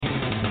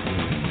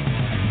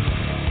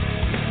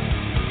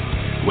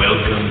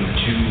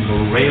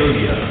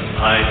Morelia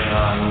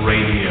Python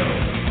Radio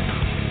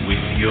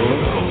with your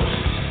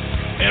hosts,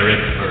 Eric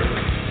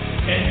Burke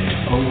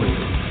and Owen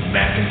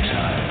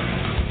McIntyre.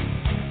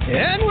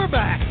 And we're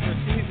back for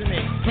season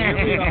 8. Here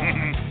we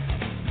are.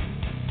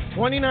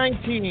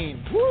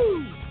 2019.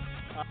 Woo!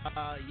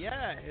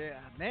 Yeah,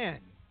 man,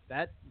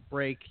 that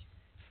break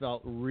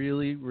felt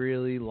really,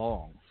 really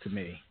long to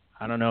me.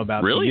 I don't know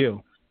about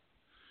you.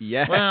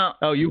 Yeah. Well,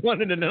 oh, you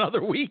wanted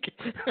another week?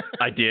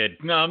 I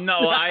did. No.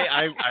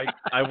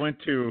 I went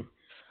to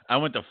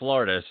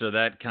Florida, so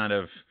that kind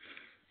of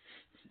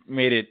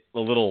made it a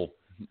little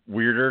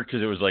weirder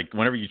because it was like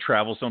whenever you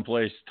travel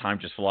someplace, time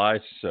just flies.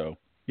 So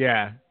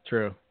yeah,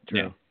 true.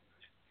 Yeah.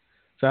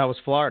 So how was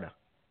Florida?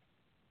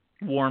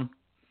 Warm.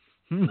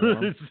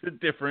 It's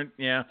different.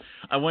 Yeah,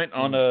 I went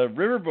on a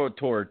riverboat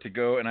tour to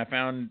go, and I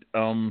found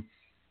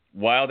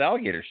wild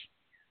alligators.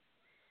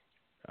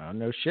 Oh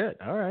no shit!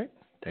 All right.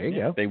 There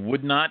you go. They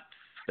would not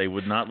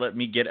let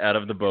me get out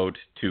of the boat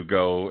to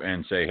go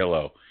and say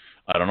hello.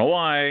 I don't know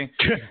why.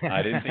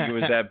 I didn't think it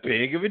was that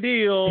big of a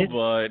deal,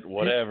 but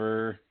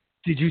whatever.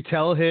 Did you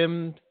tell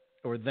him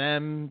or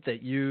them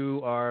that you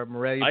are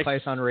Morelia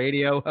Python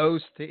Radio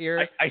host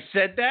here? I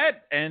said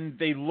that, and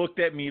they looked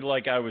at me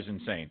like I was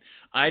insane.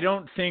 I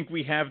don't think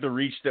we have the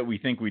reach that we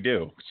think we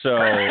do. So,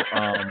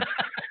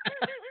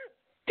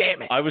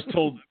 damn it. I was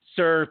told,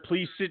 sir,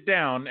 please sit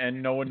down,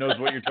 and no one knows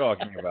what you're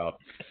talking about.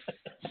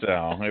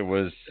 So it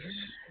was,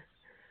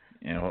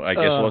 I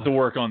guess we'll have to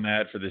work on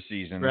that for this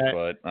season. Right.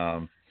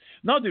 But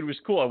no, dude, it was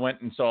cool. I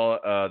went and saw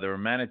there were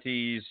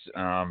manatees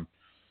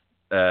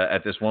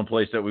at this one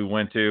place that we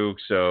went to.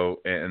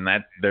 So, and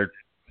that they're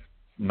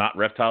not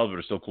reptiles, but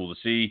it's still cool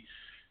to see.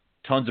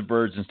 Tons of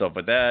birds and stuff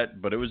like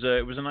that. But it was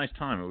a nice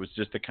time. It was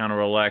just a kind of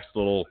relaxed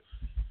little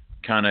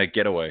kind of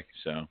getaway.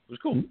 So it was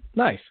cool.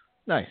 Nice,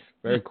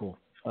 very cool.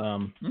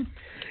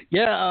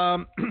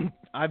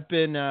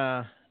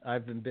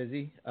 I've been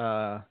busy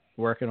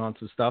working on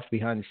some stuff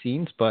behind the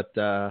scenes, but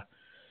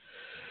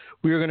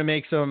we were going to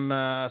make some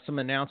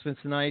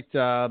announcements tonight,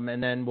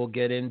 and then we'll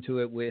get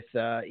into it with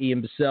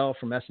Ian Bissell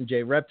from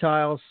S&J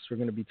Reptiles. We're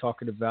going to be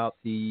talking about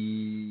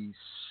the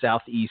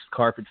Southeast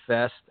Carpet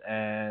Fest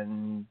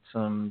and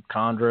some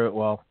chondro,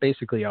 well,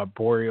 basically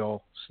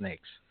arboreal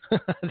snakes.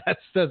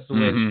 that's the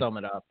way to sum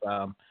it up.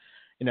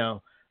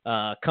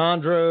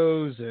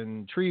 Chondros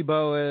and tree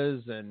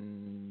boas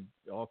and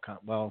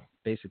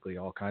basically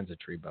all kinds of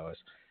tree boas.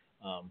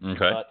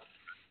 Okay.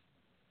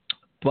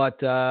 But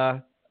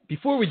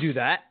before we do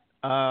that,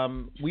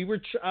 we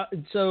were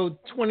so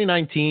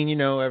 2019.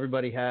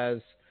 Everybody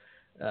has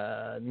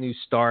new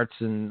starts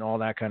and all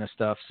that kind of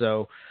stuff.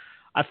 So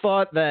I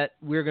thought that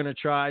we're going to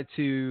try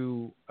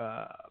to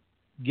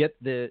get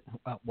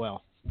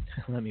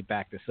let me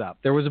back this up.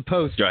 There was a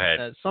post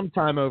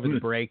sometime over the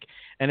break,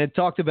 and it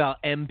talked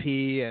about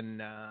MP, and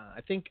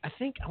I think I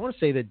want to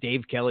say that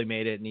Dave Kelly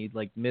made it, and he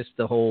missed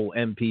the whole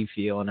MP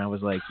feel, and I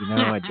was like,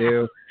 I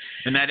do.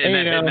 and that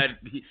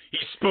he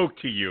spoke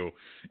to you.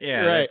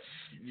 Yeah, right.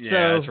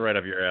 That's right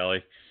up your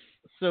alley.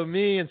 So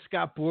me and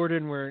Scott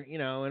Borden were,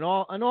 and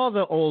all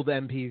the old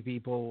MP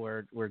people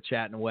were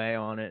chatting away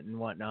on it and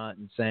whatnot,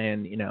 and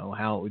saying,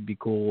 how it would be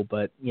cool,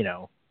 but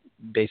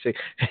basically,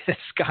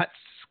 Scott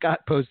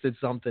posted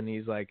something.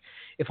 He's like,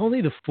 if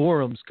only the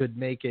forums could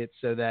make it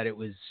so that it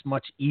was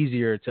much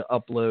easier to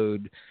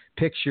upload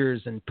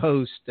pictures and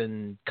post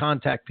and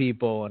contact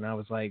people. And I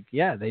was like,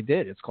 yeah, they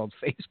did. It's called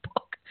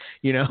Facebook.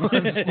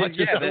 As much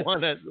as I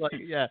want to,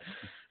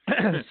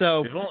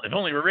 so if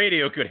only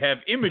radio could have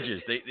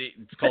images.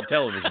 It's called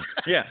television.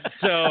 Yeah.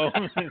 So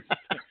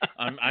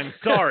I'm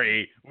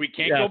sorry, we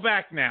can't go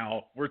back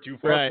now. We're too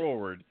far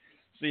forward.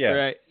 So yeah.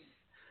 Right.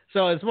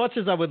 So as much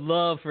as I would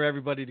love for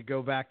everybody to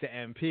go back to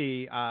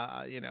MP,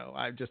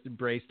 I've just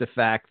embraced the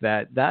fact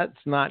that that's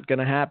not going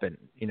to happen.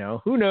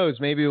 Who knows?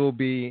 Maybe it will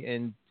be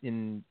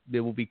it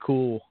will be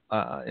cool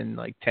in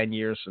 10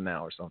 years from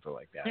now or something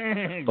like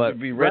that. But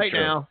be right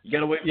now, you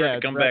got to wait for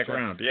it to come back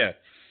around. Yeah.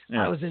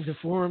 I was into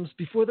forums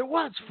before there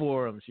was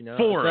forums.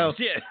 Forums.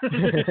 So,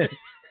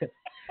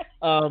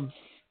 yeah.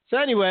 So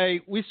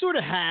anyway, we sort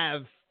of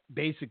have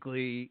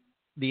basically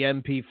the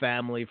MP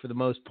family for the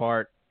most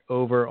part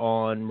over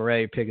on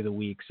Morelia Pig of the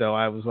Week. So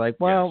I was like,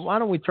 why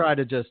don't we try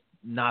to just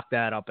knock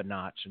that up a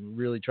notch and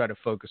really try to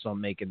focus on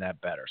making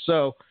that better.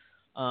 So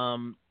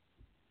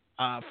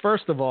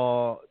first of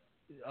all,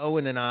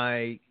 Owen and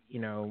I,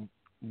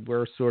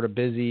 we're sort of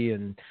busy,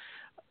 and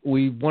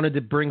we wanted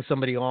to bring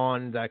somebody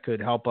on that could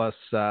help us,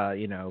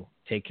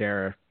 take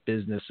care of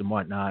business and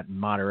whatnot and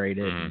moderate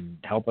it and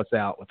help us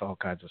out with all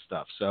kinds of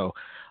stuff. So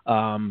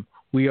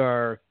we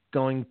are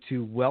going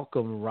to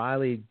welcome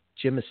Riley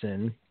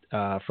Jimison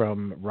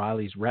from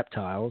Riley's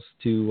Reptiles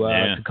to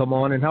come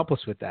on and help us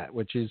with that,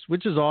 which is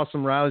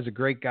awesome. Riley's a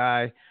great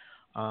guy.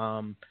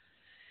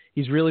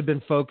 he's really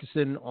been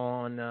focusing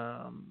on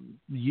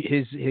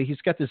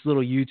he's got this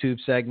little YouTube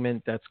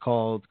segment that's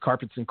called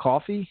Carpets and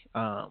Coffee,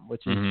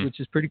 which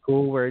is pretty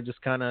cool, where he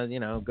just kind of, you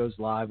know, goes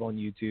live on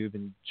YouTube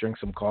and drinks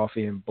some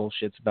coffee and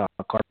bullshits about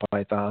carpet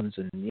pythons,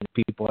 and, you know,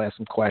 people ask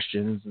him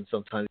questions, and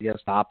sometimes he has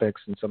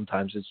topics, and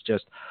sometimes it's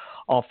just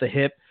off the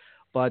hip.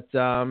 But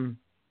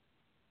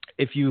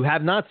if you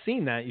have not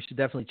seen that, you should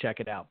definitely check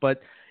it out.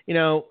 But, you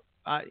know,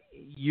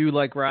 you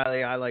like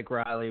Riley, I like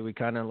Riley. We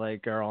kind of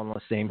like are on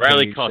the same page.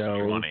 Riley costs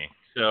me money.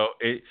 So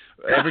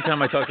every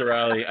time I talk to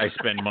Riley, I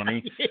spend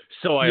money.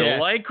 So I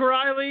like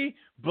Riley,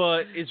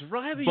 but is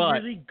Riley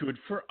really good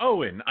for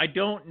Owen? I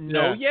don't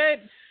know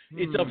yet.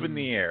 It's up in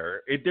the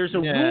air. There's a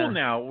rule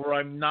now where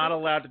I'm not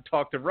allowed to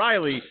talk to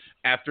Riley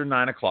after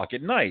 9 o'clock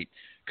at night.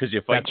 Because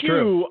if I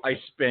do, I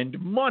spend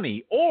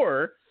money.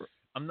 Or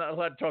I'm not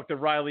allowed to talk to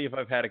Riley if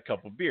I've had a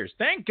couple beers.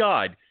 Thank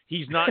God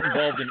he's not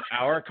involved in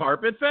our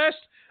Carpet Fest,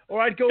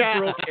 or I'd go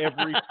broke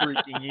every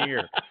freaking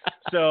year.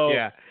 So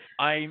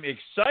I'm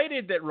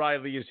excited that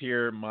Riley is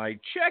here. My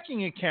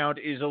checking account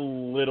is a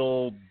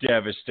little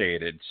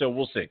devastated. So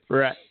we'll see.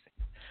 Right.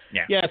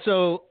 Yeah. Yeah.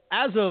 So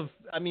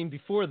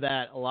before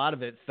that, a lot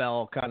of it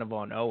fell kind of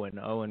on Owen.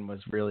 Owen was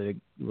really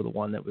the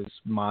one that was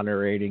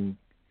moderating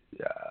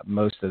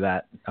most of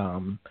that.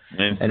 And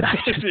I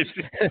just,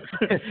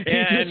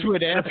 and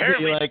would ask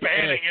apparently me, like,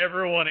 banning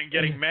everyone and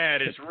getting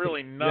mad is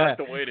really not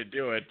the way to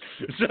do it.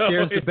 So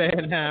here's the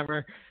band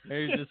hammer.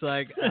 And you're just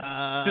like,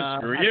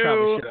 screw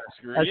you.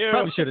 I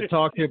probably should have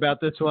talked to you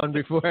about this one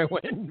before I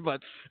went,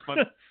 but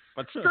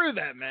screw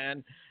that,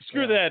 man.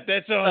 Screw that.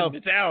 That's on.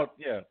 It's out.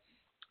 Yeah.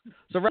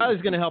 So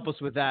Riley's going to help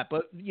us with that.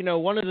 But, you know,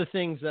 one of the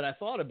things that I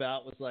thought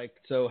about was, like,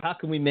 so how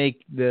can we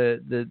make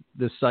the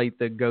site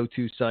the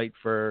go-to site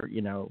for,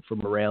 you know, for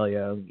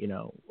Morelia, you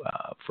know,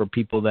 for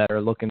people that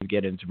are looking to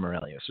get into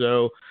Morelia.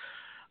 So,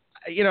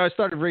 you know, I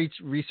started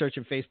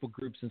researching Facebook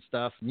groups and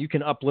stuff, and you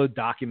can upload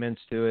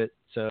documents to it.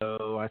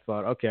 So I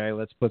thought, okay,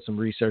 let's put some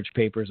research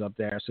papers up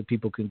there so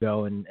people can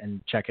go and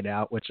check it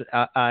out, which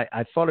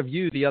I thought of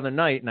you the other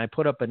night, and I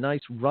put up a nice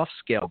rough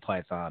scale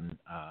python.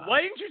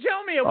 Why didn't you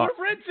tell me? I would have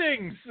read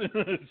things.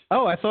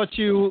 Oh, I thought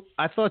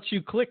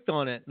you clicked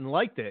on it and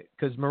liked it,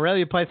 because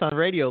Morelia Python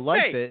Radio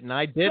liked it, and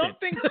I did it.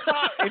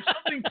 If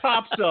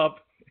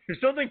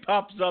something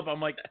pops up,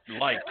 I'm like.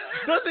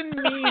 Doesn't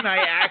mean I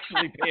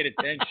actually paid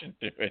attention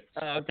to it.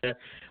 Okay.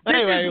 This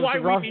is why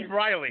we need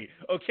Riley,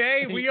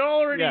 okay? We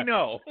already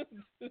know.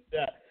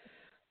 Yeah.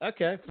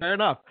 Okay, fair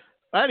enough.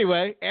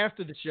 Anyway,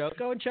 after the show,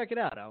 go and check it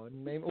out,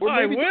 Owen. Maybe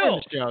I will.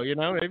 During the show, you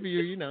know, maybe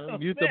you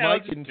mute the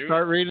mic and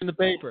start reading the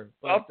paper.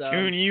 But, I'll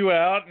tune you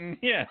out and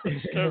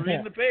start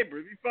reading the paper.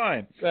 It'll be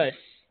fine. Right.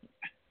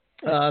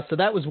 So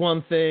that was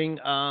one thing.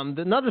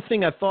 Another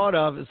thing I thought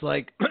of is,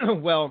 like,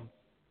 well,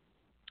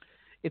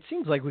 it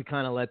seems like we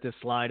kind of let this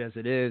slide as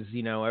it is.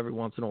 You know, every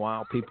once in a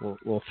while people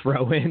will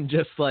throw in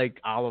just like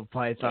olive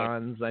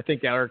pythons. I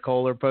think Eric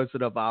Kohler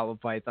posted up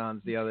olive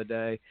pythons the other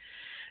day.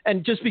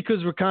 And just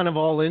because we're kind of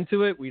all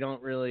into it, we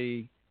don't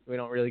really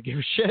give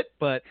a shit.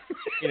 But,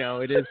 you know,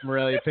 it is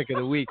Morelia Pick of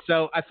the Week.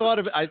 So I thought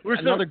of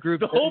another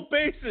group. The whole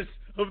basis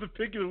of the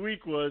Pick of the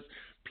Week was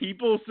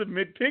people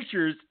submit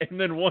pictures, and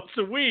then once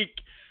a week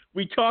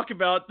we talk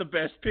about the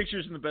best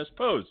pictures and the best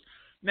posts.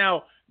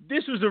 Now,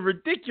 this was a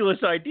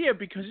ridiculous idea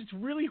because it's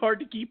really hard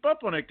to keep up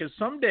on it, because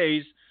some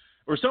days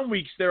or some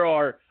weeks there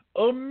are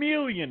a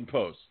million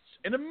posts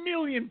and a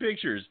million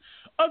pictures.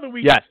 Other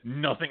weeks,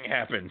 nothing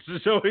happens.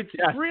 So it's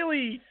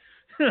really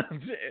 –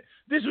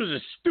 this was a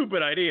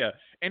stupid idea.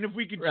 And if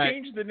we could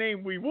change the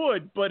name, we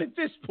would. But at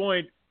this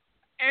point,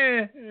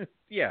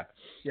 yeah.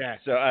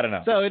 So I don't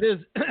know. So it is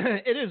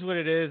it is what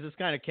it is. It's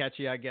kind of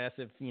catchy, I guess,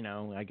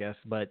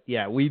 But,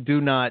 yeah, we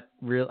do not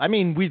really – I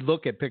mean, we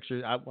look at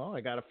pictures. I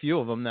got a few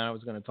of them that I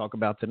was going to talk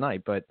about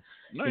tonight. But,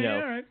 all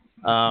right.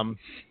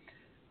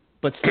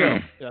 But still,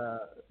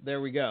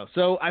 there we go.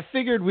 So I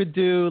figured we'd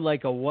do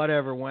like a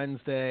whatever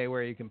Wednesday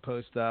where you can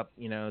post up,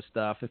 you know,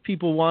 stuff. If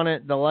people want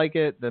it, they'll like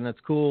it, then it's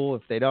cool.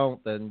 If they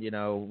don't, then, you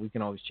know, we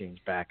can always change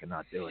back and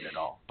not do it at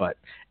all. But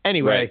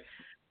anyway,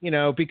 you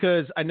know,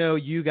 because I know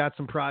you got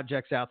some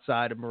projects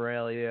outside of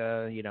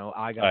Morelia, you know,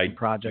 I got some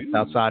projects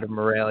outside of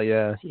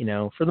Morelia. You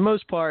know, for the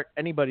most part,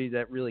 anybody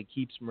that really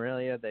keeps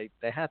Morelia, they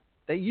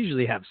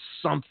usually have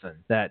something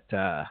that,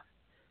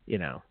 you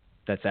know,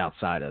 that's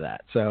outside of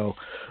that. So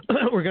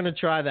we're going to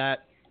try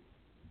that.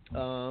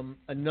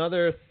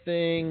 Another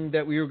thing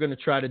that we were going to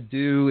try to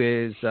do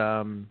is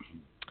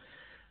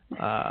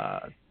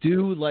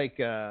do like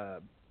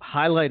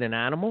highlight an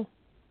animal.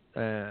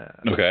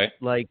 Okay.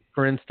 Like,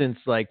 for instance,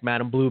 like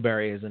Madame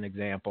Blueberry is an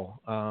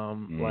example.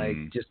 Like,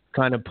 just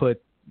kind of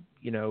put,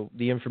 you know,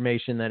 the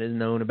information that is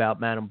known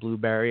about Madame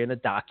Blueberry in a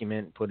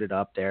document, put it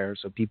up there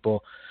so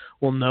people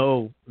will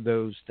know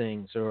those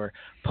things, or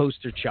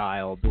Poster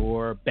Child,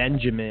 or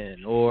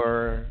Benjamin,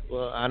 or,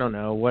 well, I don't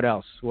know, what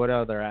else? What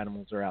other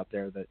animals are out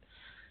there that,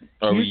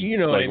 you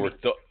know, like,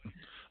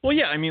 well,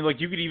 yeah, I mean,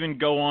 like, you could even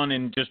go on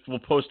and just, we'll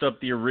post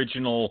up the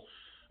original,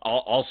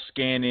 I'll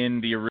scan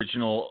in the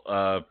original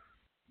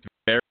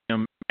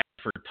vivarium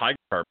for tiger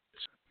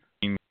carpets.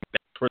 I mean,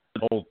 that's where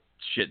the whole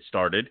shit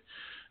started.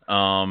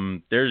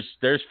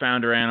 There's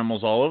founder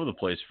animals all over the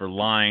place for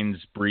lines,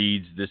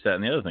 breeds, this, that,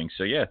 and the other thing.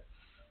 So yeah,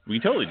 we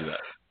can totally do that.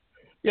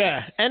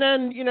 Yeah, and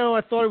then, I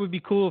thought it would be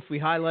cool if we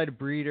highlight a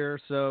breeder.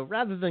 So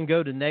rather than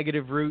go to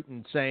negative route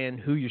and saying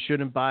who you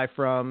shouldn't buy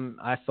from,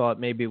 I thought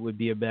maybe it would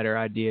be a better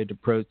idea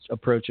to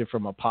approach it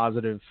from a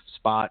positive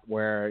spot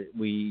where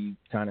we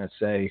kind of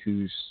say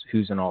who's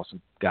an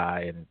awesome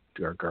guy and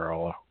or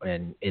girl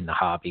and in the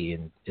hobby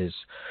and is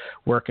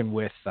working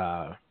with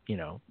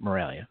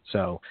Morelia.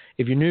 So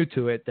if you're new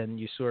to it, then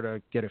you sort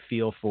of get a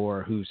feel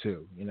for who's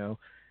who,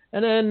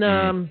 and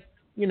then.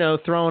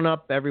 Throwing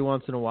up every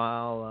once in a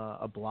while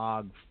a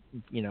blog,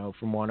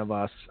 from one of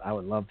us. I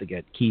would love to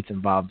get Keith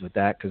involved with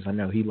that because I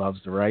know he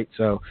loves to write.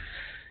 So,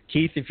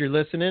 Keith, if you're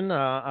listening,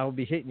 I will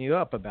be hitting you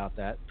up about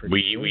that.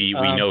 We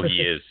know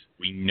he is.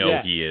 We know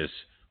he is.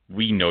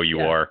 We know you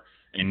are,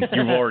 and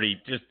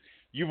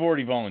you've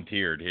already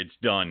volunteered. It's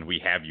done. We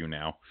have you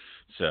now.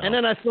 So. And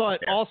then I thought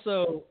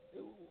also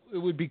it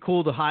would be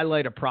cool to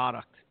highlight a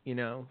product.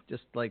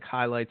 Just like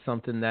highlight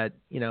something that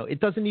it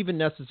doesn't even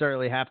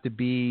necessarily have to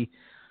be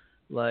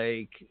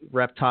like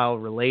reptile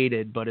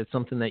related, but it's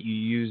something that you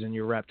use in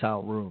your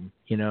reptile room,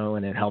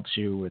 and it helps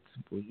you with,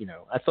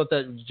 I thought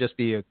that would just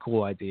be a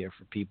cool idea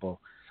for people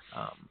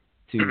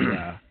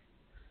to,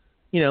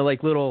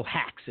 like little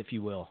hacks, if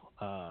you will,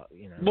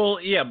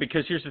 Well, yeah,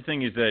 because here's the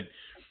thing is that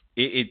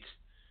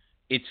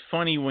it's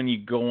funny when you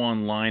go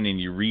online and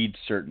you read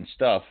certain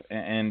stuff,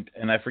 and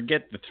I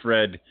forget the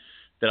thread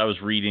that I was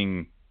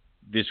reading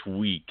this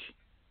week,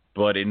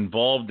 but it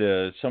involved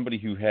somebody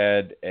who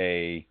had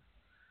a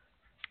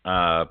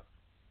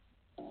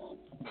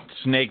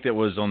snake that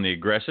was on the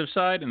aggressive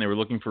side, and they were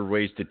looking for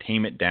ways to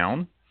tame it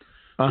down,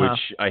 which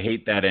I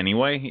hate that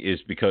anyway, is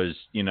because,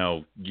 you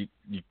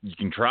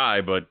can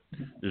try, but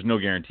there's no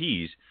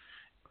guarantees.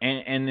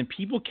 And then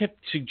people kept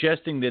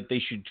suggesting that they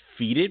should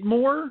feed it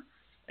more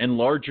and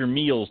larger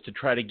meals to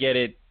try to get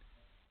it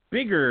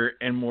bigger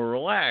and more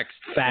relaxed.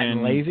 Fat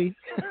and lazy?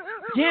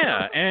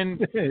 Yeah,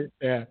 and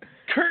yeah.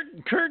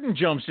 Curtin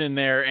jumps in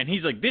there, and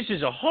he's like, this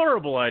is a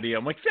horrible idea.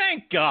 I'm like,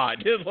 thank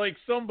God. Like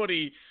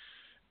somebody,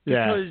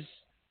 because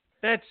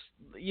that's,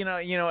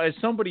 as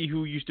somebody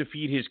who used to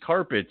feed his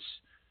carpets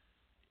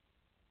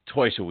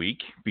twice a week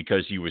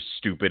because he was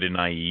stupid and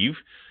naive,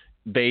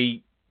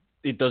 is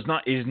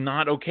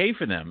not okay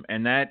for them.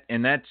 And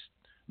that's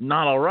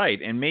not all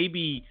right. And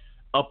maybe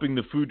upping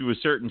the food to a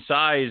certain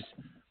size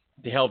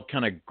to help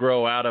kind of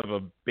grow out of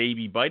a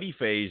baby bitey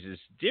phase is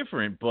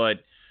different,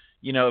 but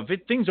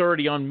if thing's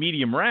already on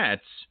medium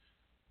rats,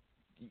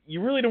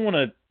 you really don't want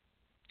to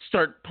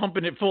start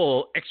pumping it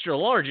full extra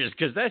larges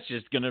because that's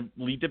just going to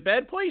lead to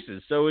bad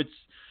places. So it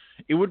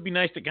would be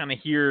nice to kind of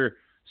hear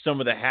some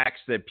of the hacks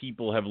that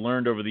people have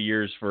learned over the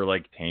years for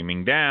like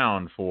taming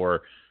down,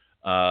 for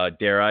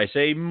dare I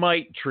say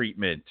mite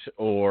treatment,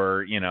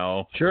 or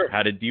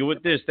how to deal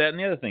with this, that, and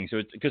the other thing. So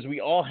it's because we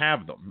all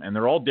have them, and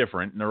they're all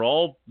different, and they're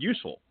all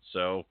useful.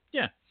 So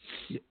yeah,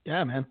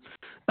 man,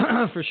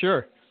 for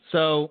sure.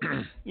 So,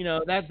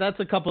 that's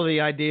a couple of the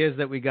ideas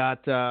that we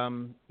got,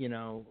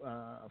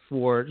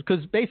 for,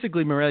 because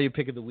basically Morelia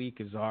Pick of the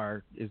Week is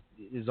our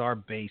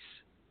base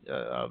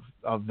of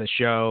the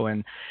show.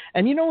 And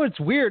it's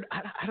weird.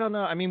 I don't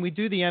know. I mean, we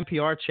do the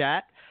NPR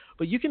chat,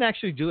 but you can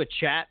actually do a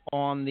chat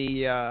on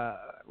the,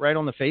 right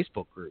on the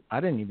Facebook group.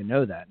 I didn't even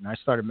know that. And I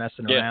started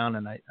messing around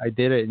and I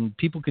did it, and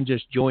people can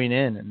just join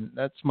in, and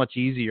that's much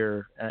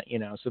easier,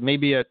 so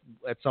maybe at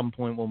some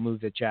point we'll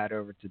move the chat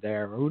over to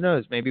there, or who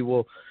knows, maybe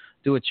we'll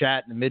do a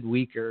chat in the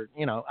midweek, or,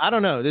 I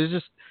don't know. There's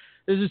just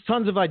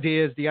tons of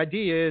ideas. The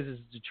idea is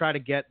to try to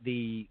get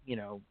the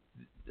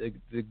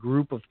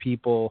group of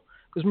people,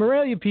 because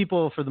Morelia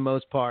people, for the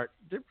most part,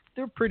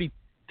 they're pretty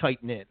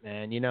tight knit,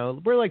 man.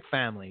 We're like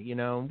family,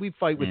 we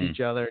fight with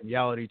each other and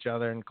yell at each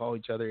other and call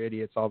each other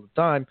idiots all the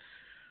time.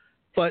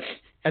 But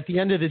at the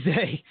end of the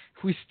day,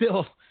 we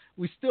still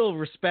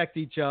respect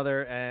each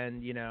other,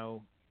 and,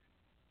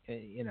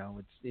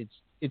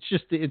 it's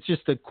just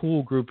a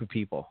cool group of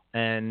people.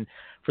 And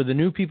for the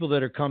new people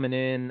that are coming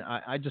in,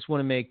 I just want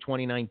to make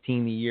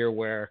 2019 the year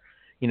where,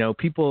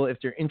 people, if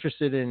they're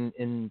interested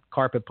in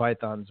carpet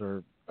pythons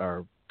or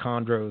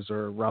chondros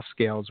or rough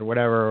scales or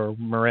whatever, or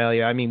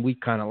Morelia, I mean, we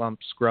kind of lump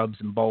scrubs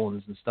and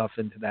bolins and stuff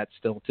into that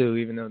still too,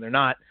 even though they're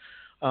not.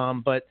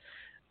 But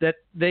that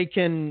they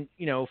can,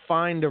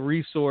 find a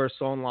resource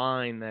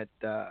online that,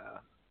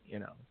 that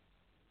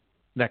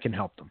can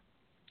help them.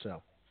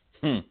 So,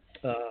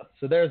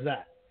 so there's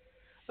that.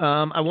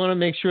 I want to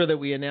make sure that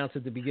we announce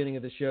at the beginning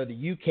of the show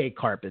the UK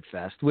Carpet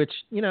Fest, which,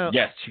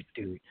 yes,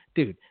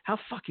 dude, how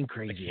fucking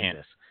crazy is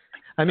this?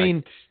 I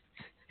mean,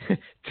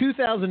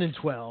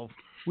 2012,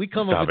 we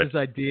come up with this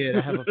idea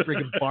to have a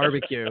friggin'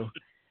 barbecue.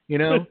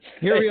 Here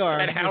we are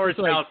at Howard's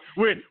house,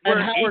 where 8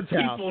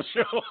 people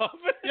show up.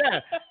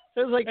 Yeah,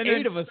 there's like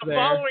 8 of us there.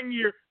 Following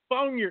year,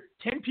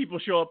 10 people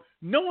show up.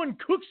 No one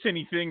cooks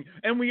anything,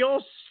 and we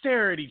all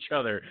stare at each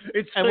other.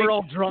 We're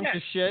all drunk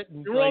as shit.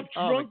 And we're all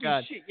drunk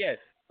as shit. Yeah.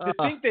 To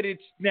think that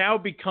it's now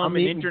become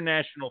an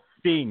international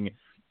thing,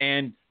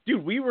 and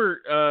dude, we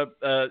were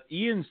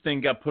Ian's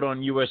thing got put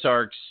on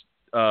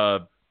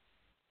USARK's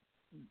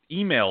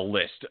email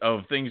list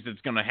of things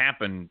that's going to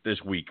happen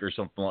this week or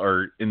something,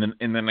 or in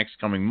the next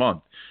coming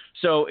month.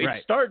 So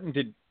it's starting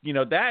to,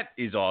 that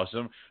is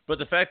awesome. But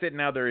the fact that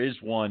now there is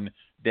one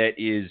that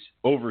is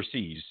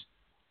overseas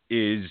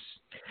is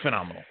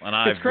phenomenal, and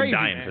I've been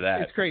dying for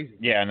that. It's crazy.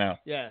 Yeah, I know.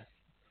 Yeah.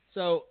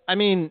 So I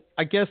mean,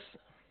 I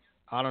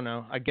don't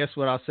know. I guess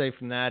what I'll say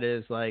from that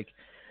is, like,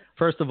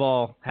 first of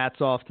all, hats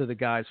off to the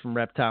guys from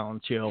Reptile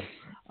and Chill.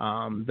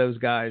 Those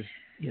guys,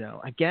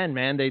 again,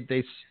 man,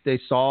 they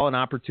saw an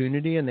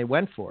opportunity and they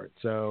went for it.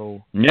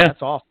 So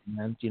that's awesome,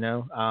 man.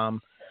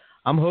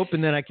 I'm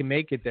hoping that I can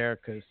make it there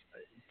because,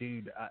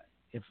 dude,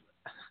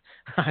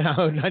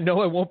 I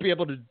know I won't be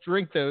able to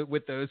drink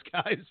with those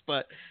guys,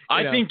 but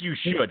I think you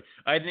should.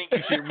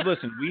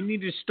 Listen, we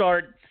need to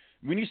start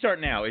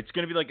now. It's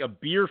going to be like a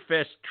beer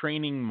fest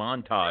training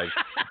montage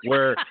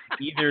where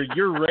either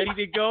you're ready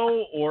to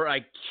go or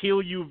I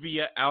kill you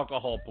via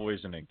alcohol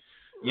poisoning.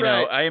 You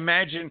know, I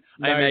imagine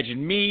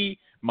me,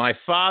 my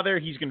father,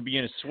 he's going to be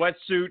in a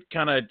sweatsuit,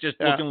 kind of just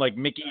looking like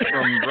Mickey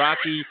from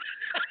Rocky.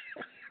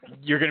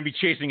 You're going to be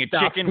chasing a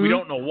chicken. We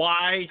don't know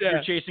why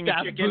you're chasing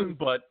a chicken,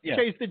 but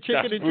chase the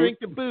chicken and drink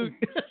the boot.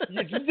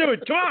 You just do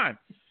it. Come on.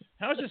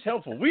 How is this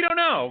helpful? We don't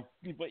know,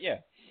 but yeah.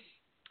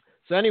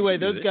 So anyway,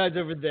 those guys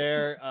over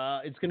there,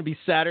 it's going to be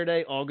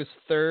Saturday, August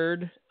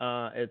 3rd.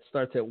 It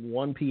starts at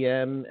 1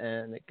 p.m.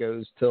 and it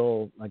goes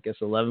till, I guess,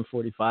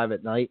 11:45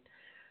 at night.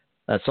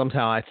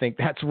 Somehow I think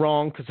that's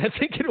wrong because I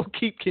think it'll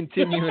keep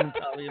continuing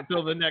probably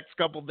until the next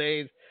couple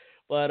days.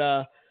 But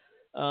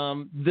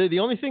the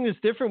only thing that's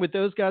different with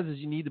those guys is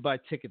you need to buy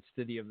tickets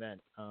to the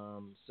event.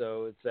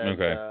 So it's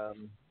at,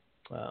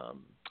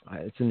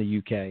 it's in the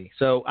UK.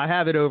 So I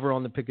have it over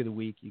on the Pick of the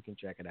Week. You can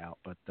check it out.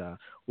 But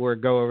or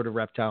go over to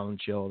Reptile and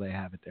Chill. They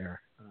have it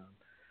there.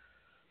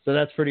 So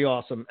that's pretty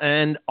awesome.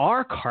 And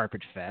our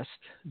Carpet Fest,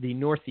 the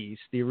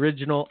Northeast, the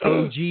original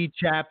OG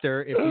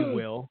chapter, if you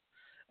will,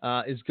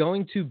 is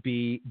going to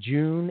be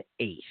June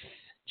 8th.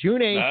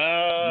 June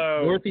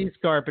 8th, Northeast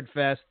Carpet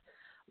Fest,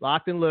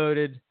 locked and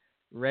loaded,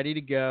 ready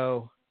to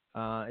go.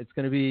 It's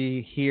going to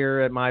be here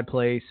at my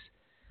place.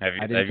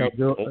 I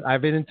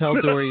didn't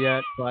tell Dory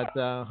yet, but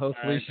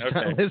hopefully she's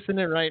not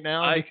listening right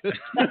now because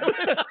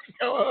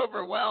go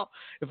over well.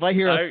 If I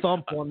hear a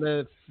thump on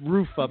the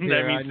roof up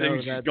here, that means I know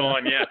she's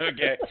gone. Yeah,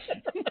 okay.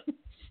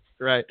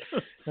 Right.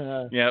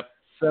 Yep.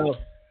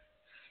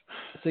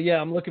 So yeah,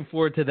 I'm looking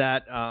forward to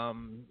that,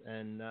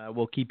 and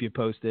we'll keep you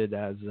posted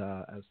as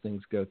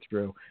things go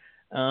through.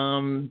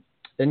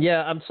 And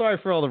yeah, I'm sorry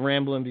for all the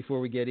rambling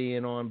before we get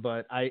Ian on,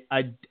 but I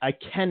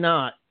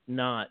cannot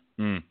not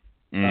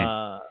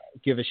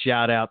give a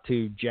shout out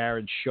to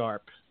Jared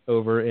Sharp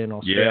over in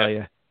Australia.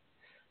 Yeah.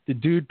 The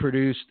dude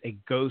produced a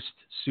Ghost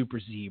Super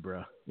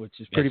Zebra, which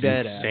is pretty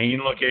badass.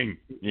 Insane looking.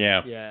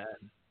 Yeah. Yeah.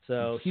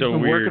 So he's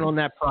been working on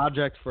that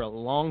project for a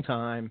long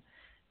time,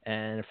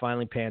 and it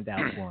finally panned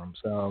out for him.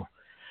 So,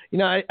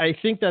 I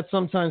think that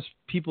sometimes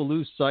people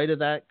lose sight of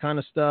that kind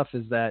of stuff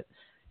is that,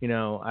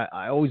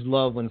 I always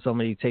love when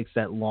somebody takes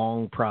that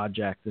long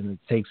project and it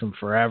takes them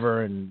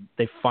forever and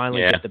they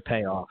finally get the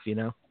payoff,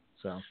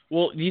 So.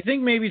 Well, do you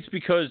think maybe it's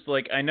because,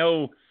 like, I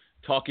know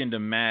talking to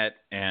Matt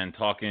and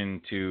talking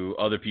to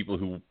other people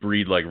who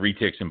breed, like,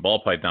 retics and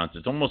ball pythons,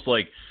 it's almost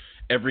like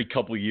every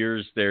couple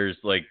years there's,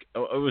 like,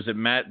 was it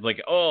Matt?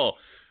 Like,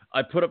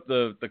 I put up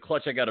the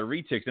clutch, I got a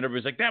retic, and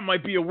everybody's like, that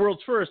might be a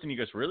world's first. And he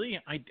goes, really?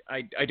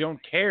 I don't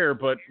care,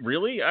 but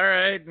really? All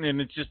right.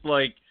 And it's just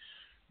like,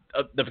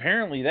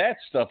 apparently that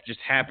stuff just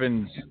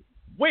happens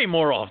way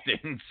more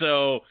often.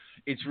 So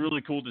it's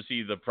really cool to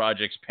see the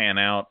projects pan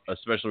out,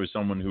 especially with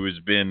someone who has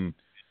been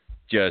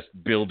just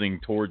building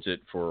towards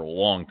it for a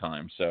long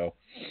time. So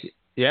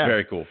yeah,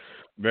 very cool.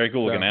 Very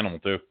cool looking animal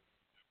too.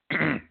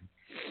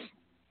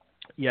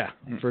 Yeah,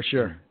 for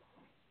sure.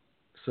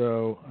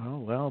 So,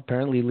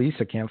 apparently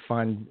Lisa can't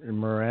find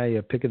Murray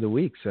a Pick of the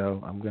Week,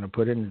 so I'm going to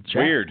put it in the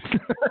chat. Weird.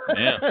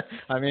 Yeah.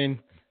 I mean,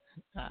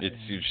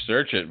 you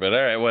search it, but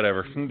all right,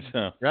 whatever.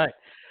 So. Right.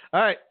 All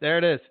right, there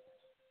it is.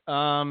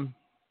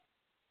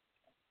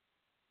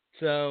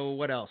 So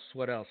what else?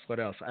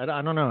 I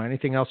don't know.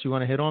 Anything else you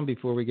want to hit on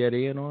before we get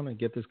Ian on and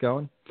get this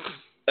going?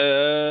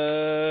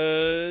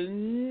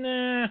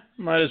 Nah,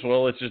 might as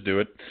well. Let's just do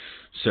it.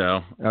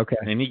 So, okay.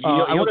 And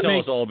he'll tell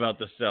us all about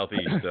the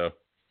Southeast, so.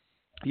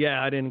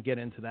 Yeah, I didn't get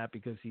into that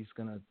because he's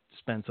going to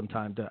spend some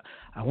time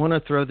I want to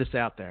throw this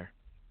out there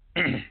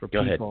for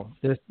Go people.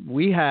 ahead.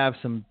 We have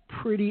some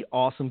pretty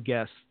awesome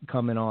guests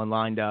coming on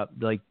lined up.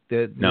 Like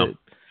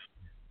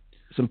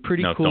some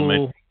pretty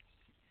cool.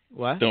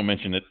 What? Don't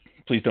mention it.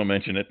 Please don't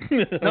mention it.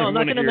 No, I'm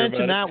not going to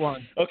mention that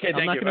one. Okay,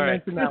 thank you. I'm not going to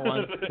mention that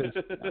one because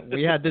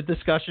we had the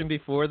discussion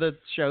before the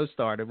show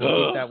started.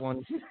 We'll keep that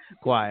one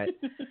quiet.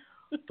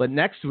 But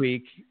next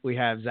week, we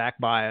have Zach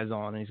Baez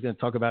on, and he's going to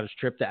talk about his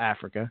trip to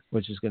Africa,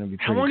 which is going to be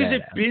pretty How long has badass.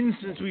 it been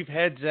since we've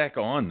had Zach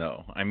on,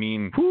 though? I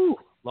mean...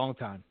 long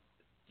time.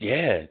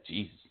 Yeah,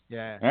 Jesus.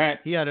 Yeah. All right.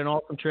 He had an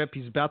awesome trip.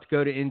 He's about to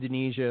go to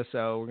Indonesia,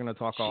 so we're going to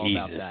talk all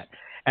about that.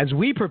 as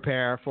we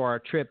prepare for our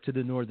trip to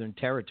the Northern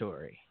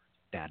Territory.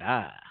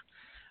 Da-da.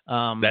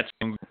 That's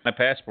my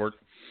passport.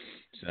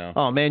 So.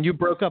 Oh man, you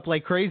broke up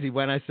like crazy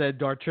when I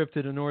said our trip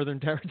to the Northern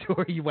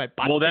Territory. You went.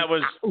 Well, that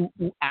was.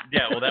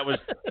 Yeah, well, that was.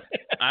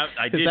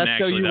 I didn't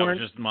actually.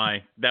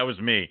 That was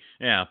me.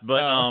 Yeah,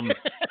 but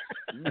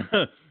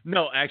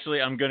no,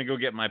 actually, I'm gonna go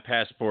get my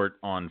passport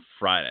on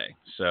Friday.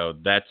 So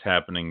that's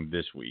happening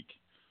this week.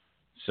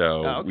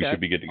 So we should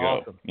be good to go.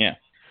 Awesome. Yeah.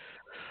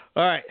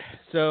 All right,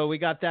 so we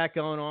got that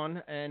going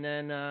on, and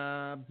then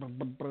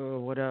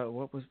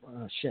what was?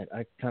 Oh, shit,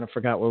 I kind of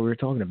forgot what we were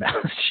talking about.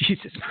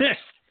 Jesus Christ.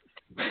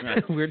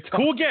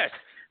 Cool guest.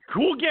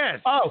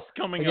 Oh,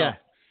 coming yeah. up.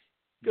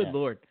 Good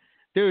Lord,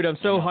 dude! I'm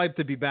so hyped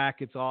to be back.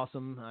 It's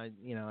awesome. I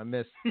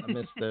missed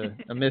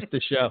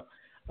the show.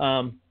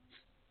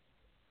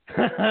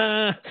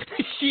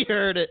 She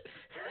heard it.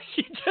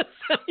 She just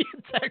sent me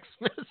a text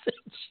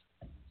message.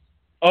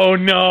 Oh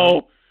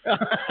no!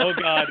 Oh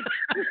God!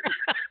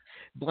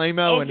 Blame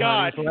Owen. Oh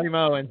God! Honey.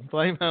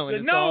 Blame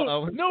Owen.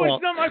 No,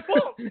 it's not my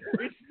fault.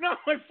 It's not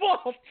my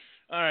fault.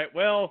 All right.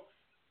 Well.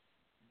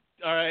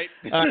 All right.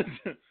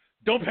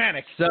 Don't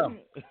panic. So,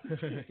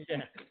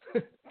 yeah.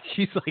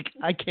 She's like,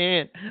 I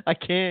can't.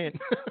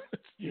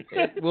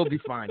 We'll be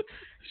fine.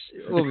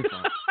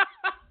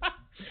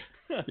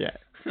 Yeah.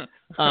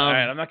 All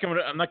right. I'm not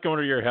going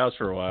to your house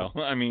for a while.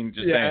 I mean,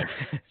 just saying.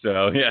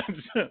 So yeah.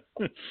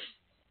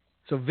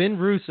 So Vin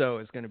Russo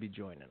is going to be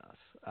joining us.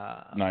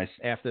 Nice.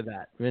 After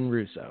that, Vin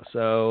Russo.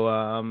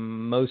 So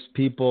most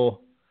people.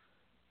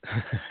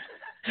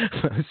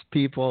 Most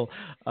people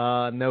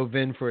know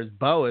Vin for his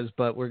boas,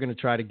 but we're going to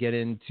try to get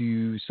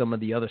into some of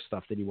the other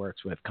stuff that he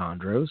works with,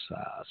 chondros,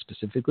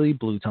 specifically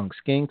blue tongue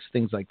skinks,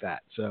 things like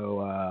that.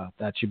 So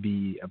that should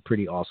be a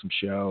pretty awesome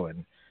show,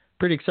 and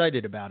pretty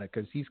excited about it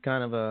because he's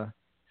kind of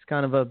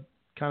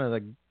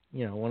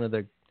one of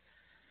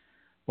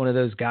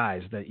those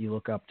guys that you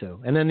look up to.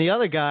 And then the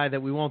other guy that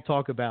we won't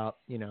talk about,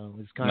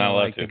 is kind of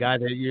like the guy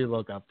that you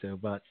look up to,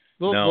 but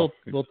we'll talk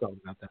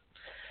about that.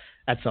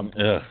 At some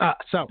point.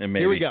 So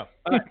here we go.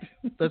 All right.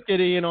 Let's get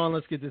Ian on.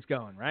 Let's get this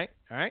going, right?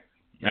 All right?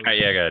 All right,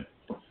 yeah, good.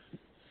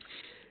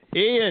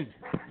 Ian,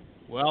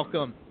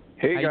 welcome.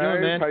 Hey, how guys. You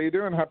doing, man? How you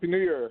doing? Happy New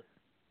Year.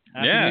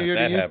 Happy New Year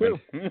to you, happened.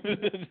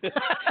 too.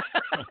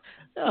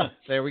 Oh,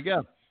 there we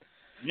go.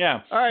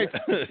 Yeah. All right.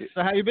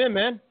 So how you been,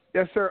 man?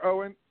 Yes, sir,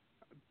 Owen.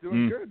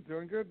 Doing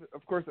good.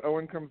 Of course,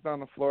 Owen comes down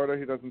to Florida.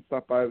 He doesn't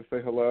stop by to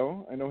say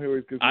hello. I know he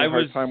always gives me a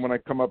hard time when I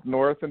come up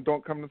north and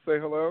don't come to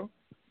say hello.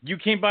 You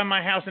came by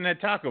my house and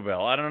had Taco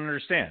Bell. I don't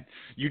understand.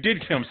 You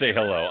did come say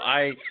hello.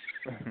 I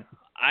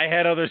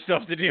had other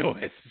stuff to deal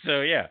with.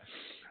 So, yeah.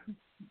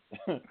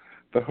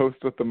 The host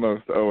with the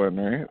most, Owen,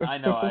 right? I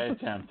know. I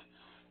attempt.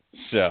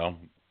 So.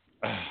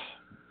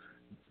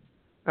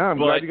 I'm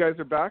glad you guys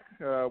are back.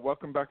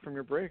 Welcome back from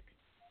your break.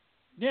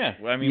 Yeah.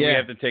 I mean, we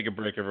have to take a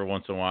break every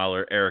once in a while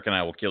or Eric and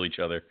I will kill each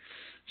other.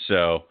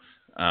 So.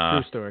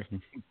 True story.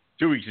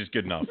 2 weeks is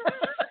good enough.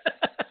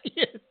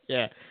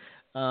 Yeah.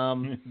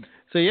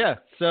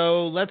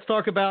 So let's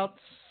talk about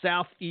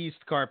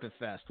Southeast Carpet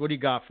Fest. What do you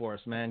got for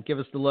us, man? Give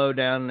us the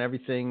lowdown and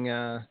everything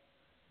that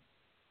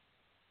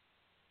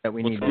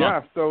we need.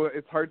 Yeah, so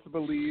it's hard to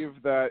believe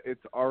that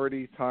it's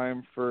already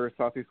time for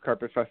Southeast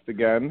Carpet Fest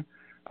again.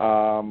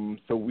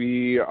 So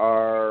we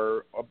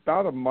are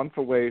about a month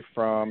away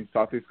from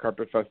Southeast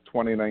Carpet Fest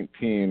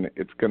 2019.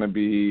 It's going to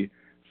be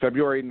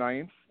February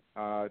 9th,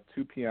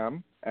 2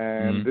 p.m.,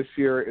 and this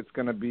year it's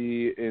going to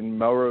be in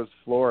Melrose,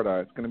 Florida.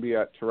 It's going to be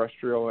at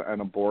Terrestrial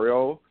and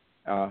Arboreal,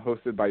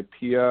 hosted by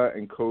Pia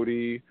and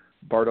Cody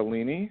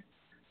Bartolini,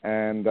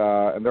 and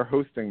they're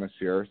hosting this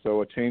year.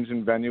 So a change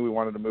in venue. We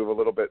wanted to move a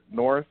little bit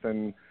north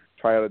and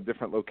try out a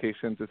different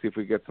location to see if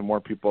we get some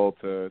more people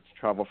to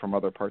travel from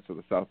other parts of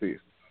the Southeast.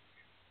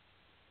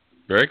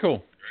 Very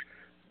cool.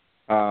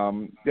 Let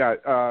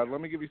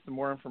me give you some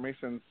more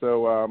information.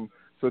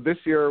 So this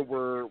year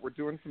we're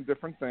doing some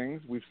different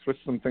things. We've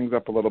switched some things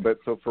up a little bit.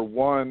 So for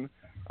one,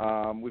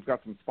 we've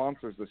got some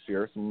sponsors this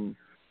year.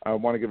 I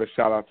want to give a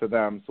shout out to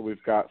them. So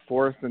we've got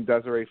Forrest and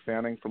Desiree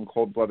Fanning from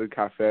Cold Blooded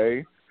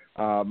Cafe.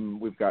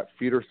 We've got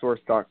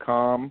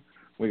feedersource.com.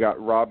 We got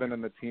Robin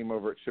and the team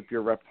over at Ship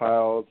Your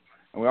Reptiles.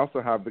 And we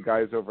also have the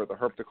guys over at the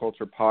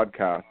Herpetoculture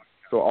podcast.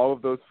 So all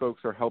of those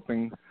folks are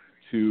helping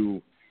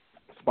to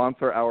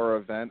sponsor our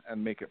event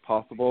and make it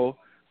possible.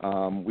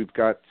 We've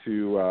got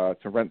to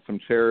rent some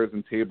chairs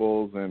and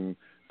tables and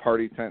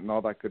party tent and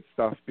all that good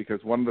stuff,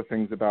 because one of the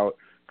things about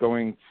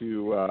going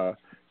to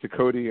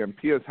Cody and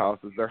Pia's house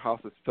is their house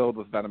is filled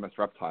with venomous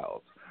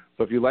reptiles.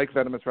 So if you like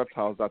venomous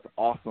reptiles, that's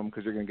awesome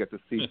because you're going to get to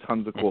see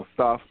tons of cool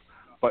stuff,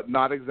 but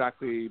not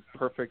exactly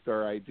perfect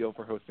or ideal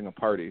for hosting a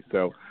party.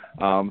 So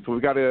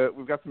we've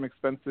got some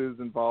expenses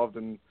involved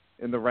in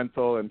the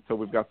rental, and so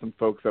we've got some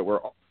folks that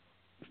will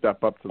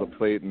step up to the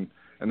plate and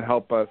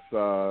help us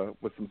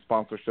with some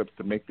sponsorships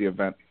to make the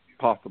event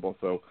possible.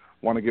 So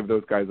want to give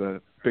those guys a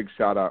big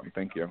shout out and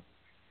thank you.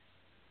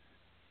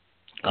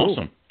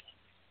 Awesome.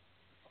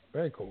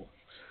 Very cool.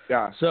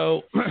 Yeah.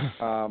 So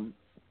go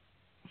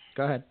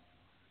ahead.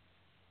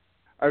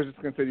 I was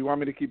just going to say, do you want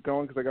me to keep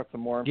going? Because I got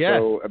some more Yeah.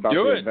 info about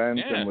Do the it. event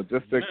Yeah. and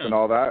logistics Yeah. and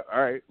all that.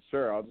 All right,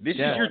 sure. I'll just This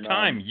keep is your going.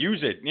 time.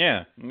 Use it.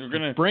 Yeah. We're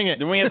gonna Bring it.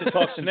 Then we have to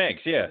talk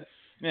snakes. Yeah.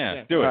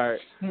 Yeah. Do it. All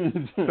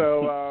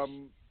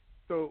right.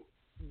 So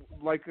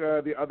like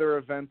the other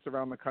events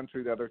around the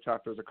country, the other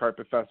chapters of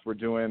Carpet Fest, we're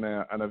doing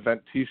an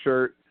event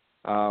T-shirt.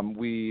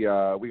 We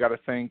got to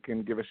thank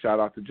and give a shout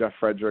out to Jeff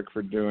Frederick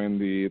for doing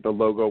the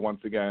logo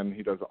once again.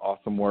 He does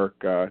awesome work.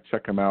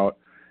 Check him out.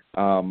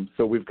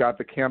 So we've got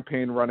the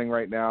campaign running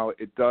right now.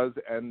 It does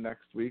end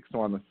next week, so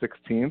on the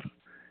 16th.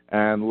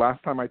 And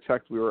last time I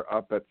checked, we were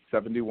up at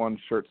 71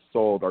 shirts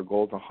sold. Our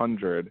goal is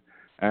 100,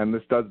 and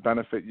this does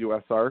benefit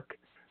USARK.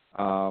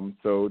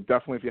 So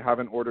definitely, if you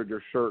haven't ordered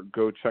your shirt,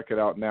 go check it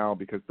out now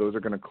because those are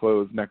going to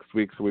close next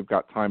week. So we've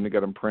got time to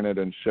get them printed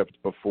and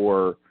shipped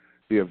before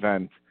the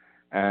event.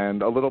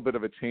 And a little bit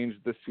of a change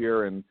this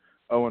year. And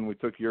Owen, we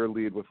took your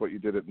lead with what you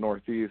did at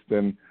Northeast,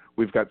 and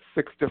we've got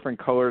 6 different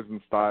colors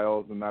and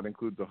styles, and that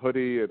includes a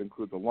hoodie, it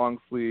includes a long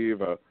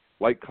sleeve, a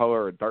light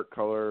color, a dark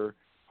color.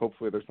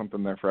 Hopefully, there's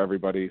something there for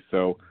everybody.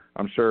 So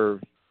I'm sure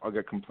I'll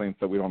get complaints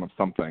that we don't have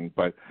something,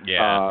 but we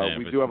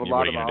do have a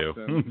lot of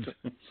options.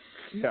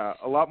 Yeah,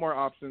 a lot more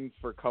options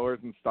for colors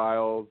and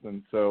styles,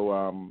 and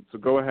so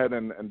go ahead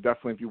and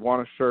definitely, if you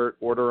want a shirt,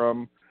 order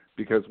them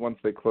because once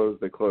they close,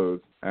 they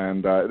close,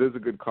 and it is a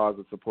good cause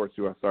that supports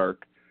USARK.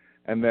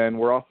 And then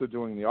we're also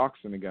doing the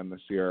auction again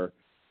this year,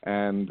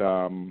 and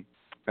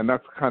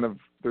that's kind of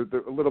there's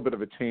a little bit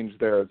of a change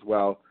there as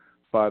well.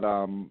 But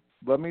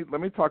let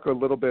me talk a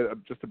little bit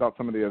just about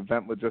some of the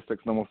event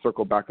logistics, and then we'll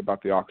circle back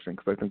about the auction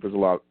because I think there's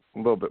a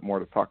little bit more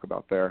to talk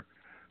about there.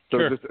 So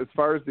Sure. Just as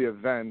far as the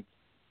event.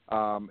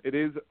 It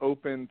is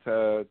open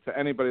to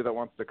anybody that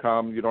wants to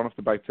come. You don't have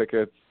to buy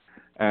tickets.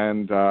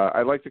 And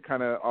I'd like to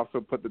kind of also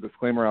put the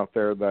disclaimer out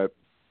there that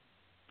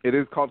it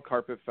is called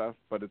Carpet Fest,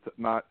 but it's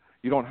not.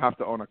 You don't have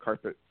to own a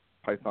carpet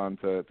python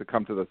to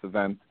come to this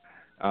event.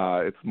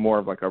 It's more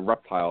of like a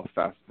reptile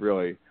fest,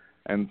 really.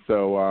 And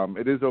so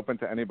it is open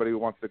to anybody who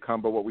wants to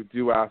come. But what we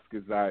do ask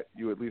is that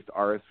you at least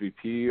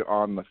RSVP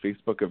on the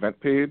Facebook event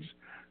page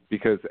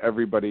because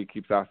everybody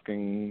keeps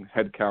asking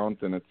head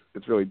count, and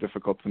it's really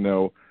difficult to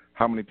know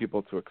how many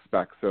people to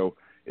expect. So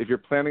if you're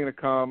planning to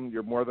come,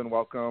 you're more than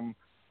welcome.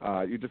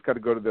 You just got to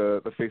go to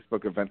the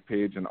Facebook event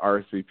page and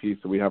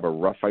RSVP so we have a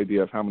rough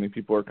idea of how many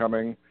people are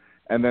coming.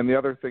 And then the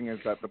other thing is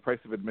that the price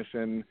of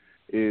admission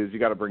is you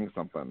got to bring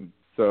something.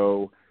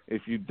 So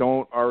if you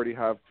don't already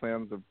have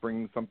plans of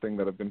bringing something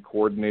that have been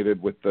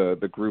coordinated with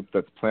the group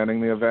that's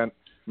planning the event,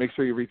 make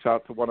sure you reach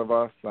out to one of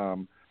us,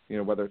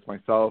 whether it's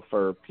myself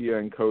or Pia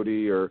and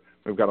Cody, or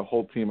we've got a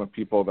whole team of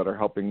people that are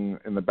helping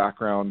in the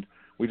background.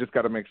 We just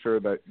got to make sure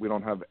that we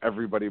don't have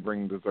everybody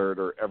bringing dessert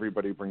or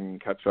everybody bringing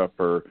ketchup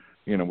or,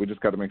 we just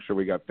got to make sure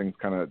we got things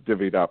kind of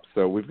divvied up.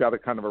 So we've got a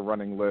kind of a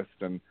running list,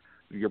 and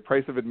your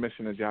price of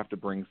admission is you have to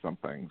bring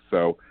something.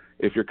 So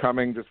if you're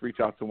coming, just reach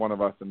out to one of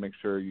us and make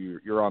sure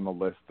you're on the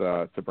list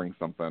to bring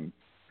something.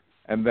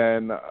 And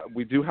then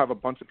we do have a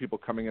bunch of people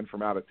coming in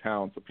from out of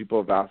town. So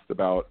people have asked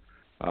about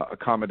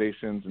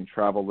accommodations and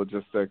travel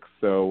logistics.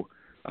 So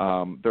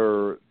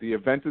the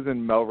event is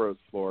in Melrose,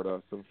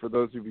 Florida. So for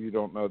those of you who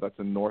don't know, that's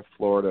in North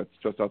Florida. It's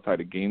just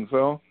outside of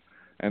Gainesville.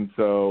 And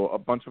so a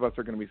bunch of us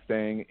are going to be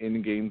staying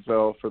in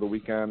Gainesville for the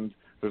weekend.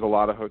 There's a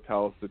lot of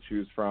hotels to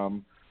choose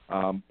from.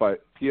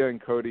 But Pia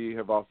and Cody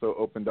have also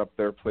opened up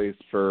their place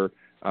for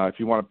if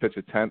you want to pitch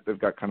a tent, they've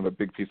got kind of a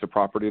big piece of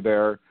property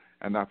there,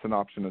 and that's an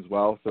option as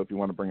well. So if you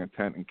want to bring a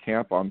tent and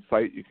camp on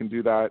site, you can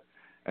do that.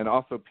 And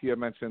also Pia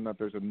mentioned that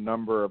there's a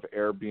number of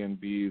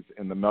Airbnbs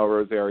in the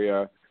Melrose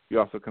area.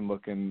 You also can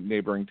look in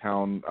neighboring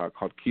town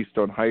called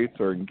Keystone Heights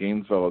or in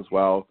Gainesville as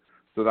well.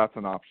 So that's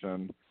an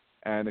option.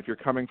 And if you're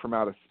coming from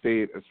out of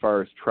state, as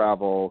far as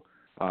travel,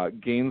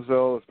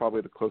 Gainesville is probably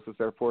the closest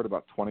airport,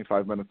 about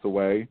 25 minutes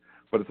away,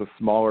 but it's a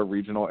smaller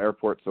regional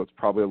airport, so it's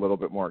probably a little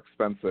bit more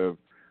expensive.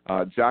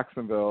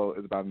 Jacksonville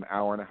is about an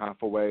hour and a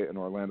half away, and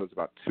Orlando is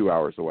about 2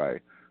 hours away.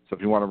 So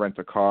if you want to rent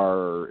a car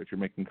or if you're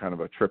making kind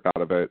of a trip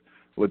out of it,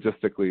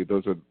 logistically,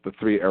 those are the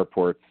 3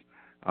 airports.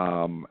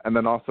 And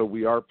then also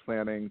we are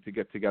planning to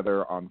get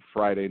together on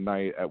Friday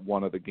night at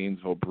one of the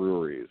Gainesville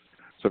breweries.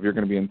 So if you're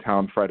going to be in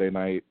town Friday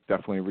night,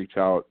 definitely reach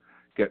out,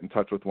 get in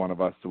touch with one of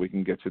us so we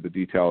can get you the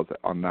details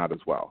on that as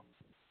well.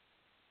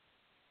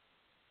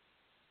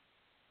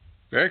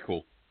 Very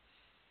cool.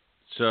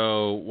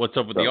 So what's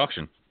up with the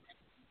auction?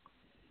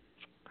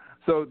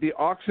 So the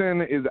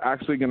auction is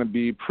actually going to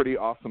be pretty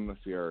awesome this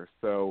year.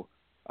 So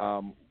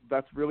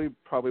that's really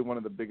probably one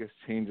of the biggest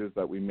changes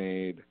that we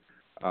made.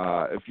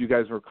 If you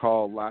guys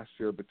recall, last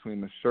year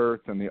between the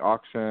shirts and the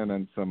auction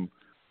and some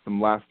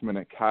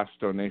last-minute cash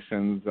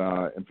donations,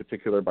 in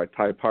particular by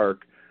Ty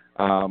Park,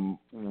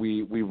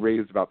 we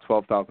raised about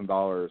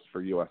 $12,000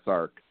 for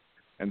USARK.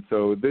 And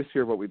so this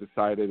year what we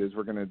decided is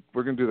we're gonna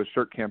do the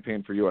shirt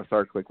campaign for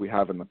USARK like we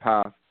have in the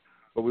past,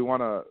 but we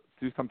want to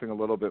do something a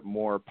little bit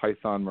more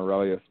Python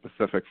Morelia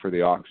specific for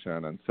the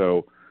auction. And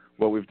so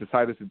what we've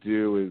decided to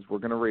do is we're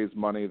going to raise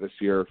money this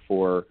year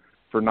for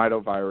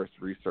nidovirus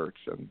research,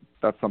 and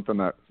that's something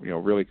that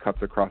really cuts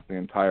across the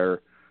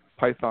entire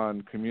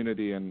python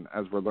community, and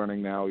as we're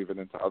learning now, even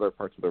into other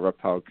parts of the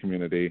reptile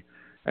community.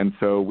 And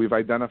so we've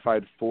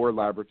identified 4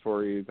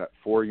 laboratories at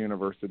 4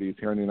 universities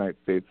here in the United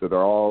States that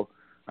are all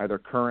either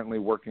currently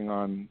working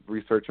on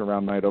research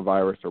around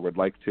nidovirus or would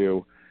like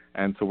to.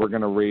 And so we're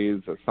going to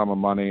raise a sum of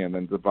money and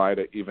then divide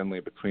it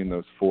evenly between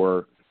those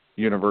 4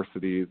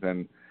 universities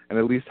and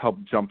at least help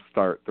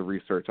jumpstart the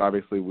research.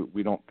 Obviously,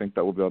 we don't think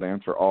that we'll be able to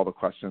answer all the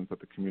questions that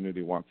the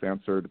community wants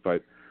answered,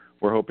 but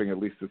we're hoping at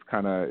least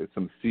it's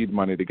some seed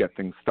money to get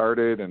things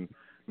started, and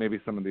maybe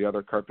some of the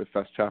other Carpet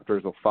Fest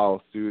chapters will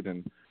follow suit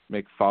and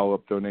make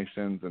follow-up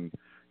donations. And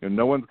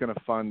no one's going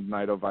to fund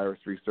nidovirus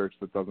research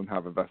that doesn't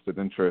have a vested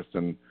interest,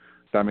 and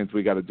that means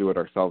we got to do it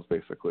ourselves,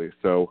 basically.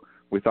 So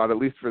we thought at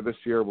least for this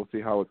year, we'll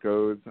see how it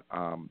goes.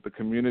 The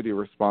community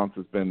response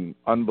has been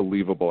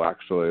unbelievable,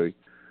 actually.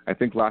 I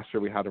think last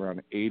year we had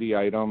around 80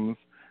 items,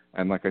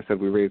 and like I said,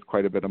 we raised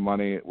quite a bit of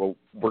money. Well,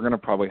 we're going to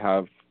probably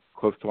have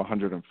close to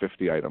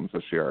 150 items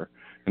this year.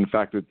 In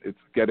fact, it's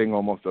getting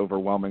almost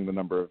overwhelming, the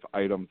number of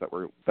items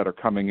that are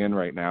coming in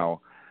right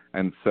now.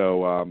 And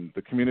so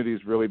the community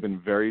has really been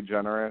very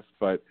generous,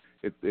 but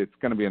it's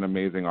going to be an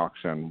amazing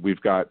auction.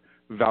 We've got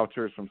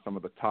vouchers from some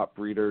of the top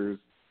breeders.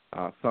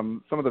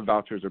 Some of the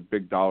vouchers are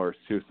big dollars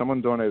too.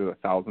 Someone donated a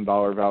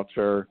 $1,000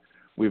 voucher.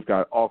 We've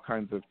got all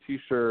kinds of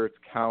T-shirts,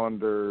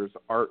 calendars,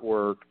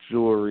 artwork,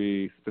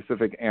 jewelry,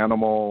 specific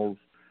animals.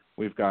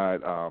 We've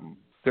got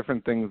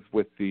different things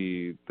with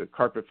the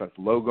Carpet Fest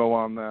logo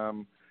on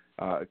them.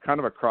 Kind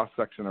of a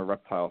cross-section of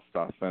reptile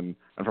stuff, and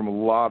from a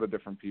lot of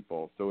different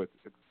people. So it's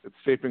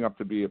shaping up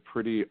to be a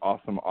pretty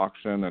awesome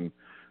auction, and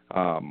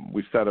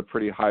we've set a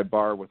pretty high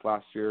bar with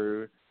last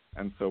year,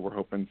 and so we're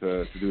hoping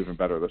to do even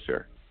better this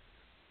year.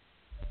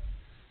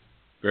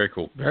 Very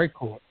cool. Very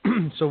cool.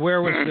 So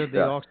where was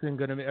the auction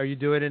going to be? Are you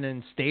doing it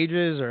in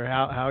stages, or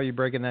how are you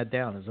breaking that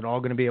down? Is it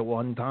all going to be at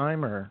one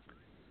time, or?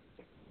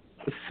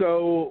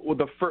 So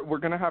we're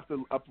going to have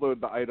to upload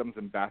the items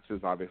in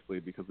batches, obviously,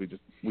 because we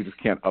just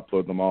can't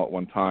upload them all at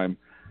one time.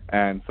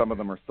 And some of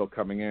them are still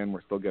coming in.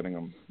 We're still getting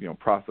them,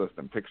 processed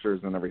and pictures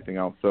and everything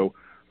else. So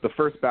the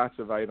first batch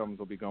of items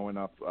will be going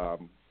up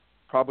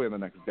probably in the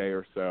next day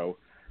or so,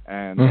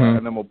 and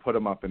then we'll put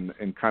them up in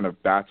kind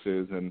of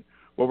batches. And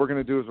what we're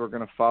going to do is we're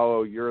going to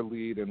follow your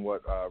lead and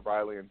what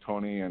Riley and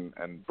Tony and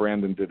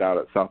Brandon did out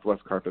at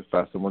Southwest Carpet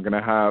Fest, and we're going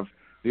to have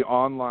the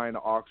online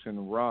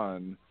auction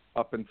run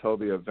up until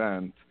the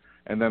event,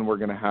 and then we're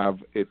going to have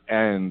it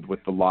end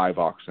with the live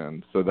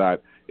auction, so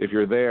that if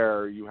you're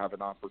there, you have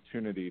an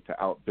opportunity to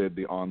outbid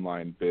the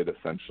online bid,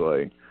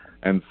 essentially.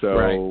 And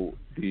so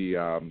the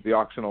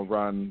auction will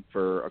run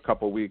for a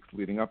couple weeks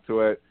leading up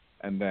to it,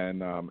 and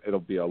then it'll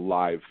be a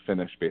live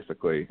finish,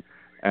 basically.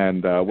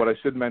 And what I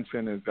should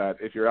mention is that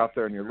if you're out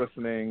there and you're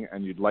listening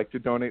and you'd like to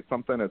donate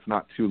something, it's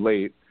not too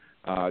late.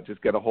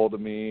 Just get a hold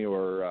of me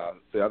or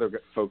the other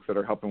folks that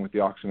are helping with the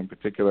auction, in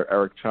particular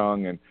Eric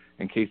Chung and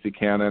Casey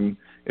Cannon.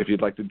 If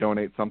you'd like to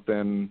donate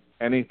something,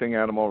 anything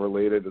animal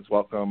related is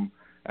welcome.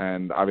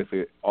 And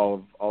obviously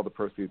all the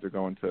proceeds are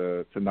going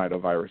to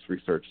nidovirus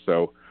research.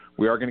 So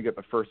we are going to get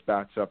the first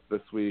batch up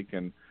this week,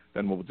 and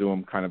then we'll do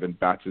them kind of in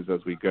batches as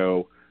we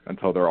go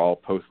until they're all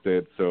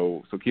posted.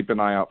 So keep an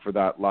eye out for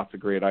that. Lots of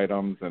great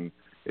items. And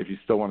if you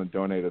still want to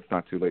donate, it's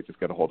not too late. Just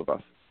get a hold of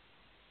us.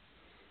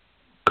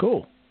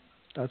 Cool.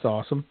 That's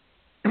awesome.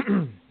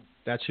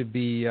 That should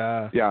be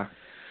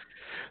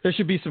there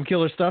should be some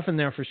killer stuff in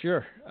there for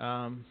sure.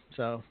 There's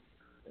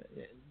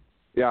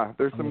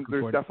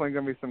definitely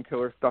going to be some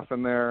killer stuff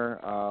in there.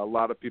 A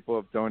lot of people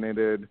have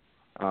donated,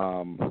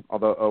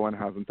 although Owen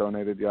hasn't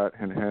donated yet.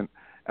 Hint, hint.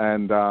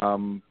 And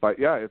but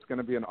yeah, it's going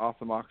to be an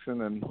awesome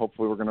auction, and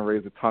hopefully we're going to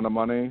raise a ton of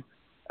money.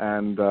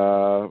 And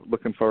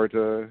looking forward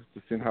to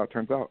seeing how it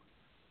turns out.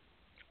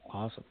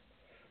 Awesome.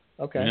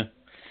 Okay. Yeah.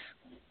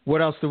 What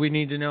else do we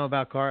need to know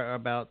about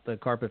the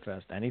Carpet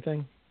Fest?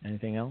 Anything?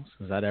 Anything else?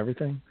 Is that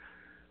everything?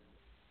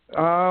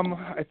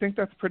 I think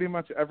that's pretty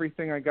much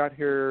everything I got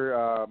here.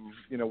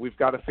 We've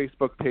got a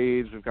Facebook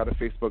page. We've got a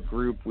Facebook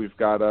group. We've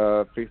got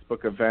a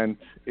Facebook event.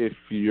 If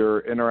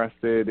you're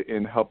interested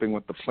in helping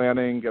with the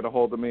planning, get a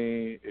hold of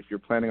me. If you're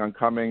planning on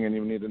coming and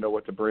you need to know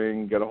what to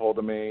bring, get a hold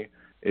of me.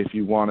 If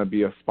you want to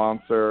be a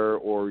sponsor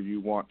or you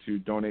want to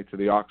donate to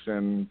the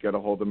auction, get a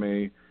hold of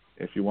me.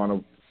 If you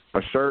want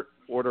a shirt,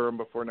 order them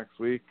before next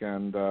week.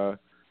 And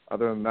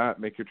other than that,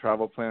 make your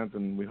travel plans,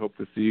 and we hope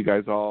to see you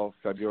guys all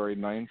February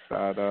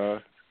 9th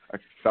at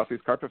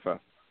Southeast Carpet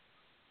Fest.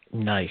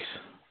 Nice.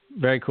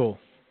 Very cool.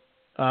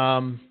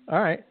 All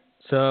right.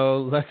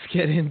 So let's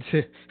get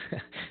into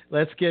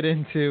what's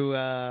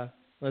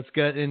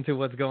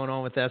going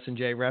on with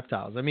S&J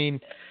Reptiles. I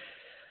mean,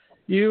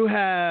 you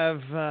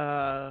have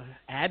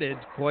added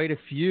quite a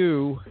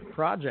few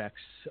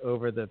projects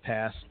over the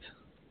past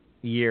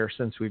year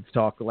since we've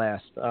talked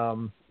last.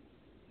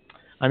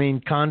 I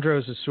mean,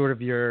 Chondros is sort of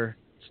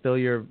still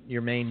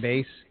your main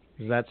base.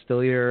 Is that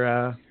still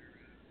your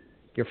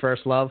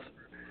first love?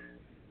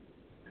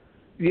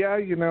 Yeah, I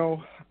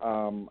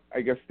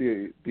guess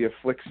the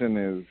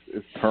affliction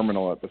is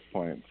terminal at this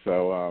point.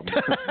 So,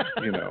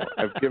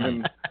 I've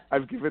given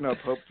up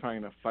hope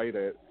trying to fight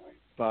it.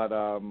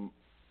 but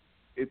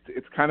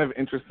it's kind of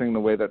interesting the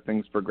way that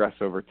things progress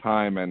over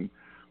time. And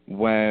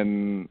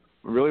when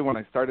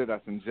I started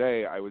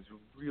S&J, I was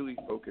really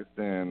focused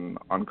in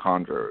on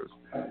chondros,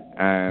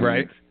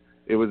 and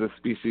it was a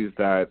species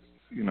that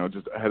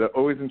just had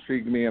always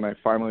intrigued me. And I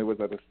finally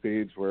was at a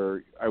stage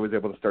where I was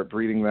able to start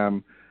breeding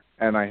them,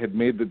 and I had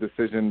made the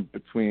decision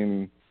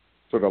between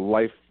sort of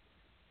life,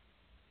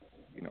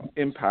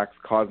 impacts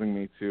causing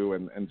me to,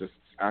 and just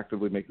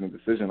actively making the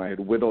decision. I had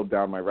whittled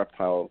down my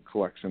reptile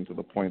collection to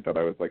the point that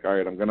I was like, all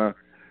right, I'm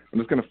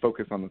just gonna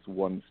focus on this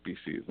one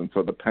species. And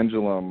so the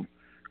pendulum,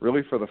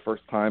 really for the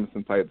first time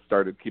since I had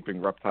started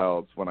keeping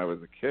reptiles when I was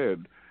a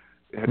kid,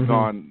 it had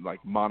gone like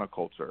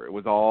monoculture. It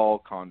was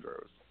all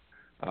chondros.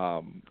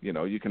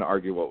 You can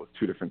argue what was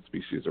two different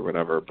species or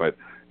whatever, but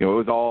it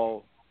was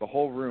all, the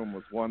whole room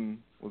was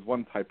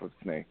one type of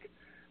snake.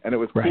 And it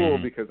was cool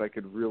because I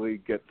could really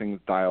get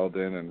things dialed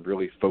in and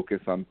really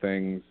focus on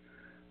things.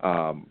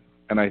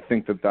 And I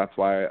think that that's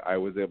why I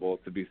was able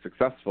to be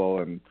successful,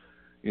 and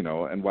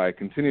why I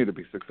continue to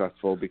be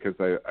successful, because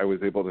I was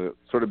able to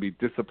sort of be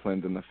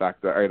disciplined in the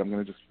fact that, all right, I'm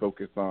going to just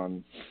focus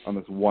on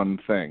this one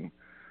thing.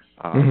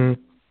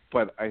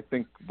 But I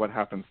think what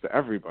happens to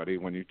everybody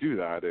when you do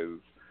that is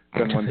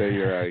then one day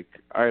you're like,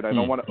 all right, I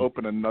don't want to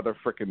open another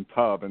frickin'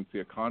 tub and see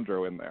a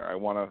chondro in there. I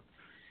want to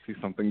see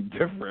something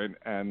different.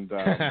 And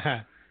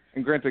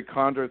and granted,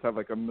 chondros have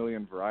like a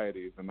million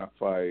varieties, and that's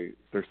why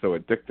they're so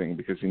addicting,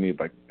 because you need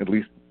like at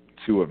least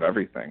two of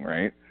everything,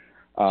 right?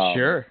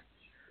 Sure.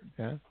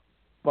 Yeah.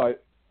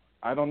 But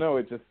I don't know.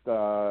 It just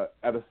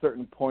at a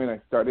certain point, I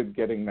started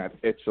getting that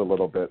itch a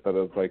little bit. That it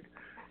was like,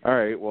 all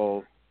right,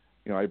 well,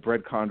 I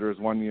bred chondros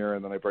one year,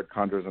 and then I bred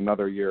chondros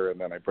another year,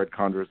 and then I bred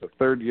chondros the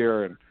third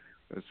year, and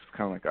it was just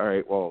kind of like, all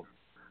right, well,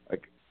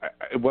 like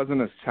it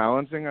wasn't as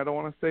challenging, I don't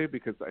want to say,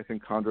 because I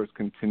think chondros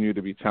continue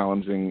to be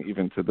challenging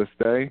even to this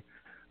day.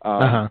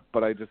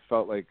 But I just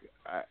felt like,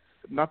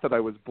 not that I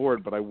was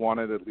bored, but I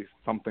wanted at least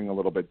something a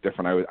little bit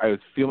different. I was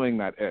feeling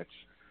that itch.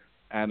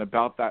 And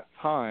about that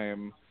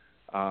time,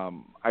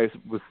 I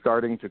was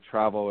starting to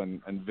travel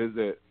and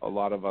visit a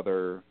lot of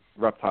other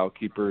reptile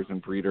keepers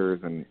and breeders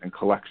and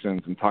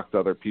collections, and talk to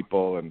other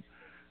people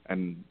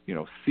and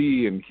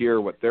see and hear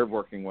what they're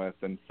working with.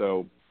 And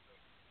so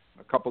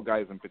a couple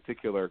guys in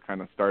particular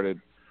kind of started,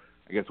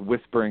 I guess,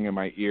 whispering in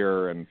my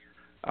ear, and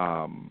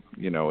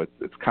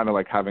it's kind of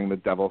like having the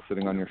devil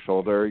sitting on your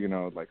shoulder,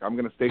 like, I'm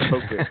going to stay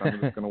focused. I'm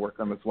just going to work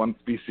on this one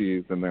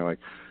species. And they're like,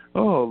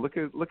 oh, look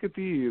at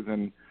these.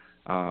 And,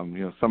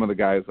 some of the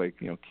guys like,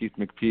 Keith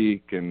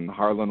McPeak and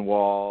Harlan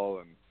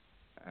Wall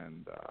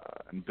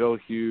and Bill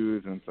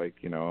Hughes. And it's like,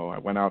 I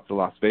went out to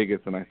Las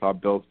Vegas and I saw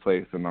Bill's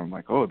place, and I'm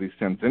like, oh, these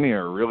Sanzinia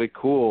are really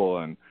cool.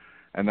 And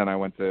then I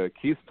went to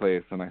Keith's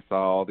place and I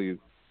saw all these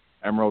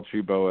emerald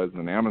tree boas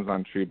and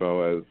Amazon tree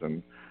boas,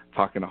 and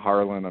talking to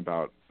Harlan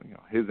about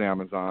his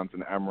Amazons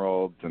and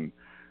emeralds, and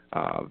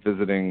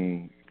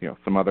visiting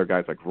some other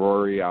guys like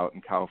Rory out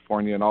in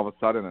California. And all of a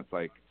sudden it's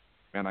like,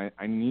 man,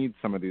 I need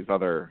some of these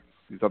other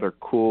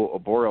cool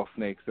arboreal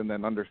snakes. And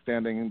then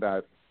understanding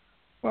that,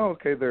 well,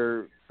 okay,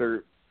 their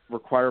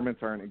requirements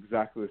aren't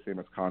exactly the same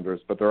as chondros,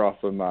 but they're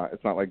also not.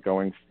 It's not like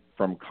going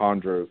from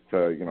chondros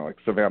to like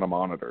savanna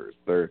monitors.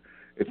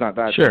 It's not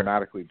that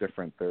dramatically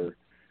different.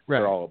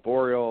 They're all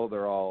arboreal.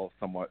 They're all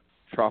somewhat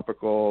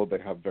tropical. They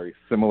have very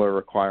similar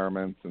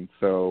requirements, and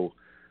so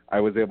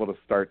I was able to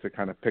start to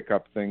kind of pick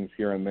up things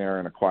here and there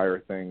and acquire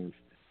things,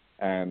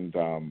 and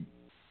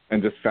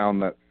just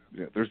found that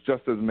there's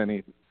just as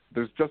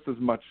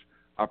much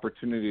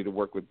opportunity to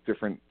work with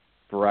different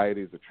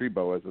varieties of tree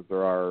boas as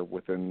there are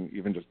within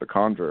even just the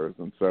chondros.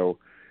 And so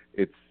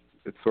it's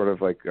sort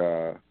of like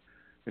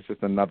it's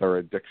just another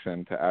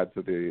addiction to add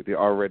to the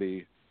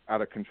already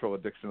out of control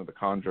addiction of the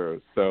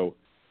chondros. So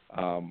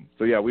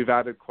yeah, we've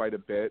added quite a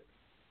bit.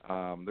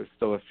 There's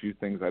still a few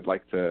things I'd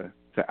like to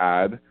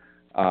add,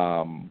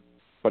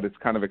 but it's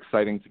kind of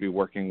exciting to be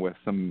working with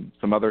some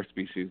other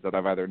species that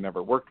I've either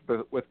never worked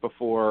with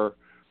before,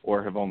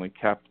 or have only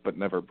kept but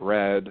never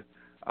bred,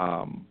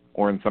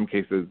 or in some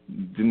cases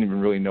didn't even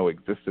really know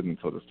existed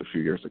until just a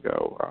few years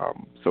ago.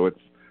 So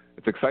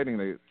it's exciting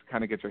to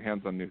kind of get your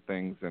hands on new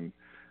things. And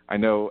I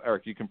know,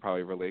 Eric, you can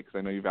probably relate, because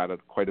I know you've added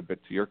quite a bit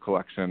to your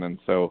collection, and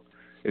so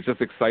it's just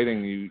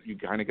exciting. You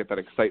kind of get that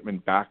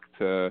excitement back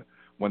to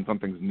when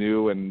something's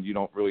new and you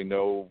don't really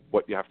know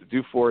what you have to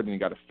do for it, and you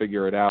got to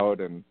figure it out,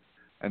 and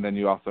then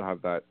you also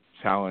have that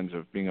challenge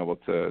of being able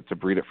to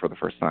breed it for the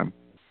first time.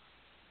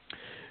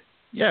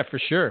 Yeah, for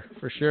sure.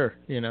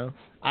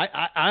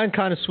 I'm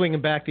kind of swinging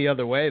back the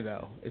other way,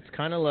 though. It's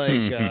kind of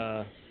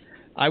like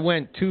I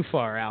went too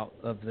far out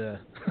of the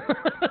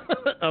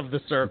of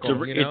the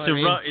circle.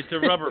 It's a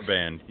rubber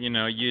band.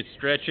 You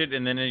stretch it,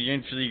 and then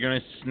eventually you're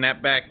going to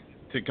snap back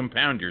to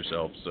compound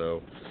yourself.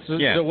 So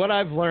what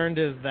I've learned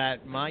is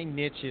that my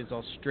niche is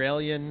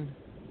Australian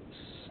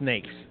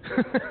snakes.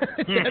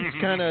 That's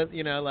kind of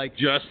like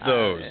just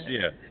those,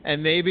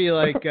 and maybe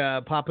like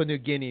Papua New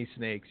Guinea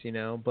snakes,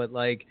 but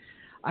like,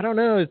 I don't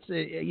know.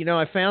 It's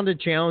I found it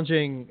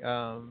challenging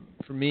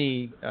for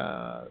me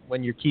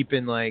when you're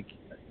keeping like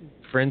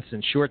for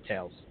instance, short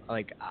tails.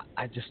 Like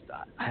I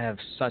have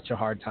such a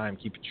hard time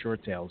keeping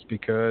short tails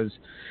because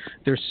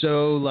they're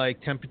so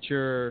like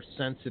temperature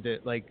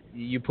sensitive. Like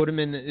you put them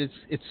in,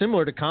 it's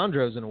similar to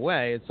chondros in a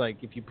way. It's like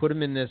if you put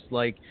them in this,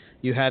 like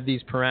you have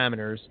these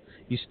parameters,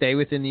 you stay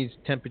within these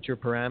temperature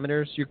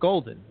parameters, you're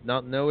golden.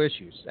 No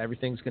issues.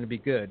 Everything's going to be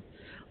good.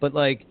 But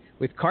like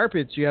with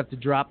carpets, you have to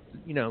drop,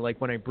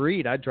 like when I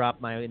breed, I drop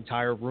my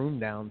entire room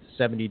down to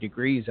 70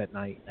 degrees at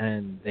night,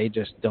 and they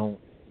just don't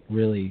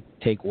really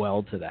take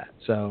well to that.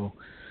 So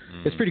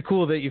it's pretty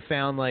cool that you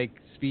found like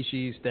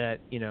species that,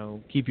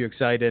 keep you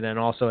excited and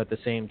also at the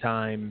same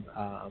time,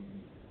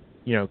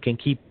 can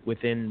keep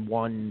within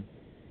one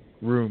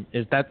room.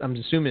 I'm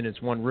assuming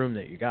it's one room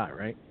that you got,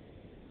 right?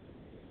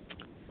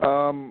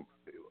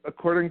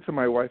 According to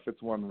my wife,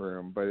 it's one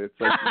room, but it's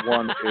like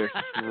one-ish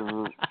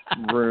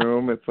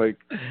room. It's like,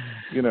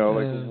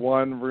 like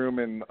one room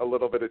and a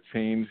little bit of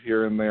change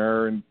here and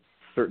there in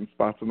certain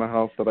spots in the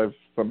house that I've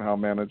somehow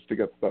managed to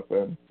get stuff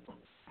in.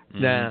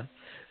 Yeah.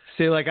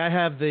 See, like I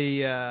have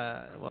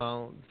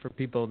for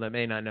people that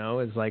may not know,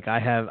 is like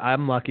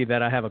I'm lucky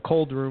that I have a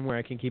cold room where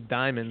I can keep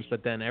diamonds,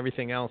 but then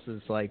everything else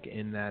is like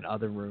in that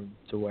other room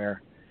to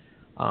where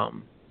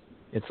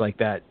it's like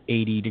that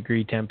 80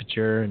 degree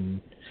temperature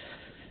and,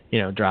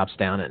 drops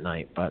down at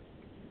night. But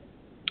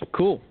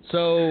cool.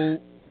 So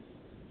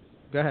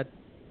go ahead.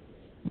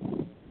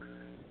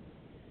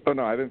 Oh,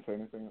 no, I didn't say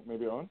anything.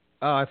 Maybe on?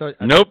 Oh, I thought.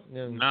 Nope.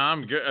 No,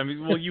 I'm good. I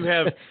mean, well, you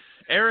have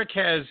Eric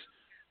has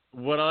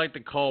what I like to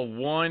call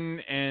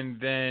one and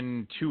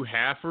then 2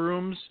 half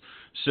rooms.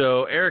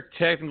 So Eric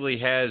technically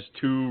has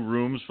 2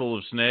 rooms full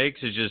of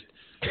snakes. It's just,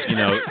 he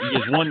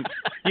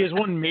has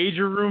one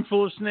major room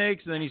full of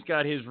snakes, and then he's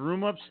got his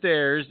room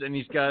upstairs, and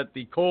he's got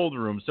the cold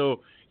room.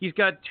 So he's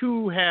got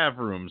 2 half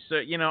rooms. So,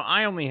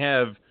 I only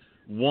have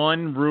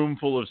one room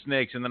full of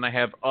snakes, and then I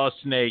have a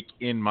snake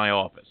in my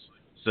office.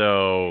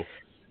 So,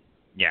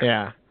 yeah.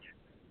 Yeah.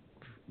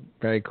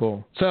 Very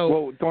cool. So,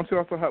 well, don't you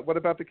also have? What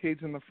about the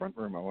cage in the front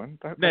room, Owen?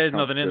 There's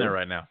nothing in there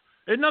right now.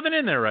 There's nothing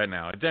in there right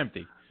now. It's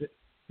empty.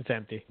 It's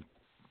empty.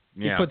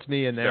 Yeah. He puts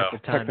me in there for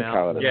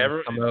timeout. Yeah,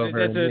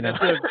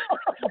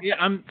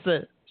 I'm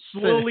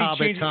slowly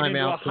changing it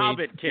into a please.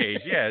 hobbit cage.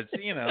 Yeah, it's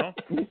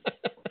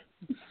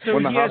So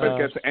when the hobbit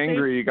gets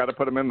angry, you got to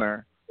put him in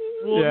there.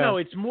 Well, no,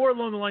 it's more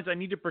along the lines I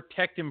need to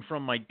protect him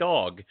from my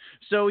dog,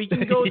 so he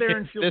can go there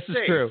and feel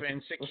safe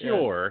and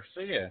secure.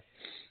 Yeah. So yeah.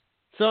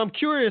 So I'm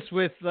curious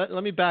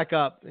let me back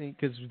up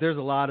because there's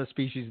a lot of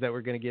species that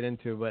we're going to get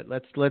into, but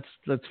let's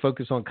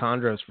focus on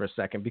chondros for a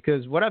second,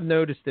 because what I've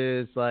noticed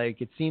is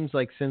like it seems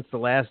like since the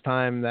last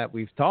time that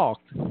we've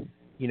talked,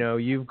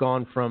 you've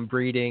gone from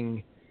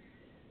breeding,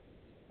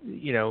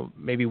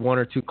 maybe 1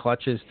 or 2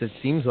 clutches to it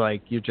seems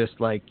like you're just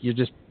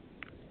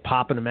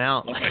popping them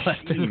out like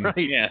left and right.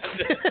 Yeah.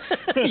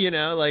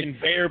 like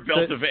conveyor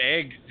belt of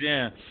eggs.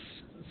 Yeah.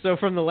 So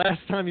from the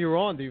last time you were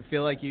on, do you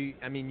feel like you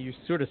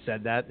sort of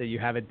said that you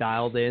have it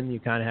dialed in, you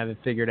kind of have it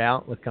figured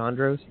out with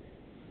chondros?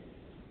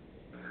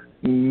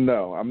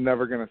 No, I'm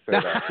never going to say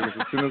that, because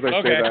as soon as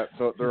I say that,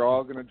 they're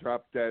all going to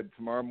drop dead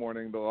tomorrow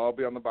morning. They'll all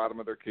be on the bottom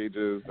of their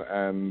cages,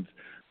 and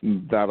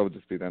that'll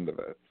just be the end of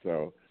it.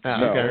 So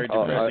very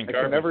depressing. I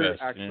can never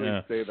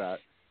actually say that.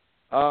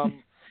 I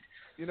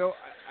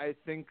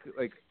think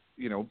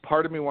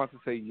part of me wants to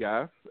say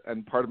yes,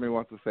 and part of me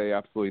wants to say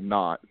absolutely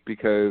not,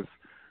 because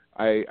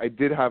I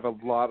did have a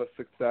lot of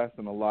success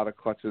and a lot of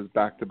clutches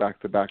back to back,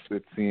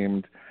 it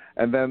seemed.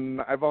 And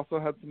then I've also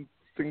had some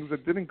things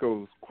that didn't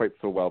go quite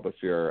so well this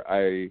year.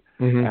 I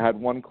had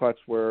one clutch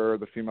where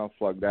the female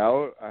slugged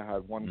out. I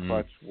had one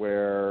clutch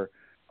where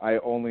I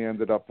only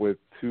ended up with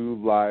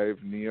 2 live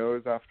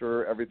neos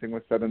after everything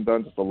was said and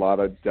done, just a lot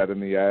of dead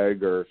in the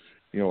egg or,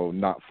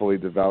 not fully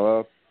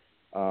developed.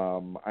 I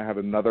had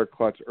another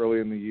clutch early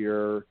in the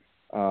year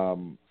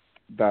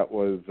that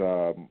was,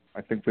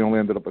 I think we only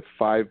ended up with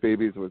 5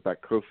 babies. It was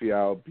that Kofi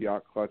Al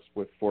Biot clutch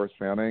with Forrest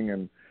Fanning,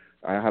 and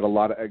I had a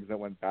lot of eggs that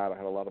went bad. I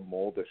had a lot of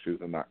mold issues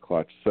in that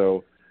clutch.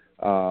 So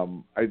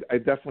I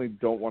definitely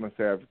don't want to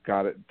say I've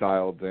got it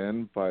dialed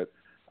in, but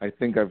I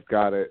think I've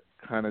got it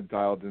kind of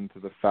dialed into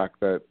the fact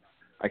that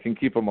I can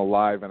keep them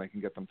alive and I can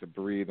get them to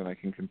breed and I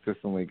can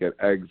consistently get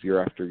eggs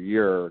year after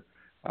year.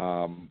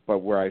 But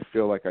where I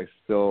feel like I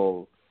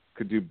still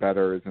could do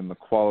better is in the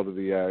quality of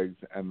the eggs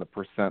and the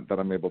percent that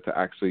I'm able to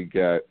actually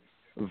get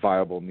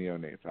viable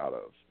neonates out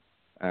of.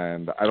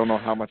 And I don't know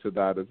how much of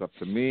that is up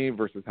to me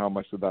versus how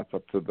much of that's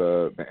up to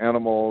the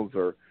animals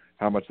or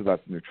how much of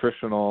that's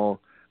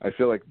nutritional. I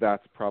feel like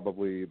that's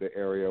probably the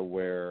area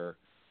where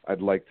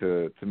I'd like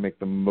to make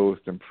the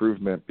most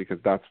improvement, because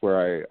that's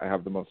where I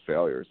have the most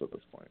failures at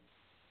this point.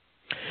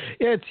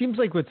 Yeah, it seems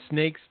like with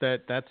snakes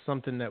that's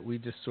something that we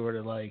just sort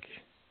of like,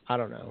 I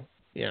don't know,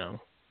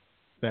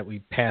 that we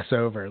pass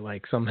over.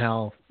 Like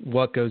somehow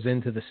what goes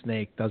into the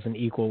snake doesn't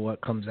equal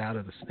what comes out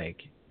of the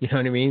snake. You know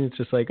what I mean? It's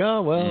just like,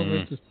 oh, well,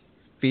 let's just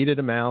feed it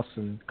a mouse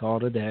and call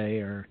it a day,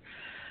 or,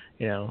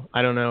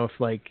 I don't know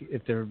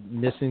if they're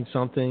missing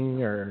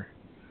something or,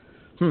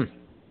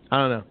 I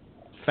don't know.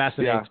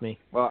 fascinates me.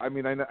 Well, I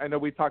mean, I know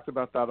we talked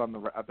about that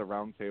at the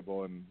round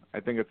table, and I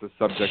think it's a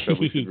subject that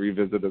we should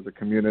revisit as a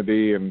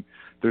community. And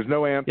there's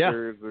no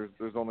answers. Yeah.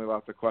 There's only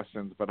lots of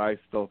questions, but I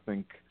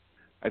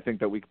think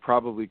that we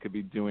probably could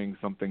be doing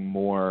something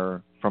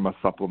more from a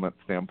supplement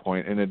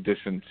standpoint, in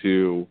addition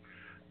to,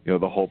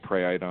 the whole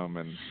prey item.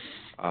 And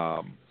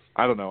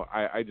I don't know.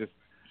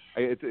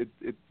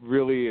 It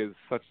really is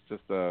such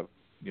just a,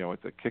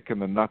 it's a kick in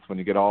the nuts when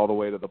you get all the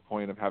way to the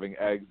point of having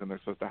eggs and they're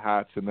supposed to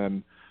hatch, and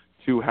then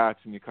 2 hatch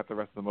and you cut the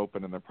rest of them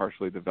open and they're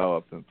partially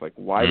developed. And it's like,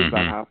 why does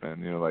that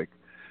happen?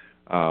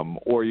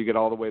 Or you get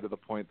all the way to the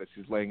point that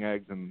she's laying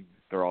eggs and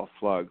they're all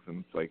slugs.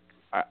 And it's like,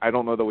 I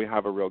don't know that we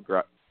have a real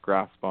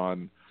grasp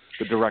on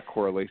the direct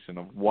correlation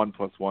of 1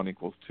 + 1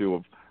 = 2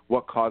 of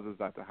what causes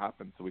that to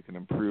happen, so we can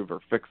improve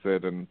or fix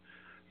it. And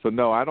so,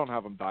 no, I don't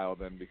have them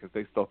dialed in because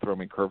they still throw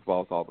me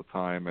curveballs all the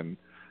time. And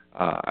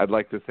I'd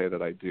like to say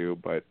that I do,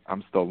 but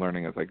I'm still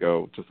learning as I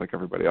go, just like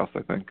everybody else,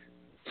 I think.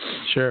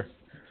 Sure.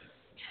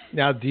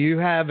 Now, do you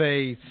have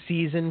a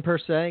season per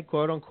se,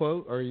 quote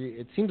unquote, or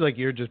it seems like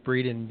you're just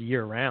breeding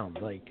year round?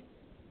 Like,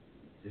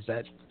 is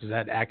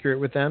that accurate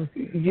with them?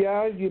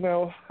 Yeah,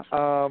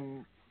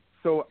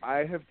 so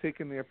I have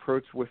taken the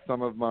approach with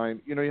some of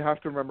mine. You have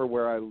to remember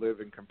where I live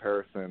in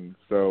comparison.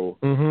 So,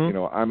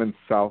 I'm in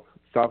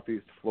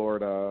southeast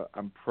Florida.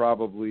 I'm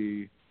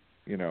probably,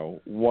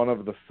 one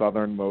of the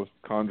southernmost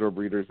chondro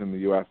breeders in the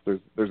U.S.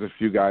 There's a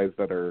few guys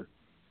that are,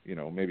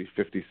 maybe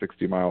 50,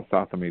 60 miles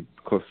south of me,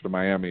 closer to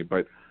Miami.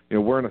 But,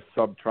 we're in a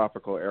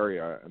subtropical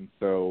area, and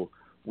so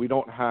we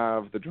don't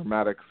have the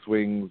dramatic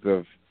swings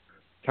of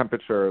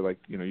temperature like,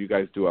 you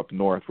guys do up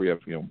north where you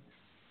have,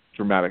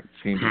 dramatic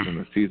changes in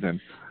the season.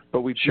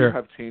 But we do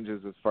have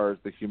changes as far as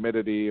the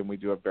humidity, and we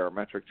do have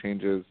barometric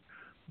changes.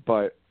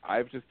 But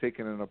I've just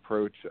taken an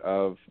approach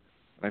of,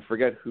 and I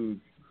forget who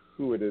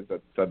it is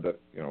that said that,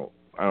 I don't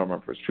remember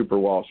if it was Trooper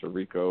Walsh or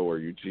Rico or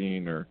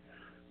Eugene or,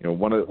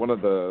 one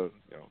of the,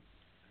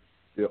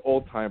 the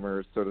old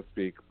timers, so to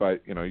speak.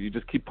 But, you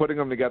just keep putting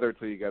them together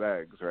until you get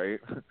eggs, right?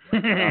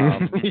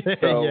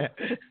 So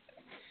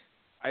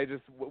I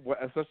just,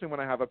 especially when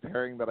I have a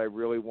pairing that I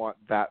really want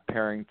that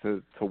pairing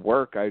to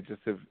work, I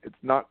just have, it's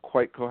not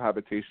quite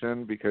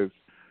cohabitation because,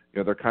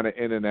 they're kind of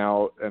in and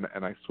out,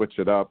 and I switch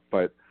it up,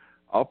 but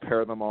I'll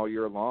pair them all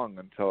year long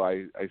until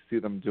I see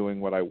them doing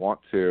what I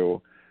want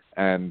to.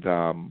 And,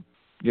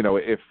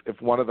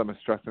 if one of them is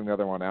stressing the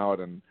other one out,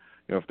 and,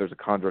 if there's a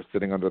chondro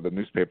sitting under the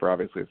newspaper,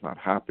 obviously it's not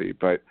happy,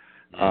 but,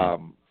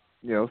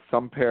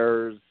 some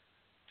pairs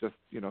just,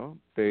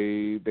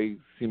 they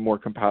seem more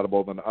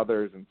compatible than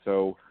others. And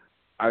so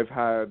I've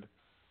had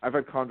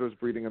chondros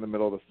breeding in the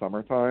middle of the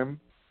summertime.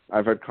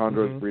 I've had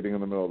chondros breeding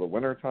in the middle of the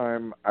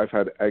wintertime. I've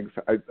had eggs.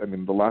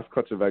 The last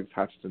clutch of eggs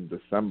hatched in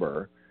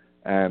December,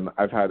 and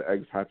I've had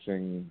eggs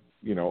hatching,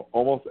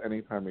 almost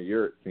any time of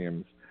year, it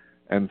seems.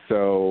 And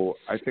so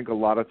I think a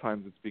lot of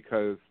times it's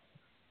because,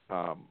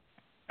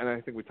 and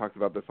I think we talked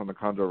about this on the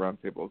chondro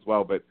roundtable as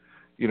well, but,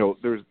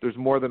 there's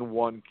more than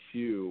one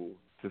cue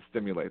to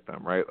stimulate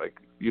them, right? Like,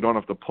 you don't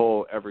have to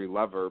pull every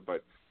lever,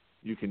 but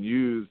you can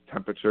use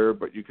temperature,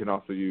 but you can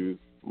also use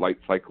light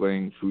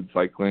cycling, food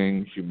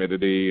cycling,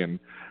 humidity. And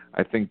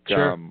I think,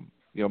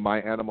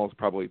 my animals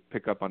probably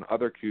pick up on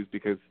other cues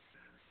because,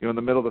 in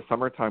the middle of the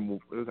summertime,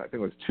 I think it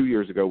was 2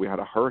 years ago, we had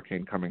a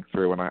hurricane coming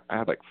through, and I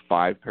had like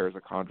 5 pairs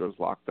of chondros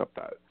locked up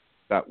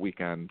that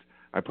weekend.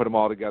 I put them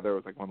all together. It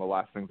was like one of the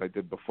last things I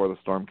did before the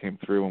storm came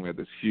through, and we had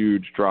this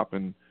huge drop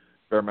in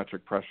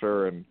barometric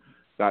pressure. And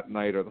that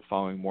night or the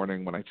following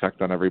morning when I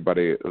checked on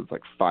everybody, it was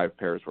like 5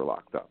 pairs were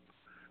locked up.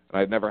 And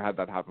I'd never had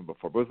that happen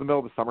before. But it was the middle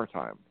of the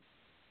summertime.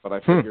 But I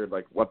figured,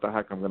 like, what the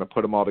heck, I'm going to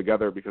put them all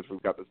together because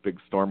we've got this big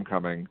storm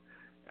coming.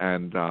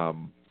 And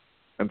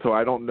so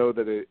I don't know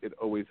that it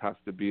always has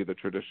to be the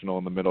traditional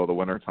in the middle of the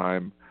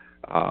wintertime.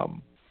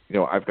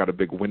 I've got a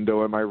big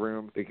window in my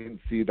room. They can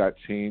see that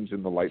change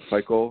in the light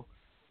cycle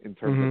in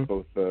terms of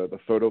both the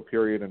photo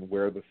period and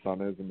where the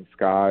sun is in the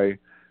sky.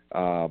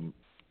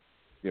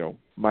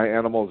 My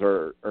animals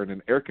are in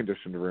an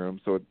air-conditioned room,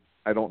 so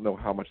I don't know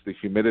how much the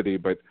humidity,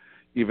 but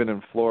even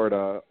in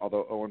Florida,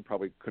 although Owen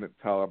probably couldn't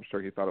tell, I'm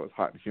sure he thought it was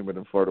hot and humid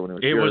in Florida when he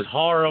was here. It was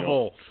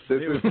horrible.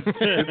 This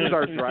is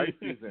our dry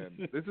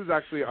season. This is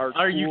actually our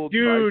dry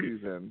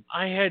season.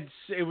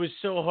 It was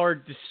so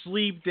hard to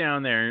sleep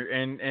down there,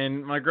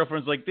 and my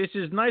girlfriend's like, "This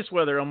is nice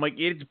weather." I'm like,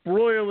 "It's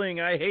broiling.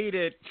 I hate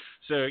it."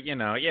 So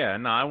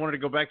I wanted to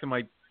go back to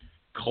my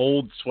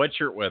cold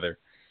sweatshirt weather.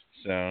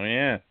 So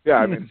yeah.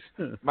 Yeah,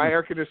 my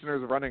air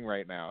conditioner is running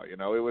right now. It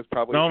was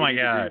probably 80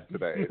 degrees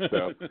today.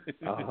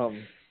 So.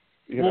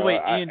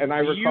 Ian, I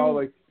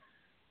recall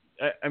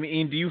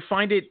Ian, do you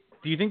find it?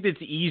 Do you think that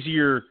it's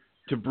easier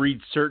to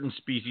breed certain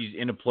species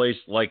in a place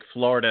like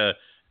Florida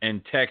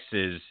and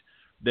Texas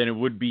than it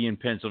would be in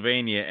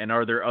Pennsylvania? And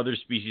are there other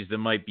species that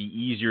might be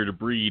easier to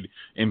breed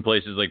in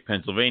places like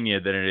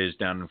Pennsylvania than it is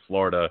down in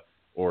Florida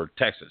or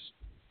Texas?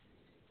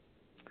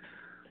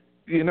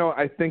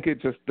 I think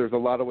there's a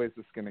lot of ways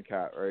to skin a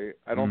cat, right?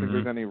 I don't think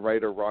there's any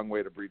right or wrong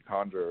way to breed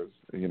chondros.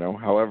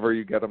 However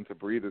you get them to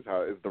breed is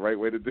the right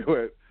way to do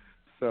it.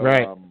 So,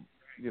 right.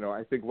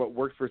 I think what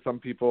works for some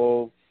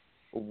people,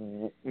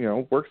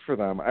 works for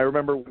them. I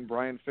remember when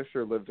Brian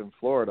Fisher lived in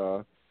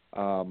Florida.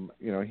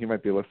 He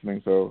might be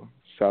listening, so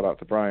shout out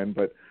to Brian.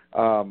 But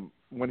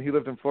when he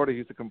lived in Florida, he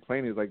used to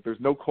complain. He's like, "There's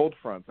no cold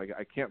fronts.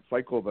 I can't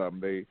cycle them.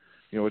 They,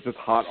 it's just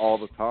hot all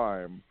the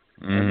time."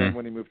 Mm-hmm. And then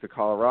when he moved to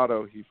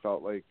Colorado, he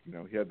felt like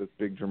he had this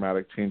big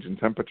dramatic change in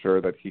temperature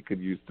that he could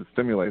use to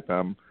stimulate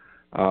them.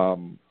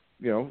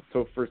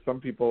 So for some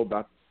people,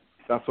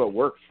 that's what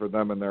works for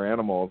them and their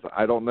animals.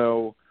 I don't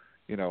know.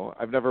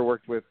 I've never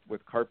worked with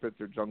carpets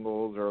or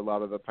jungles or a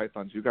lot of the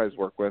pythons you guys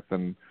work with,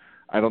 and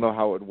I don't know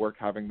how it would work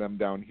having them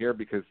down here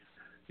because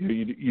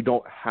you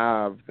don't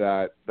have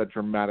that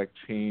dramatic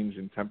change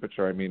in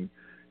temperature. I mean,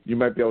 you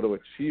might be able to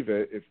achieve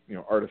it if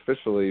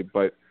artificially,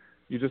 but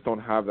you just don't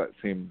have that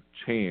same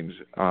change.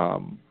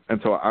 And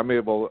so I'm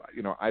able,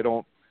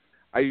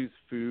 I use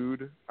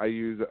food. I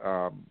use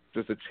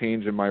just a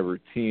change in my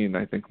routine,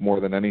 I think, more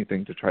than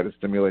anything to try to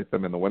stimulate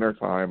them in the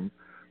wintertime.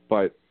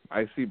 But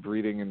I see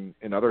breeding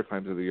in other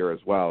times of the year as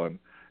well. And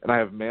I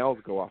have males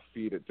go off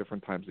feed at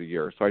different times of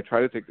year. So I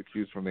try to take the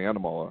cues from the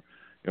animal.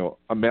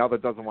 A male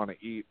that doesn't want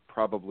to eat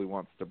probably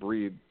wants to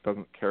breed,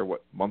 doesn't care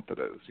what month it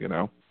is,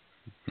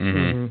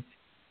 Mm-hmm.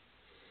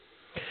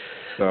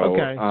 So,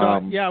 okay. So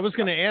I was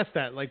going to ask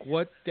that. Like,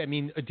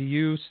 do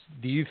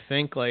you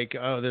think like,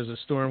 oh, there's a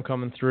storm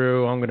coming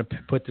through, I'm going to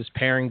put this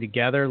pairing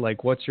together?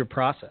 Like, what's your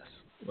process?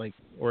 Like,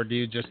 or do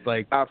you just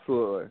like?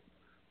 Absolutely.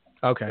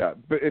 Okay. Yeah,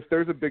 but if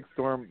there's a big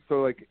storm,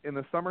 so like in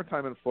the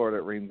summertime in Florida,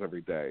 it rains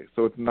every day,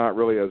 so it's not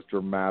really as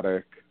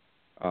dramatic,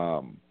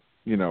 a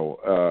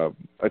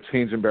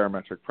change in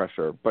barometric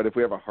pressure. But if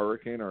we have a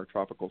hurricane or a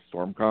tropical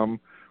storm come,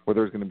 where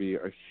there's going to be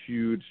a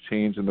huge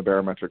change in the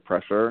barometric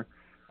pressure.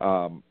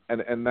 And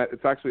that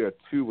it's actually a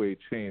two-way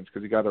change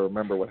because you got to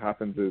remember what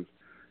happens is,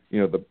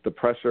 the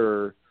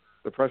pressure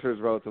is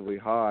relatively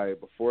high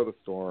before the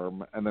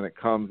storm, and then it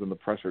comes and the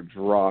pressure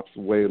drops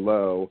way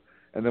low,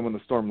 and then when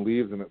the storm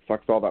leaves and it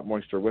sucks all that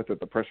moisture with it,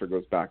 the pressure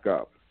goes back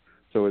up.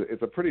 So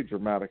it's a pretty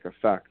dramatic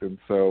effect. And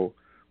so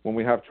when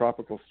we have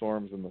tropical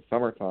storms in the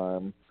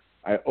summertime,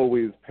 I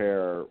always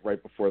pair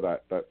right before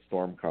that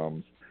storm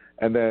comes.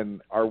 And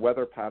then our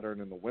weather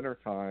pattern in the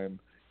wintertime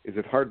is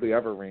it hardly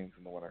ever rains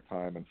in the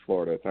wintertime in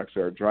Florida. It's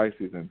actually our dry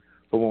season.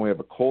 But when we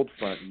have a cold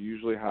front, you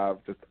usually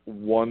have just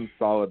one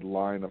solid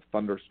line of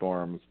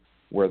thunderstorms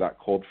where that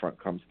cold front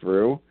comes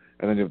through,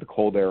 and then you have the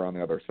cold air on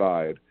the other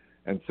side.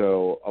 And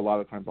so a lot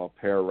of times I'll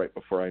pair right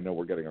before I know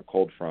we're getting a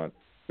cold front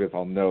because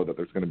I'll know that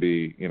there's going to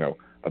be,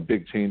 a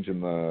big change in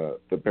the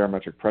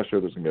barometric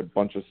pressure. There's going to be a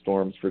bunch of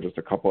storms for just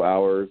a couple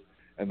hours,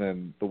 and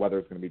then the weather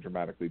is going to be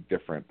dramatically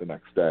different the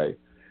next day.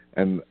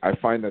 And I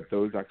find that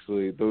those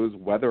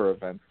weather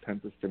events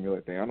tend to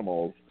stimulate the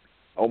animals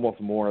almost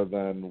more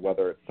than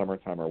whether it's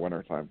summertime or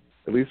wintertime,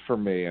 at least for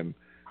me. And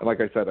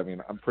like I said, I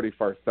mean, I'm pretty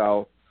far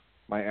south.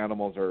 My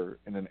animals are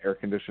in an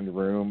air-conditioned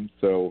room,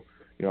 so,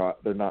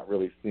 they're not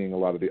really seeing a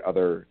lot of the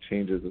other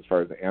changes as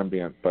far as the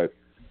ambient, but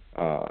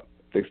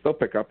they still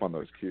pick up on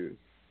those cues.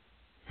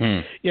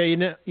 Yeah,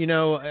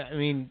 I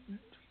mean,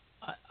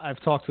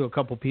 I've talked to a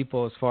couple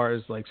people as far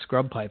as like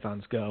scrub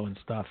pythons go and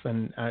stuff,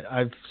 and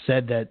I've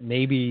said that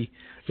maybe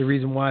the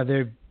reason why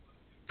they've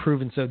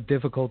proven so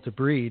difficult to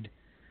breed,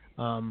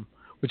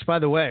 which, by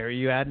the way, are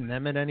you adding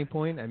them at any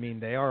point? I mean,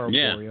 they are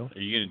arboreal. Yeah,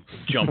 are you going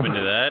to jump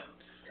into that?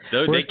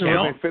 They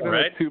count,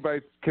 right?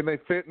 Can they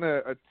fit in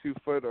a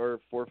 2-foot or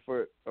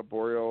 4-foot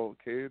arboreal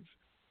cage?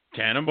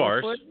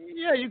 Tannenbars.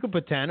 Yeah, you could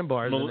put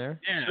tannenbars in there.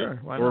 Yeah,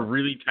 sure. Why or not?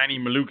 really tiny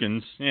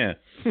Moluccans. Yeah.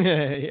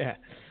 Yeah.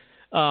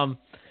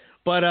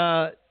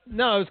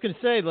 No, I was going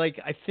to say, like,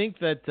 I think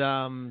that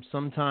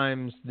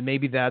sometimes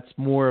maybe that's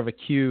more of a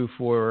cue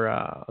for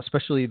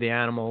especially the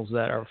animals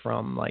that are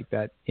from, like,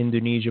 that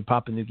Indonesia,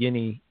 Papua New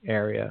Guinea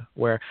area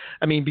where,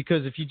 I mean,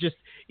 because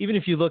even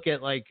if you look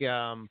at, like,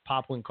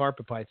 Papuan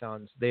carpet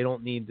pythons, they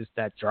don't need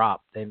that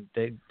drop. They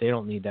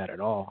don't need that at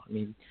all. I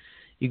mean,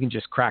 you can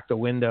just crack the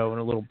window and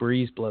a little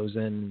breeze blows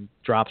in and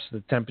drops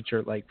the temperature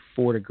at, like,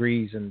 4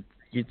 degrees and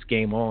it's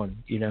game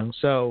on,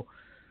 So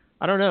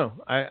I don't know.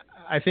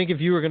 I think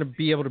if you were going to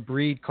be able to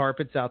breed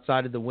carpets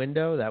outside of the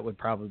window, that would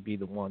probably be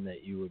the one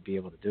that you would be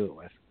able to do it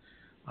with.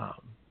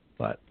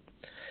 But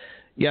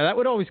yeah, that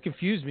would always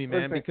confuse me,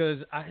 man, because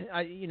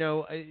I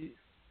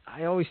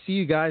always see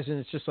you guys and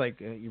it's just like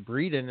you're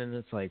breeding and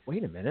it's like,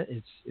 wait a minute,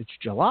 it's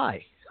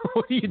July.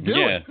 What are you doing?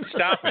 Yeah,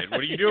 stop it. What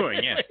are you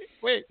doing? Yeah.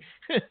 Wait.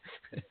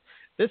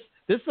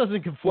 This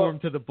doesn't conform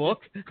to the book.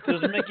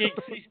 Doesn't make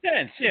any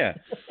sense. Yeah.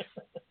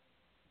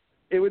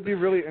 It would be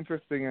really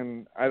interesting,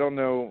 and I don't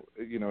know,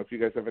 if you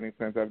guys have any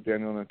plans to have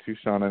Daniel and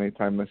Tucson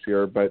anytime this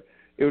year, but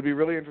it would be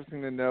really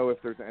interesting to know if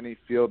there's any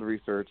field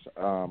research,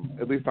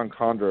 at least on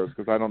chondros,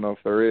 because I don't know if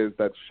there is,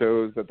 that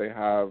shows that they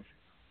have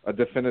a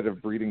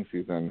definitive breeding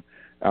season.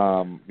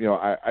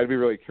 I'd be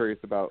really curious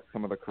about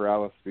some of the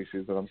Corrales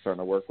species that I'm starting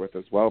to work with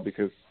as well,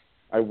 because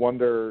I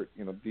wonder,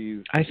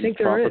 these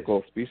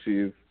tropical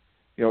species,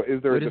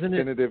 is there a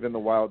definitive in the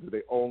wild? Do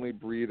they only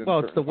breed in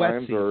certain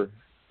times? Season.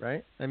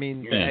 Right? I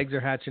mean, the eggs are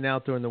hatching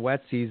out during the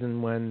wet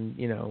season when,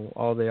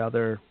 all the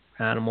other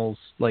animals,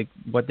 like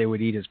what they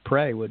would eat as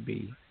prey, would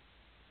be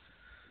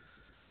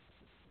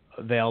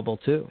available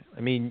too.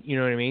 I mean, you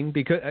know what I mean?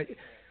 Because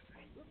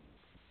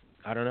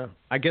I don't know.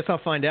 I guess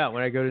I'll find out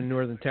when I go to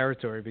Northern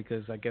Territory,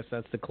 because I guess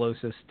that's the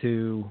closest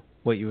to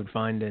what you would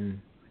find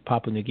in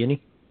Papua New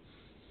Guinea,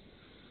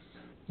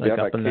 like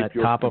up in that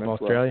top of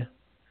Australia.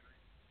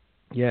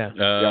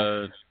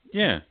 Yeah.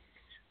 Yeah.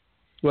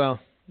 Well,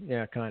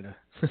 yeah, kind of.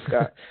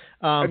 Yeah.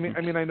 I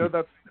mean, I know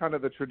that's kind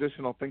of the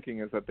traditional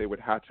thinking, is that they would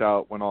hatch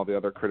out when all the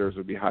other critters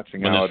would be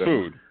hatching when out.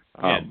 There's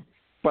food.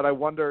 But I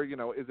wonder,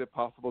 is it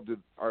possible?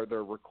 Are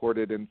there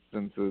recorded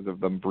instances of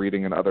them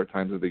breeding in other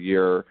times of the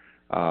year?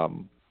 I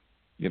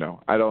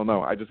don't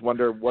know. I just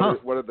wonder what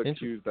are the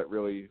cues that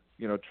really,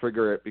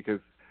 trigger it? Because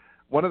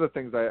one of the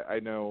things I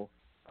know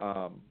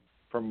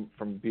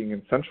from being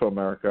in Central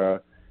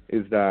America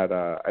is that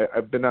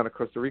I've been down to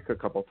Costa Rica a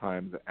couple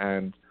times,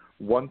 and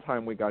one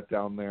time we got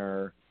down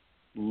there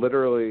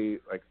literally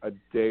like a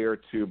day or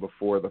two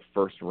before the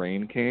first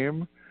rain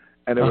came,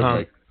 and it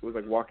was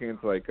like walking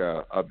into like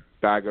a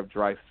bag of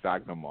dry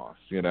sphagnum moss,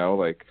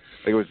 like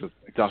it was just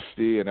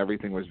dusty and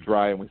everything was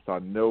dry, and we saw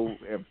no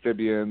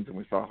amphibians, and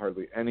we saw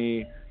hardly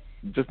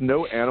just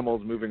no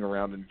animals moving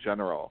around in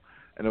general.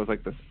 And it was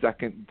like the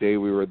second day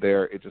we were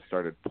there, it just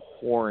started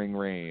pouring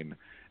rain,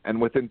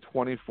 and within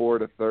 24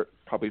 to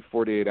probably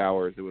 48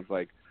 hours, it was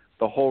like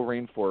the whole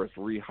rainforest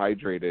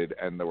rehydrated,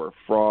 and there were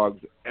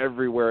frogs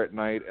everywhere at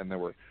night, and there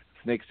were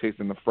snakes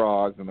chasing the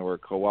frogs, and there were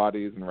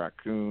coatis and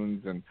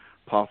raccoons and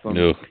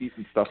possums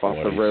eating stuff off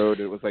the road.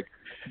 It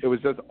was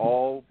just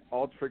all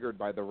triggered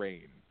by the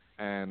rain.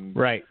 And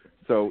right.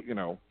 So,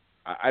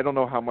 I don't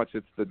know how much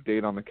it's the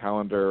date on the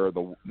calendar or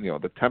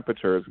the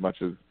temperature, as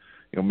much as,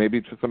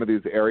 maybe to some of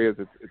these areas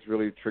it's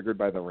really triggered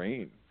by the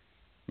rain.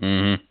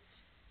 Mm-hmm.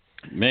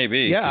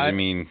 Maybe. Yeah. I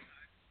mean,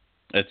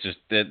 that's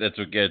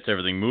what gets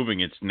everything moving.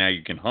 It's now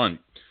you can hunt.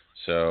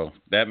 So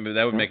that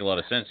would make a lot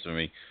of sense to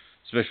me,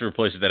 especially for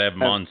places that have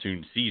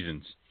monsoon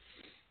seasons.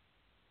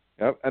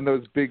 Yep, and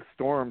those big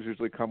storms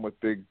usually come with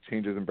big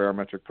changes in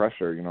barometric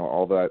pressure.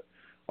 All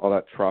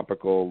that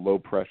tropical, low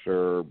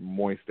pressure,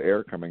 moist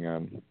air coming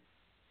in.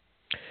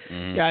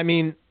 Mm. Yeah, I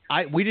mean,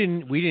 we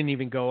didn't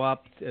even go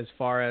up as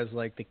far as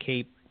like the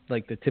Cape,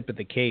 like the tip of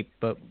the Cape.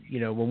 But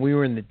when we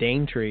were in the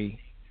Daintree,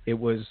 it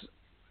was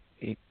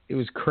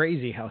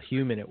crazy how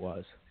humid it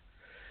was.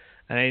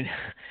 And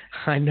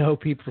I know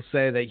people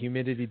say that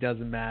humidity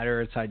doesn't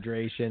matter, it's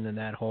hydration and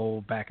that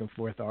whole back and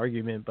forth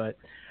argument, but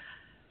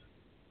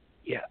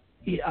yeah,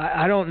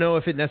 I don't know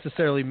if it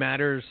necessarily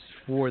matters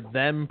for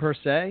them per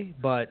se,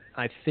 but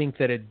I think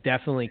that it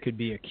definitely could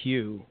be a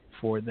cue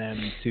for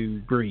them to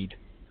breed,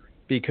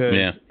 because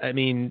I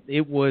mean,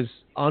 it was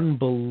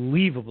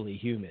unbelievably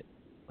humid,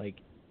 like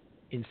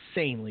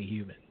insanely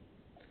humid.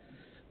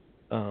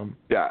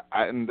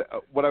 And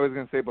what I was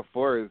going to say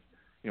before is,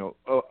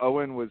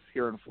 Owen was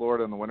here in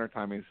Florida in the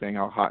wintertime. He's saying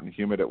how hot and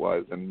humid it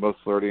was, and most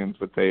Floridians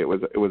would say it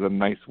was a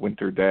nice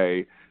winter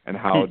day, and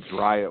how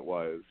dry it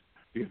was,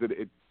 because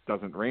it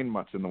doesn't rain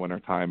much in the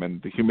wintertime,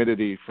 and the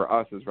humidity for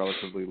us is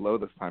relatively low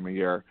this time of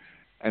year.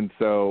 And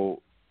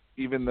so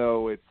even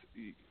though it's,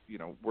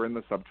 we're in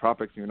the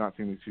subtropics and you're not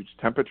seeing these huge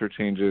temperature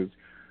changes,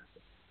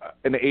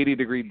 an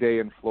 80-degree day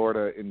in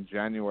Florida in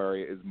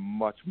January is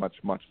much, much,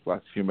 much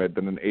less humid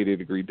than an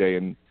 80-degree day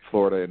in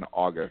Florida in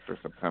August or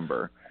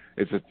September.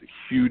 It's just a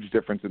huge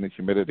difference in the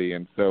humidity.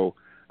 And so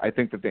I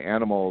think that the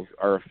animals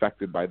are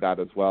affected by that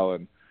as well.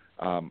 And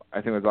I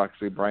think it was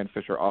actually Brian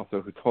Fisher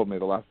also who told me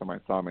the last time I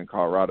saw him in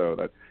Colorado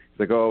that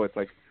he's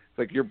like, it's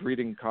like you're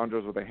breeding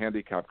chondros with a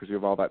handicap because you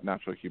have all that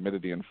natural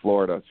humidity in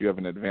Florida, so you have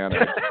an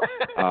advantage.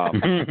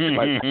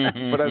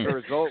 But as a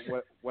result,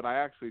 what I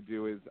actually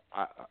do is,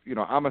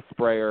 I'm a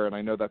sprayer, and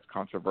I know that's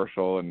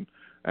controversial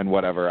and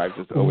whatever. I've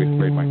just always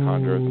sprayed my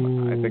chondros,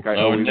 and I think I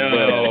always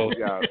will.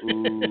 Yeah.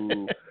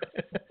 Ooh.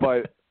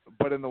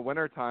 But in the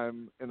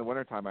wintertime,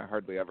 I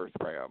hardly ever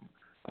spray them.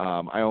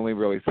 I only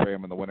really spray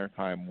them in the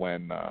wintertime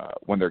when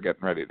they're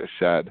getting ready to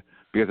shed,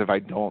 because if I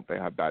don't, they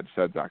have bad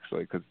sheds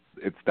actually, because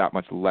it's that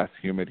much less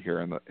humid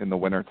here in the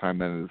wintertime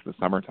than it is the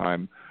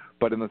summertime.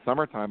 But in the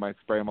summertime, I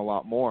spray them a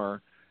lot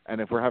more. And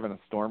if we're having a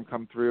storm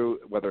come through,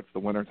 whether it's the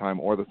wintertime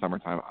or the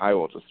summertime, I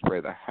will just spray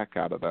the heck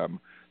out of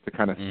them to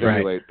kind of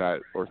simulate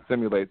that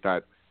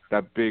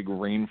big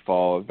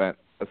rainfall event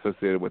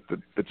associated with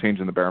the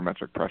change in the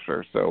barometric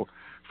pressure. So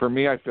for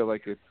me, I feel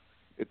like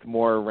it's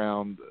more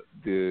around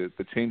the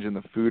change in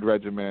the food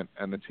regimen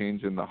and the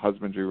change in the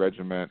husbandry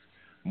regimen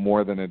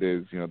more than it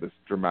is, this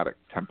dramatic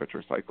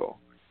temperature cycle.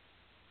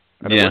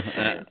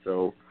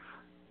 So.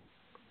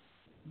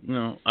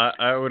 No,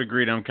 I would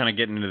agree. I'm kind of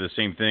getting into the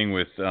same thing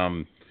with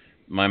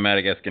my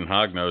Madagascan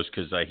hognose,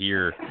 because I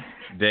hear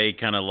they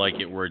kind of like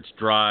it where it's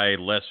dry,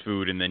 less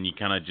food, and then you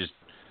kind of just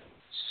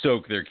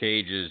soak their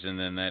cages, and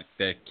then that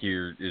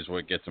cure is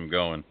what gets them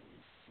going.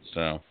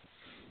 So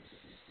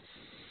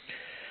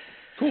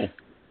cool.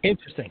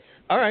 Interesting.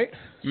 All right.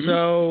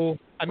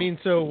 Mm-hmm.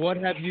 So what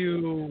have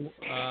you,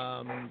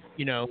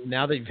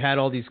 now that you've had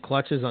all these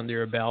clutches under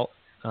your belt,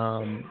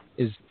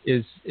 is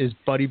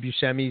Buddy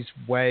Buscemi's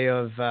way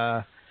of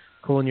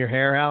pulling your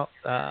hair out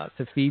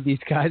to feed these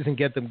guys and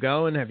get them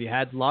going? Have you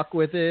had luck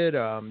with it?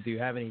 Do you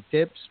have any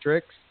tips,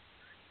 tricks?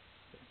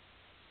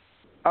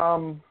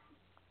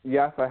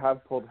 Yes, I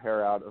have pulled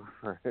hair out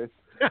over it.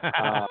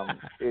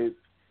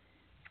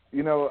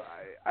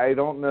 I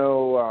don't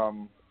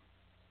know.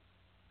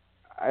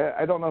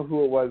 I don't know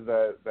who it was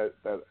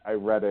that I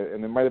read it,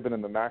 and it might have been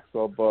in the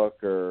Maxwell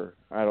book or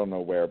I don't know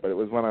where, but it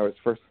was when I was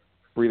first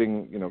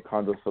breeding,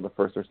 chondros for the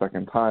first or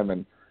second time,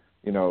 and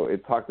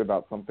it talked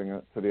about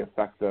something to the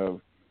effect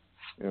of,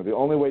 the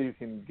only way you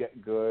can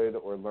get good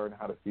or learn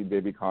how to feed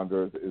baby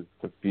chondros is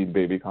to feed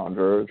baby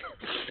chondros,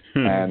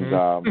 and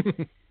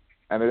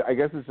I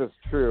guess it's just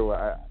true.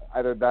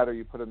 Either that or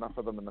you put enough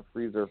of them in the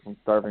freezer from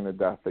starving to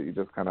death that you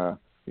just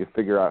you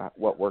figure out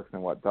what works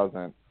and what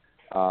doesn't.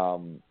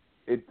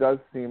 It does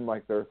seem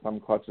like there are some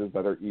clutches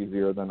that are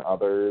easier than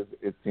others.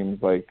 It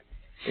seems like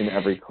in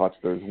every clutch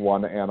there's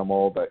one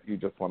animal that you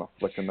just want to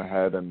flick in the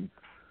head and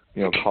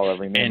call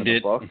every name in the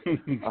book.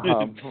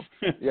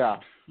 Yeah,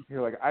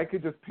 you're like, I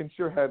could just pinch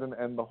your head and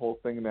end the whole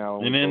thing now.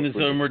 And then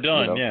we're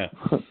done. Yeah,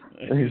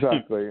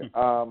 exactly.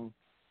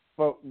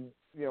 But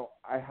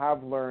I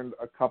have learned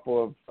a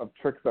couple of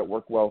tricks that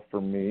work well for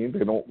me.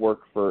 They don't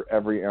work for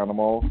every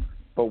animal,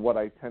 but what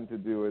I tend to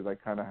do is I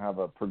kind of have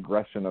a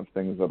progression of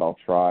things that I'll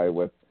try,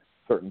 with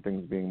certain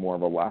things being more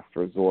of a last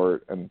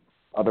resort and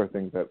other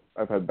things that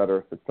I've had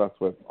better success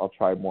with, I'll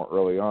try more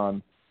early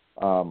on.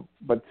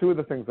 But two of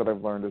the things that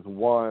I've learned is,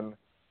 one,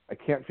 I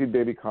can't feed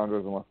baby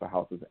chondros unless the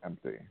house is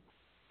empty.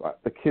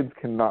 The kids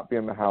cannot be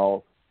in the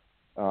house.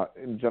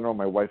 In general,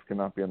 my wife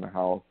cannot be in the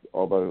house,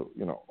 although,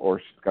 or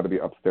she's got to be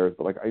upstairs.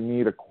 But I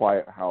need a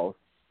quiet house,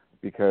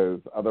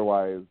 because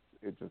otherwise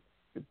it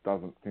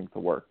doesn't seem to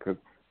work. Because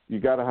you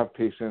got to have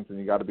patience, and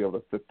you got to be able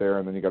to sit there,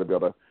 and then you got to be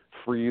able to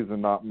freeze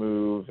and not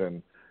move,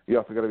 and you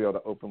also got to be able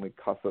to openly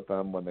cuss at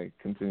them when they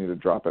continue to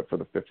drop it for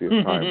the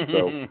 50th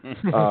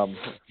time.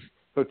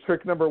 So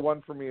trick number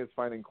one for me is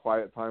finding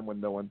quiet time when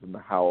no one's in the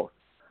house,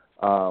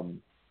 and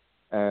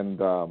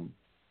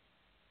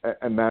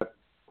that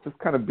just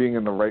kind of being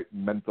in the right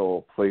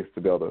mental place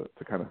to be able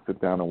to kind of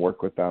sit down and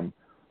work with them.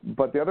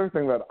 But the other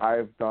thing that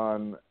I've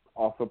done,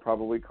 also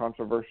probably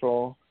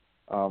controversial,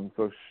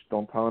 so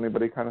don't tell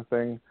anybody kind of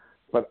thing,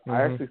 but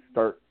I actually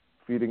start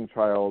feeding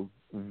trials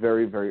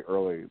very, very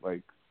early,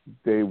 like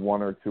day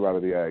 1 or 2 out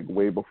of the egg,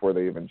 way before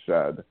they even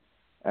shed.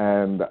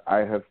 And I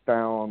have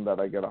found that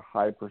I get a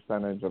high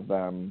percentage of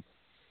them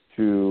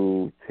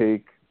to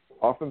take,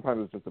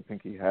 oftentimes it's just a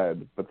pinky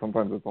head, but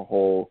sometimes it's a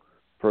whole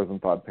frozen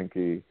thawed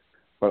pinky.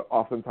 But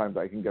oftentimes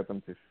I can get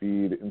them to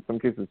feed, in some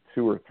cases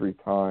 2 or 3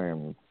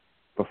 times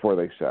before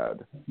they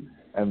shed.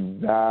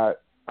 And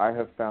that, I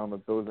have found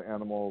that those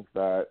animals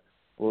that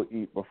will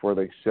eat before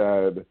they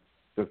shed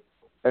just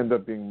end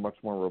up being much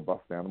more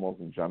robust animals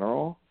in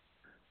general.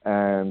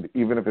 And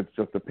even if it's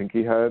just a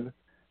pinky head,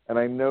 and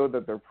I know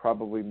that they're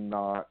probably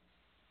not,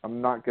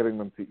 I'm not getting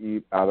them to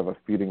eat out of a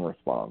feeding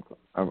response.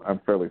 I'm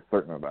fairly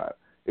certain of that.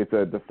 It's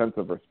a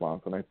defensive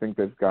response, and I think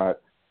they've got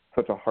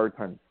such a hard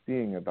time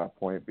seeing at that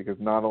point, because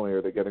not only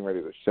are they getting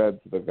ready to shed,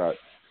 so they've got,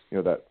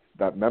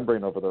 that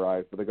membrane over their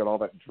eyes, but they got all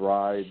that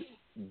dried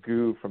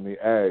goo from the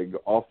egg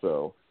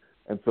also.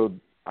 And so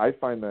I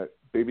find that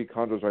baby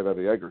chondros right out of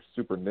the egg are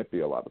super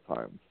nippy a lot of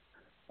times.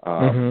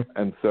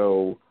 And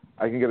so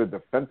I can get a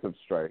defensive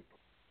strike.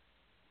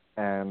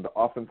 And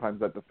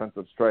oftentimes that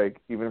defensive strike,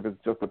 even if it's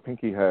just a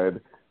pinky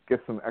head,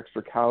 gets some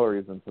extra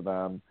calories into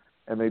them,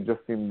 and they just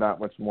seem that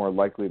much more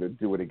likely to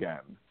do it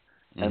again.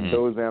 And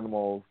those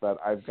animals that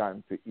I've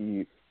gotten to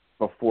eat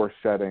before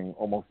shedding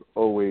almost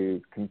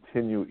always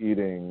continue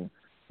eating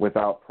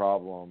without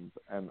problems,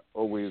 and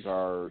always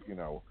are,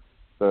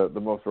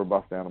 the most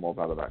robust animals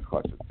out of that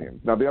clutch, it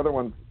seems. Now, the other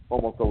ones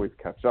almost always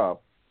catch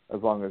up,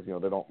 as long as,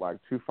 they don't lag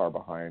too far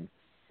behind.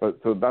 But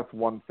so that's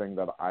one thing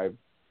that I've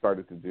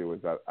started to do,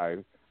 is that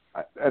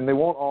and they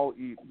won't all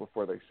eat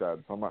before they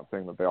shed, so I'm not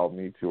saying that they all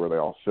need to or they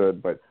all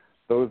should, but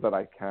those that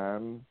I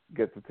can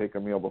get to take a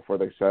meal before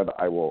they shed,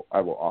 I will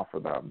offer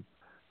them.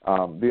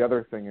 The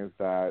other thing is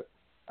that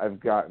I've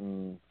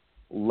gotten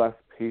less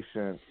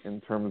patient in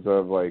terms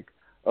of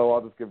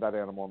I'll just give that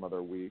animal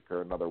another week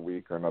or another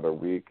week or another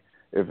week.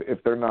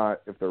 If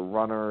they're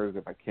runners,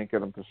 if I can't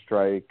get them to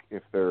strike,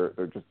 if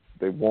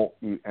they won't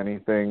eat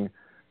anything,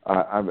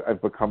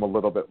 I've become a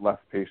little bit less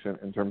patient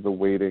in terms of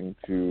waiting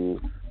to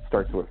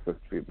start to assist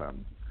feed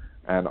them.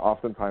 And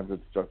oftentimes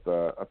it's just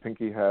a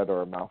pinky head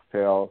or a mouse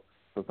tail,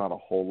 so it's not a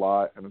whole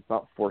lot, and it's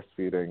not force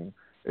feeding.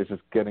 It's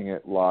just getting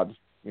it lodged,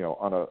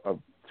 on a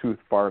tooth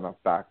far enough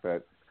back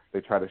that they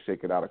try to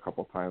shake it out a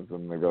couple times,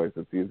 and they realize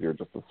it's easier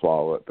just to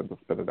swallow it than to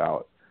spit it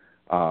out.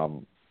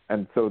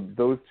 And so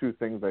those two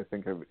things, I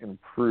think, have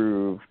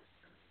improved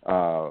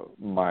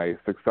my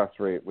success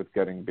rate with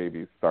getting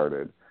babies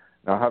started.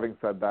 Now, having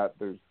said that,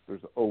 there's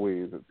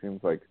always, it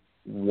seems like,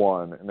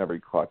 one in every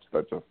clutch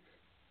that just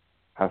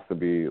has to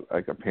be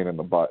like a pain in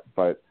the butt.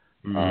 But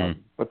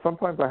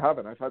sometimes I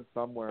haven't. I've had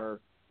some where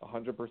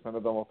 100%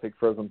 of them will take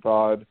frozen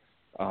thawed.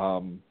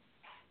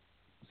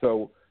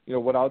 So,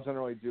 what I'll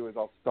generally do is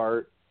I'll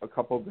start a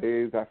couple of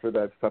days after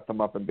that, set them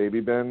up in baby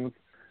bins.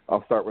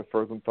 I'll start with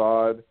frozen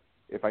thawed.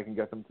 If I can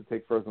get them to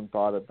take frozen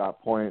thawed at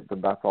that point,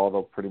 then that's all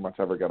they'll pretty much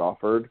ever get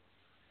offered.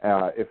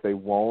 If they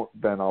won't,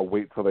 then I'll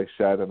wait till they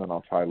shed, and then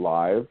I'll try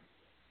live.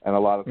 And a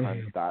lot of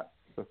times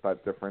just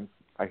that difference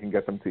I can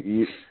get them to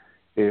eat.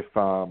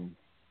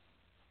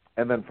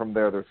 And then from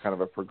there, there's kind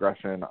of a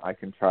progression. I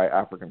can try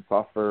African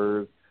soft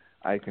furs.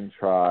 I can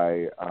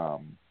try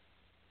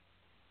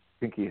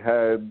pinky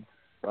heads.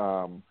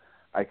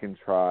 I can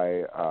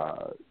try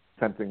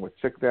scenting with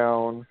chick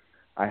down.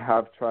 I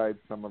have tried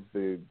some of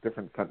the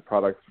different scent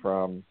products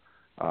from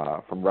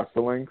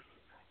Reptilinks,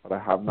 but I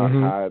have not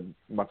had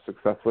much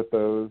success with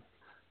those.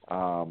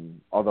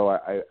 Although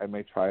I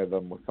may try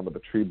them with some of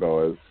the tree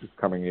boas this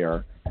coming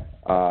year.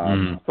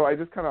 So I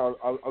just kind of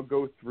I'll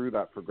go through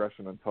that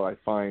progression until I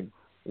find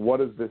what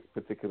does this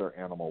particular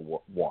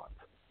animal want.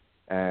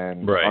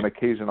 And on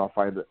occasion I'll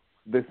find that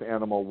this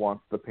animal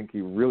wants the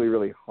pinky really,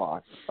 really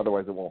hot,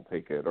 otherwise it won't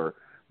take it. Or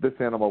this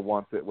animal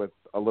wants it with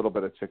a little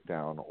bit of chick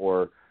down.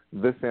 Or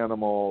this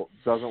animal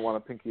doesn't want a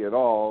pinky at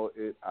all.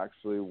 It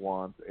actually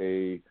wants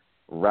a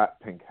rat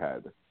pink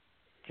head.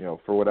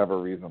 For whatever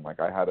reason. Like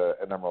I had an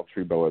emerald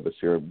tree boa this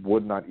year,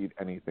 would not eat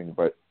anything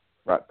but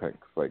rat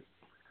pinks. Like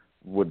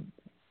would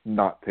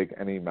not take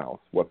any mouse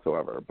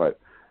whatsoever. But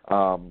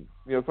so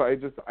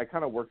I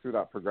kind of work through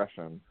that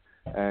progression.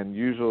 And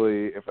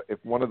usually, if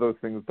one of those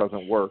things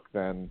doesn't work,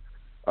 then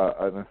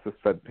an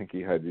assist-fed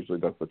pinky head usually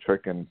does the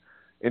trick. And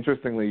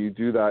interestingly, you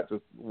do that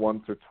just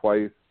once or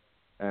twice,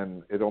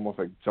 and it almost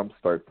like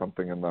jumpstarts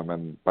something in them.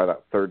 And by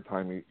that third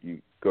time,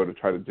 you go to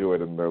try to do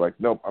it, and they're like,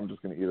 "Nope, I'm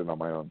just going to eat it on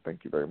my own.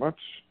 Thank you very much."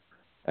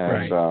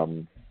 And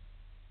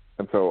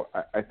and so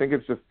I think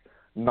it's just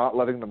not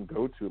letting them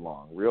go too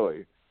long,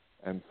 really.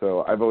 And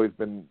so I've always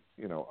been,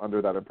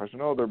 under that impression,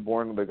 they're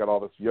born, they got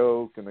all this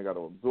yolk, and they got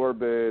to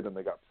absorb it, and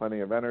they got plenty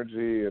of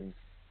energy. And,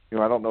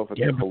 I don't know if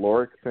it's a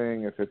caloric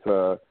thing, if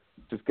it's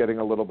just getting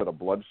a little bit of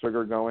blood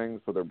sugar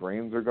going so their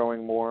brains are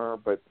going more.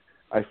 But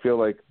I feel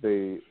like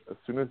as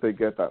soon as they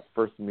get that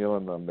first meal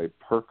in them, they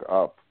perk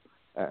up,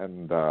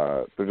 and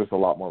they're just a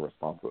lot more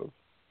responsive.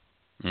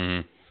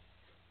 Mm-hmm.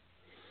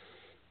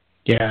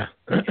 Yeah.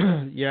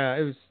 Yeah,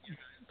 it was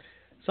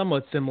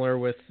somewhat similar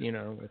with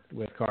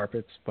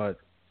carpets, but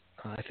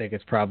I think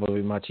it's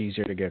probably much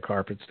easier to get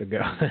carpets to go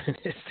than it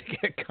is to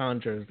get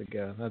chondros to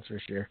go. That's for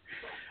sure.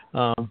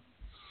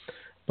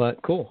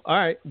 But cool. All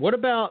right. What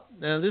about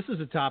this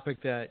is a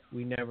topic that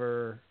we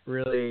never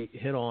really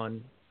hit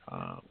on,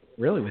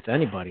 really with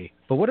anybody.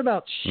 But what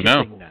about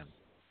shipping them?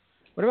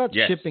 What about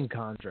shipping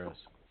chondros?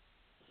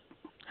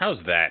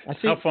 How's that?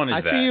 How fun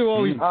is that? I see you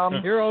always.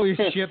 You're always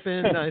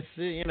shipping. I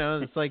see.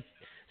 It's like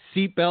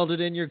seat belted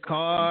in your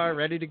car,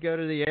 ready to go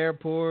to the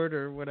airport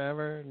or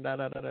whatever. By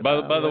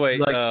the way,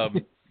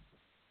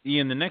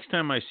 Ian, the next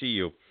time I see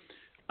you,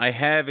 I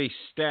have a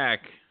stack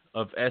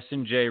of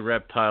S&J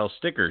Reptile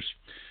stickers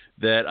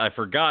that I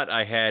forgot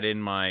I had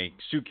in my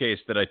suitcase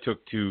that I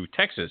took to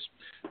Texas.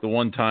 The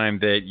one time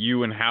that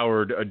you and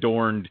Howard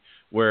adorned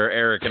where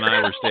Eric and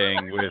I were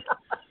staying with.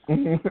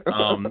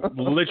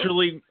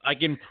 Literally, I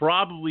can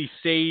probably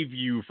save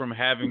you from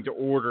having to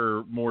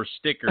order more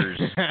stickers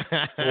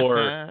for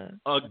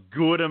a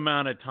good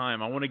amount of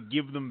time. I want to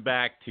give them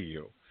back to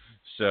you.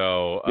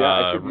 So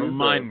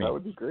remind me. That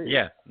would be great.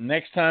 Yeah,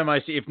 next time I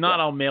see. If not,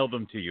 I'll mail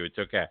them to you. It's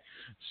okay.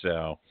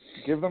 So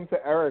give them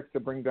to Eric to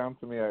bring down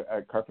to me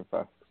at Carpet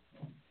Fest.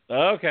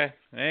 Okay,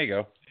 there you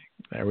go.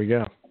 There we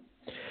go.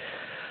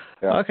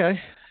 Yeah. Okay.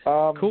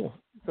 Cool.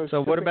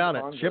 So what about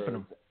it? Shipping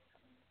them?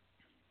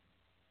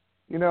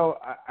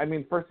 I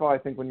mean, first of all, I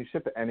think when you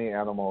ship any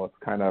animal, it's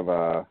kind of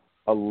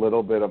a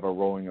little bit of a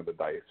rolling of the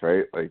dice,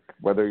 right? Like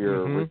whether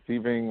you're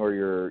receiving or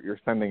you're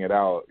sending it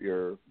out,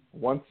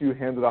 once you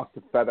hand it off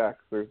to FedEx,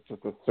 there's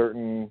just a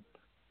certain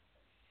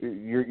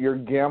you're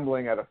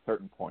gambling at a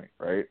certain point,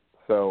 right?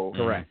 So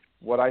correct.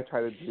 What I try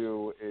to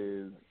do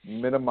is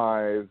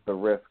minimize the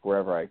risk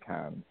wherever I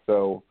can.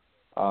 So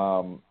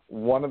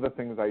one of the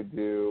things I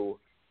do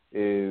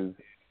is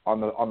on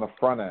the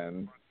front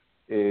end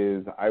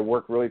is I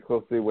work really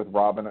closely with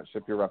Robin at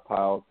Ship Your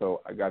Reptile,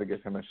 so I got to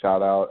give him a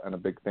shout out and a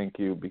big thank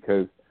you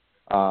because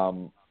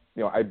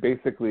I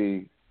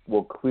basically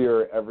will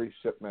clear every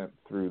shipment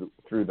through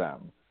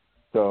them.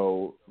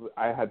 So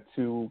I had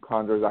 2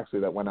 chondros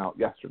actually that went out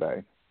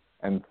yesterday.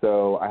 And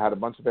so I had a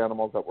bunch of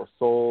animals that were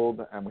sold,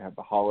 and we had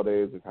the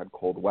holidays. We've had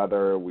cold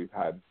weather. We've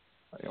had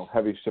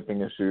heavy shipping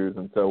issues.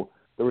 And so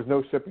there was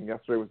no shipping.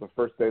 Yesterday was the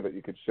first day that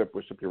you could ship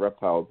with Ship Your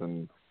Reptiles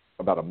in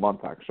about a month,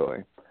 actually.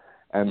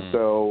 And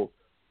so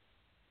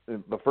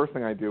the first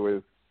thing I do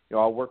is,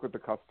 I'll work with the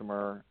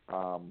customer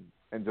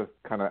and just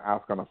kind of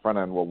ask on the front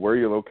end, well, where are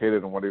you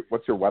located and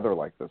what's your weather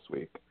like this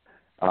week?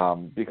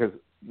 Because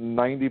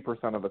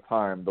 90% of the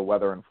time, the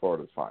weather in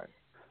Florida is fine.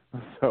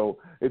 So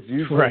it's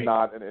usually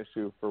not an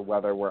issue for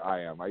weather where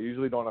I am. I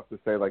usually don't have to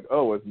say like,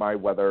 oh, is my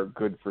weather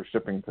good for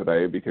shipping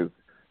today? Because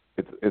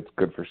it's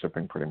good for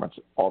shipping pretty much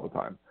all the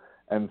time.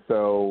 And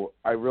so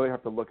I really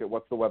have to look at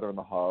what's the weather in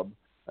the hub.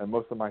 And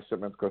most of my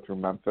shipments go through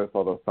Memphis,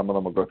 although some of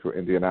them will go through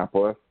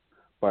Indianapolis.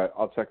 But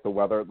I'll check the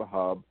weather at the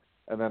hub.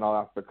 and then I'll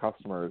ask the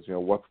customers,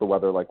 what's the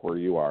weather like where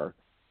you are?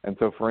 And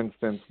so, for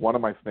instance, one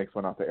of my snakes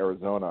went out to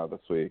Arizona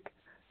this week,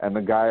 and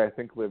the guy I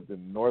think lived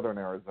in northern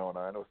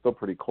Arizona, and it was still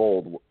pretty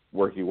cold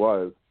where he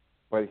was,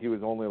 but he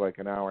was only like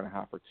an hour and a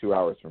half or 2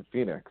 hours from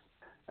Phoenix,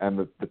 and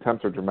the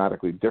temps are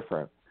dramatically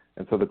different.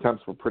 And so the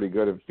temps were pretty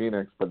good in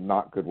Phoenix, but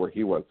not good where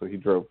he was. So he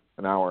drove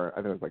an hour, I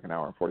think it was like an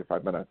hour and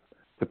 45 minutes,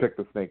 to pick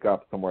the snake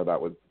up somewhere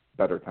that was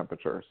better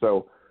temperature.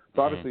 So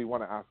obviously you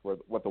want to ask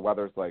what the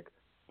weather's like.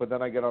 But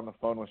then I get on the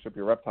phone with Ship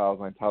Your Reptiles,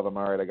 and I tell them,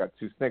 all right, I got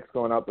 2 snakes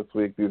going out this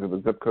week. These are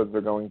the zip codes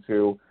they're going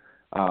to.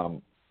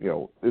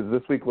 Does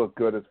this week look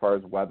good as far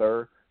as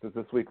weather? Does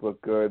this week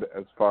look good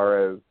as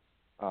far as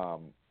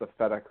the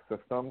FedEx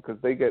system? Because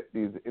they get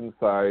these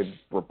inside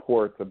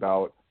reports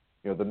about,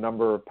 the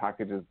number of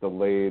packages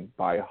delayed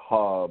by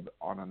hub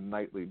on a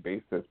nightly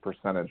basis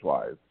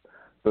percentage-wise.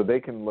 So they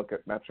can look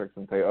at metrics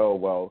and say, oh,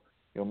 well,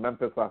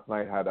 Memphis last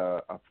night had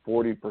a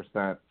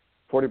 40%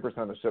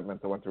 of the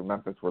shipments that went through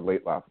Memphis were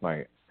late last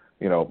night.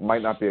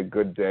 Might not be a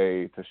good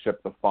day to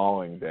ship the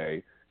following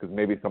day because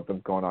maybe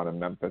something's going on in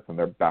Memphis and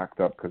they're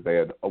backed up because they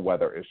had a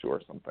weather issue or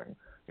something.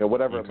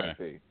 Whatever it might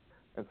be.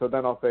 And so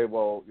then I'll say,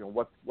 well,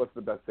 what's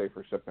the best day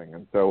for shipping?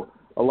 And so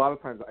a lot of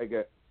times I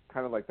get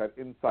kind of like that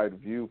inside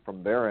view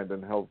from their end,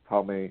 and he'll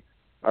tell me,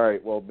 all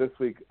right, well, this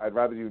week I'd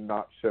rather you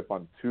not ship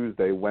on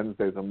Tuesday.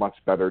 Wednesday's a much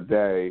better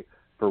day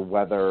for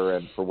weather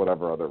and for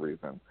whatever other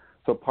reason.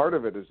 So part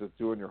of it is just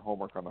doing your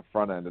homework on the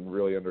front end and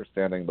really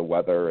understanding the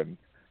weather and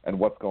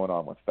what's going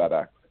on with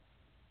FedEx.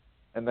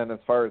 And then as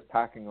far as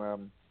packing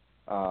them,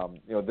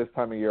 this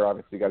time of year,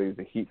 obviously you got to use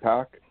a heat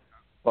pack.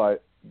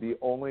 But the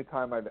only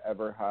time I've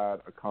ever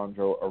had a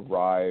chondro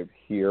arrive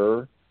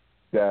here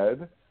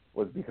dead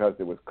was because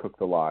it was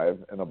cooked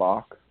alive in a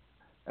box.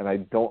 And I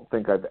don't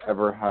think I've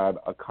ever had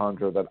a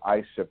chondro that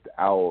I shipped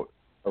out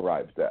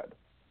arrive dead.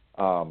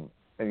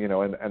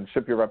 And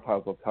Ship Your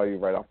Reptiles will tell you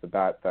right off the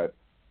bat that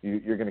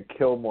you're going to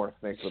kill more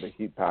snakes with a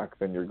heat pack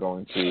than you're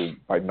going to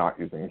by not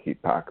using a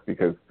heat pack,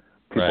 because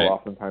people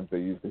oftentimes they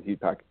use the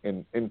heat pack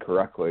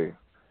incorrectly.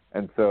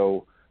 And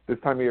so this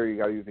time of year you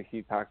got to use a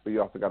heat pack, but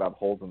you also got to have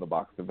holes in the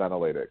box to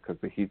ventilate it,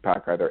 because the heat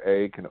pack either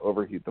A, can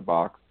overheat the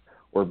box,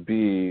 or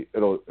B,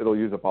 it'll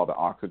use up all the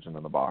oxygen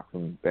in the box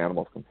and the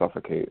animals can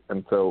suffocate.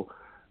 And so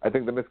I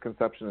think the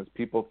misconception is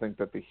people think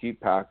that the heat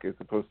pack is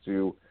supposed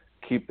to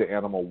keep the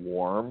animal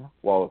warm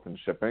while it's in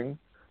shipping.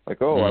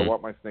 Like, I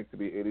want my snake to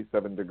be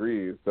 87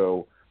 degrees,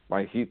 so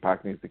my heat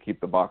pack needs to keep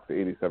the box at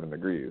 87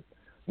 degrees.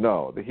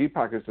 No, the heat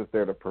pack is just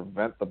there to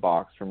prevent the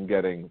box from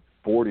getting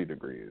 40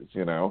 degrees,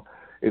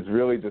 It's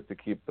really just to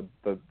keep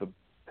the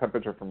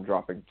temperature from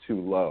dropping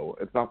too low.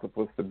 It's not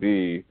supposed to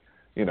be,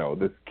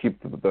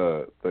 keep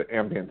the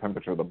ambient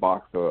temperature of the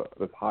box to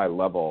this high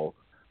level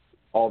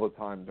all the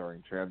time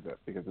during transit,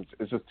 because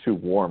it's just too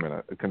warm in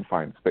a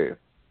confined space.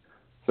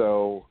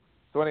 So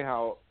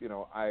anyhow,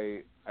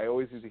 I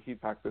always use a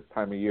heat pack this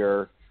time of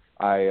year.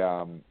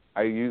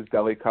 I use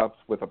deli cups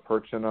with a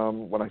perch in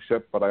them when I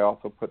ship, but I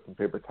also put some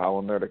paper towel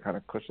in there to kind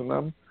of cushion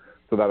them,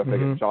 so that if they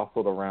get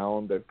jostled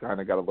around, they've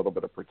kind of got a little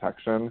bit of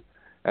protection.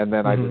 And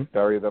then I just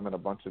bury them in a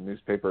bunch of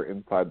newspaper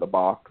inside the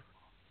box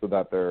so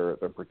that they're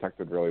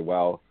protected really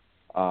well.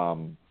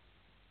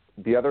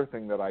 The other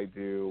thing that I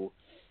do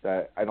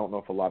that I don't know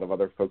if a lot of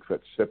other folks that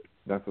ship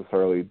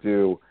necessarily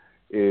do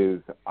is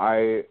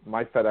my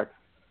FedEx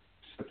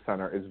ship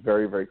center is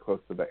very, very close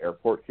to the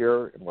airport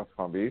here in West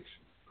Palm Beach.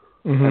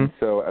 And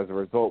so as a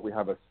result, we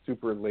have a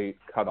super late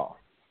cutoff.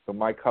 So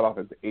my cutoff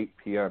is 8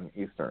 p.m.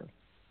 Eastern.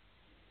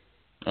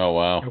 Oh,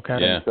 wow. Okay.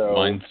 Yeah, so,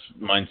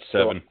 mine's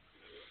 7.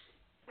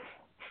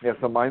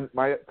 So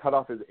my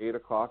cutoff is 8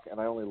 o'clock, and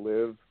I only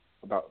live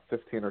about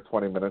 15 or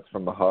 20 minutes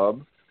from the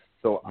hub.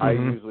 So I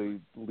usually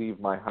leave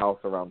my house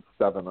around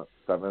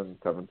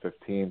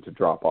 7:15 to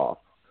drop off,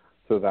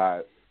 so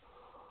that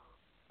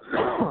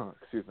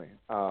excuse me,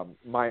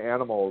 my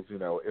animals,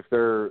 if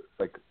they're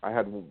like, I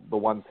had the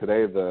one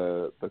today,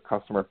 the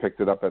customer picked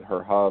it up at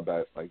her hub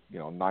at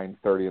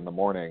 9:30 in the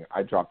morning.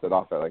 I dropped it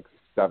off at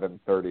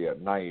 7:30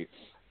 at night.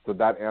 So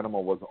that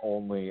animal was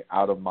only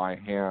out of my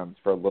hands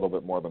for a little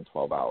bit more than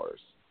 12 hours.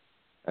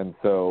 And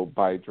so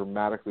by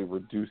dramatically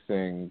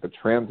reducing the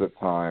transit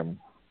time,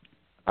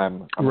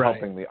 I'm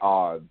helping the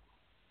odds,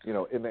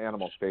 in the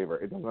animal's favor.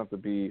 It doesn't have to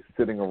be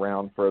sitting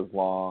around for as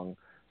long,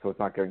 so it's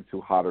not getting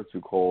too hot or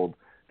too cold.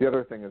 The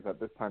other thing is that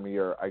this time of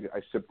year,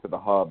 I ship to the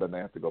hub and they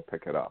have to go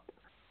pick it up.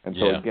 And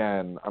so,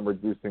 again, I'm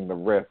reducing the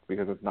risk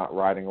because it's not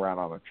riding around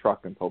on a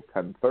truck until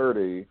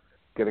 10:30,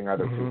 getting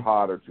either too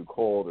hot or too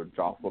cold or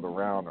jostled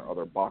around or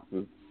other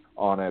boxes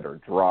on it or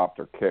dropped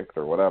or kicked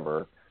or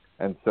whatever.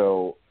 And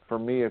so for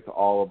me, it's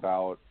all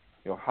about,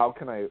 how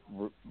can I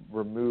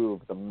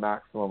remove the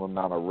maximum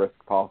amount of risk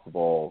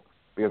possible,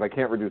 because I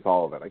can't reduce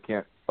all of it. I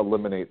can't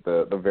eliminate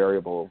the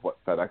variable of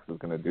what FedEx is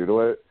going to do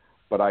to it,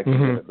 but I can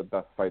give it the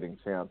best fighting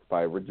chance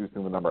by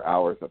reducing the number of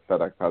hours that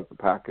FedEx has the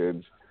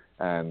package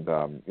and,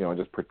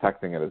 just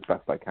protecting it as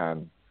best I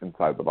can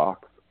inside the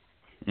box.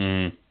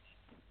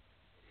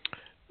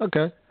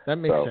 Okay, that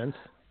makes sense.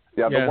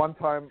 Yeah, the one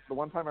time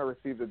I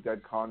received a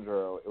dead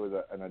chondro, it was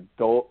an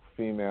adult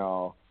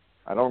female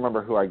I don't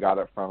remember who I got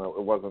it from.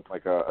 It wasn't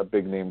like a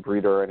big name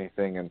breeder or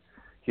anything, and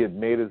he had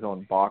made his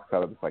own box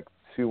out of this like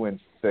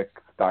 2-inch thick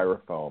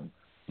styrofoam.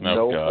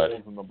 No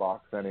holes in the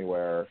box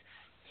anywhere.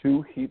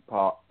 2 heat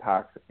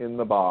packs in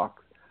the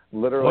box.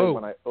 Literally,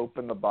 when I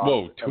opened the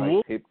box and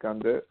I tape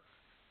gunned it,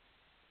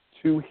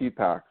 2 heat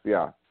packs.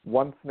 Yeah,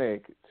 1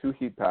 snake, 2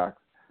 heat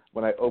packs.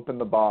 When I opened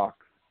the box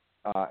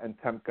and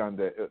temp gunned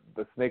it,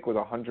 the snake was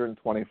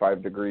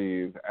 125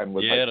 degrees and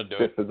was like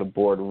stiff as a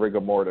board,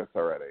 rigor mortis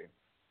already.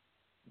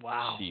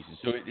 Wow. Jesus.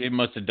 So it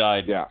must have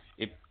died. Yeah.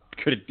 It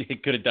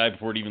could have died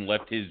before it even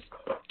left his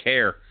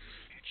care.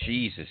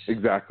 Jesus.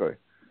 Exactly.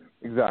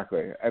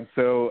 And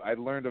so I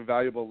learned a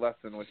valuable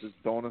lesson, which is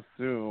don't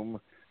assume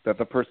that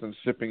the person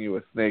shipping you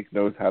a snake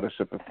knows how to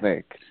ship a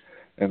snake.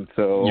 And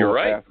so You're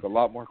right. I ask a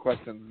lot more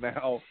questions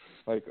now,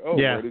 like,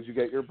 where did you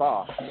get your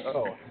box?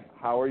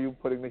 How are you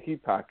putting the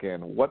heat pack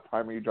in? What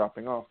time are you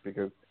dropping off?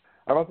 Because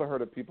I've also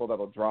heard of people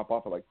that'll drop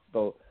off at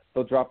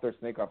they'll drop their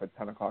snake off at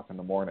 10 o'clock in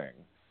the morning.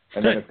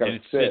 And then it's got to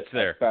sit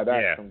there. at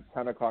FedEx from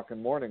 10 o'clock in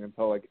the morning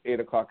until like 8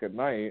 o'clock at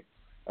night.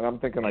 And I'm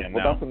thinking,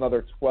 that's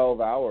another 12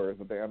 hours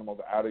that the animal's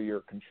out of your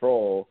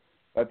control.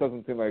 That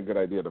doesn't seem like a good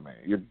idea to me.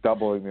 You're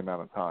doubling the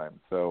amount of time.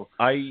 So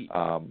I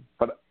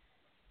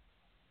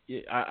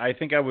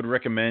think I would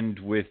recommend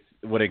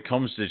when it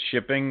comes to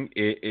shipping,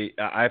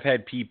 I've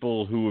had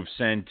people who have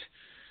sent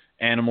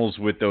animals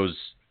with those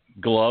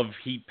glove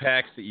heat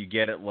packs that you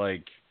get at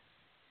like,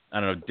 I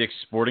don't know, Dick's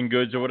Sporting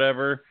Goods or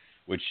whatever,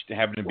 which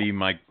happen to be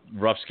my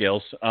rough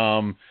scales.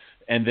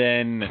 And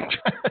then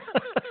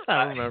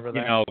I remember that.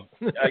 You know,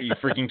 are you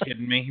freaking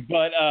kidding me?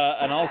 But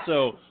and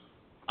also,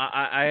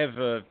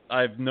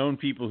 I've known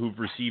people who've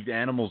received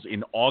animals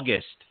in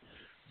August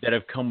that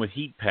have come with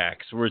heat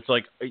packs where it's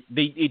like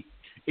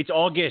it's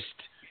August.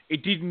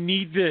 It didn't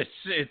need this.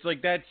 It's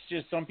like that's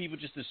just some people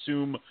just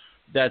assume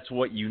that's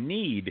what you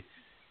need.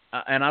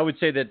 And I would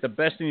say that the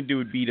best thing to do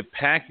would be to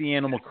pack the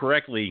animal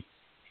correctly,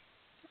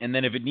 and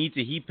then if it needs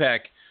a heat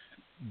pack,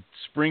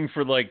 spring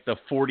for like the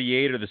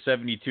 48 or the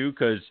 72,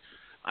 because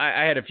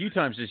I had a few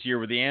times this year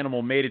where the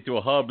animal made it to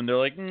a hub and they're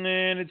like,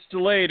 man, it's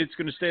delayed. It's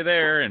going to stay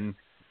there. And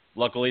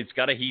luckily it's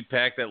got a heat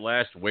pack that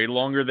lasts way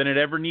longer than it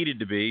ever needed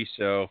to be.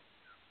 So,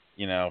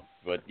 you know,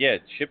 but yeah,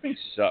 shipping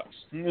sucks.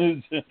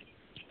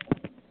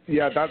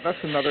 Yeah, that's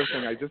another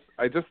thing.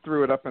 I just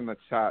threw it up in the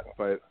chat,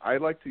 but I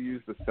like to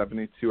use the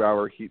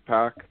 72-hour heat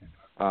pack.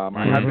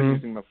 I have been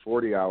using the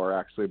 40-hour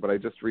actually, but I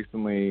just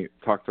recently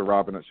talked to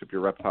Robin at Ship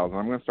Your Reptiles, and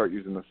I'm going to start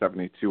using the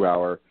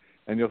 72-hour.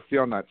 And you'll see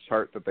on that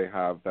chart that they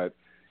have that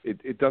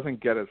it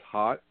doesn't get as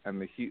hot,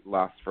 and the heat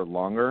lasts for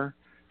longer.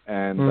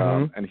 And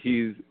and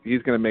he's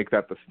going to make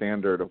that the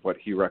standard of what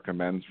he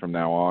recommends from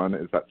now on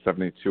is that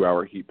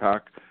 72-hour heat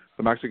pack. So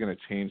I'm actually going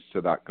to change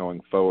to that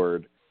going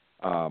forward,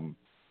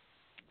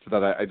 so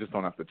that I just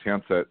don't have to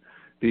chance it.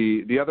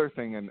 The other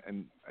thing,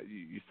 and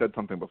you said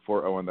something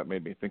before, Owen, that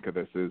made me think of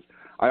this, is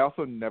I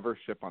also never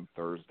ship on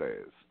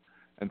Thursdays.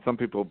 And some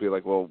people will be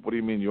like, well, what do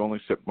you mean you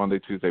only ship Monday,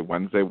 Tuesday,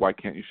 Wednesday? Why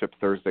can't you ship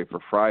Thursday for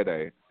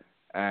Friday?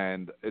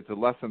 And it's a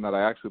lesson that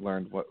I actually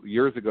learned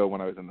years ago when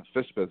I was in the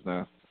fish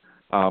business,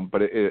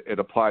 but it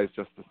applies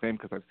just the same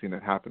because I've seen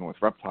it happen with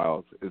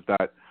reptiles, is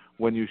that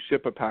when you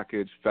ship a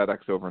package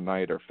FedEx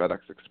overnight or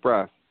FedEx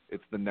Express,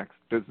 it's the next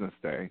business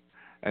day.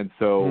 And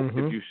so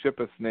if you ship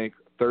a snake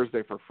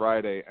Thursday for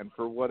Friday and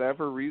for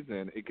whatever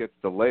reason it gets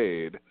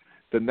delayed,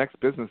 the next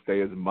business day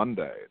is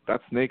Monday.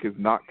 That snake is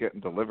not getting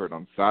delivered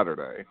on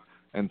Saturday.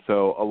 And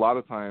so a lot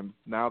of times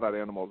now that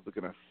animal is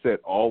going to sit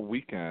all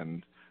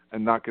weekend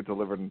and not get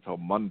delivered until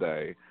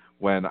Monday,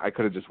 when I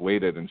could have just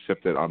waited and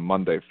shipped it on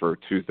Monday for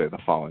Tuesday the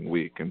following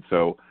week. And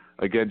so,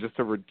 again, just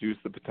to reduce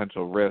the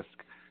potential risk,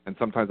 and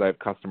sometimes I have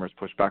customers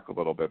push back a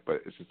little bit,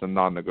 but it's just a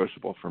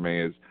non-negotiable for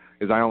me, is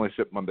I only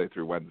ship Monday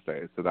through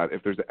Wednesday, so that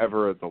if there's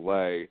ever a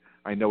delay,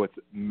 I know it's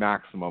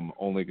maximum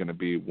only going to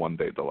be 1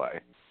 day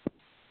delay.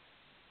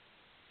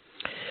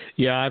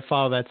 Yeah, I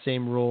follow that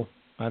same rule.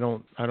 I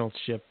don't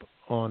ship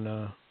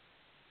on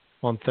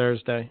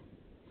Thursday.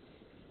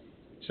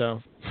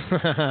 So,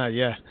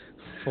 yeah,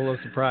 full of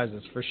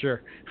surprises for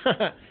sure.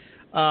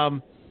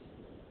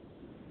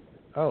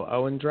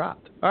 Owen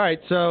dropped. All right,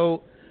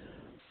 so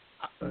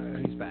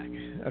he's back.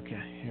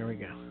 Okay, here we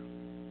go.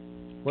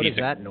 What is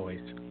that noise?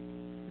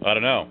 I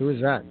don't know. Who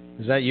is that?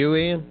 Is that you,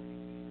 Ian?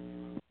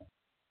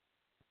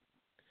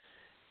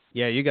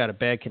 Yeah, you got a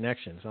bad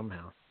connection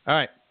somehow. All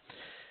right.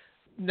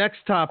 Next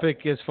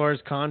topic, as far as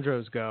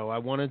chondros go, I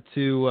wanted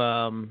to,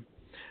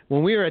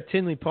 when we were at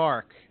Tinley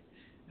Park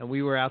and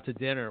we were out to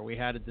dinner, we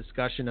had a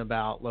discussion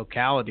about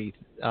locality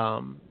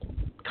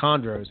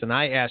chondros, and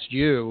I asked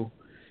you,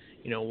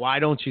 why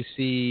don't you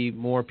see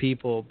more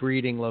people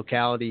breeding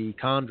locality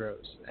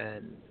chondros?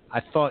 And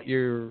I thought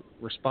your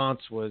response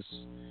was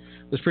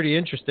pretty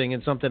interesting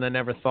and something I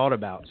never thought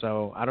about.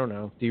 So I don't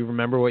know. Do you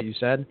remember what you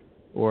said?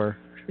 Or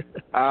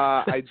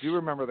I do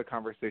remember the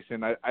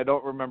conversation. I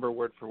don't remember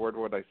word for word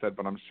what I said,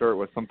 but I'm sure it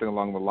was something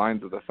along the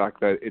lines of the fact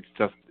that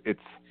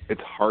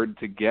it's hard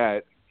to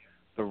get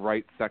the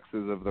right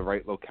sexes of the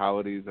right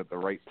localities at the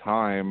right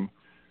time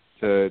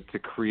to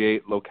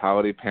create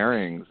locality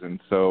pairings. And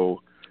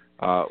so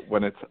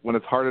when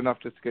it's hard enough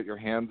just to get your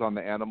hands on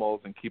the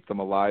animals and keep them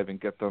alive and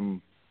get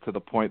them to the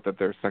point that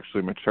they're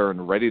sexually mature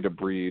and ready to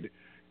breed,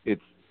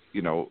 it's,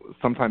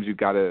 sometimes you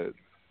gotta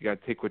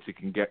take what you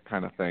can get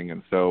kind of thing.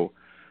 And so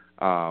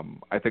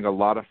I think a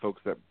lot of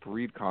folks that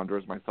breed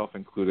chondros, myself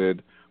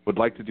included, would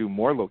like to do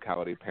more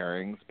locality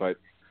pairings, but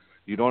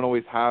you don't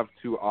always have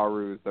two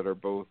arus that are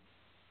both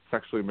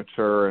sexually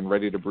mature and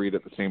ready to breed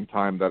at the same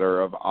time that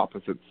are of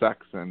opposite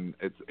sex, and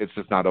it's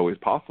just not always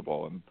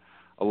possible. And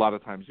a lot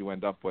of times you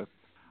end up with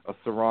a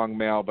sarong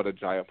male but a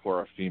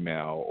Jayapura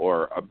female,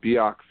 or a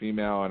Biak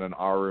female and an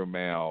Aru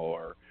male,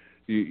 or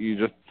you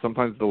just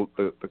sometimes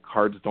the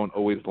cards don't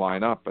always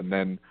line up, and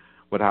then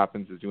what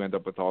happens is you end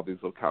up with all these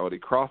locality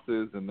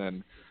crosses, and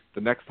then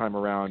the next time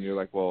around you're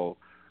like, well,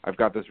 I've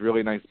got this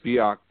really nice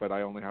Biak, but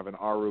I only have an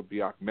Aru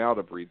Biak male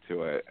to breed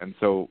to it. And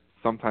so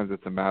sometimes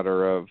it's a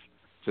matter of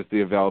just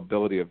the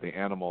availability of the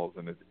animals,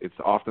 and it's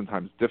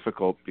oftentimes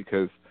difficult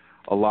because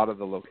a lot of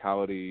the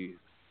locality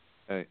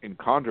in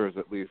chondros,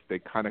 at least, they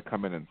kind of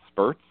come in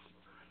spurts.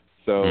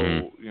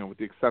 So, with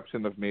the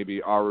exception of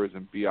maybe Arus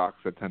and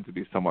Biaks that tend to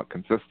be somewhat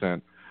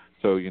consistent,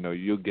 so,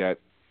 you get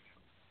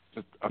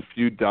just a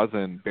few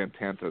dozen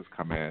Bantantas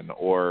come in,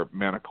 or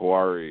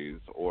Manakowaris,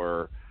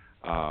 or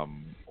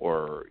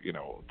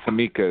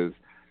Tamikas,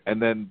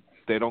 and then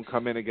they don't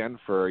come in again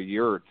for a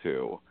year or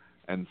two.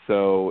 And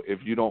so if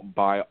you don't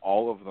buy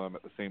all of them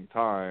at the same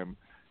time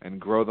and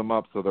grow them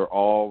up so they're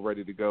all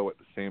ready to go at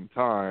the same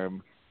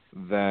time,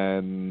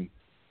 then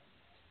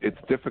it's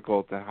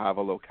difficult to have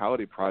a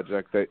locality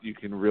project that you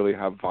can really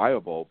have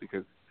viable,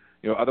 because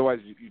otherwise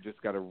you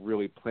just got to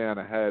really plan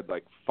ahead,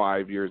 like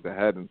 5 years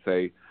ahead, and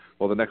say,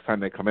 well, the next time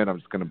they come in, I'm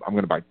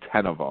going to buy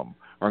 10 of them,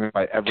 or I'm going to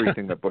buy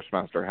everything that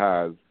Bushmaster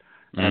has,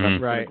 and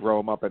I'm going to grow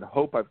them up and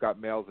hope I've got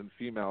males and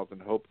females,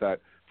 and hope that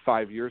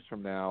 5 years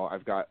from now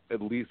I've got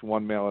at least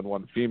one male and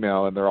one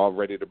female, and they're all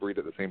ready to breed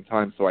at the same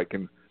time, so I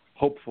can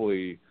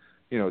hopefully,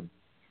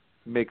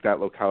 make that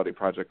locality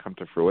project come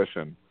to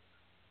fruition.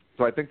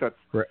 So I think that's,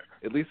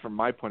 at least from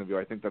my point of view,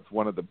 I think that's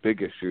one of the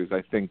big issues.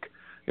 I think,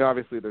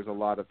 obviously there's a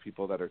lot of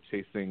people that are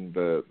chasing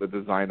the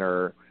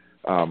designer,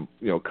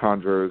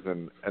 chondros,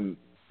 and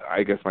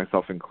I guess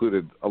myself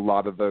included, a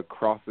lot of the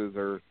crosses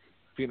are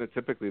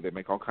phenotypically, they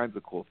make all kinds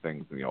of cool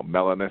things,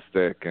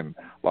 melanistic and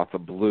lots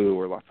of blue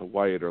or lots of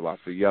white or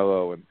lots of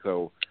yellow. And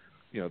so,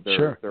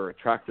 they're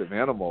attractive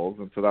animals.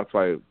 And so that's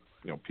why,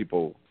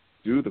 people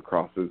do the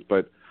crosses.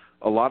 But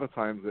a lot of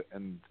times,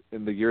 and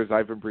in the years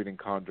I've been breeding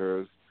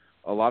chondros,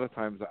 a lot of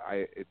times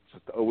it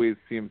just always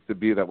seems to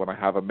be that when I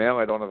have a male,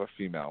 I don't have a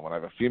female. When I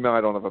have a female,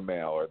 I don't have a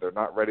male, or they're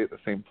not ready at the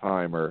same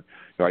time, or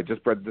I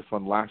just bred this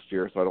one last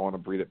year, so I don't want to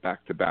breed it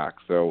back to back.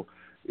 So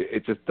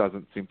it just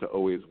doesn't seem to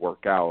always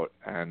work out,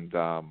 and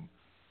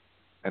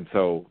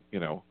so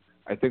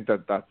I think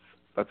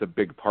that's a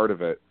big part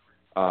of it.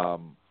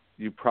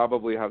 You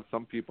probably have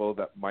some people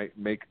that might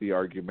make the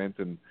argument,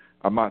 and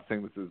I'm not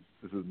saying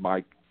this is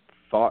my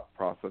thought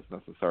process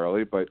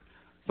necessarily, but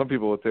some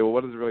people would say, well,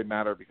 what does it really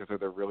matter, because are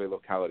there really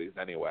localities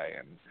anyway?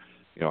 And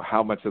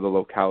how much of the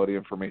locality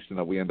information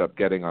that we end up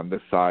getting on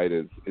this side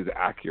is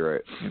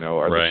accurate?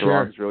 Are the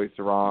sarongs really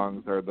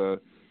sarongs? Are the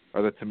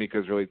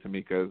Tamikas really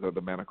Tamikas? Are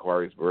the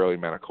Manakowaris really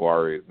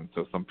Manakowaris? And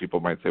so some people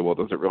might say, well,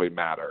 does it really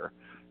matter?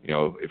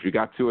 If you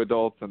got two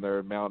adults and they're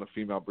a male and a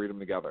female, breed them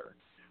together.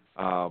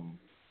 And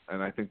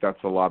I think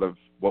that's a lot of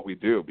what we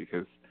do,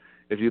 because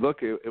if you look,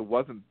 it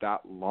wasn't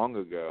that long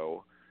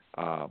ago.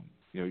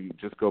 You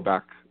just go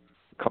back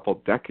a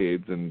couple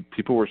decades, and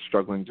people were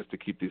struggling just to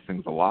keep these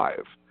things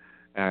alive.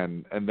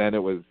 And then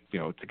it was,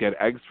 to get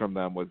eggs from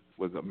them was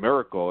a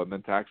miracle, and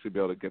then to actually be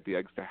able to get the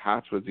eggs to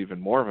hatch was even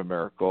more of a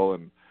miracle.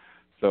 And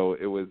so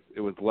it was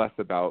less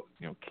about,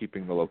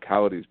 keeping the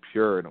localities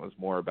pure, and it was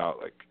more about,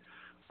 like,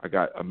 I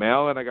got a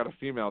male and I got a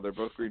female. They're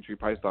both green tree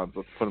pythons.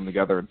 Let's put them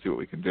together and see what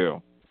we can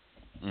do.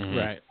 Mm-hmm.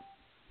 Right.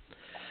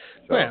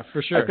 So yeah,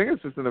 for sure. I think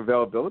it's just an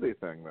availability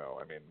thing, though.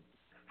 I mean,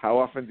 how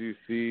often do you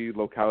see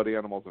locality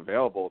animals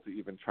available to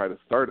even try to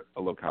start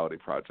a locality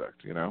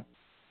project,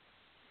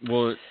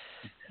 Well,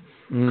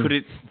 could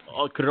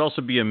it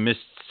also be a missed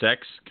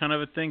sex kind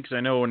of a thing? Because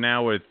I know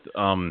now with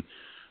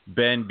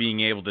Ben being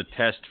able to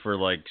test for,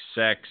 like,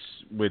 sex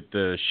with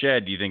the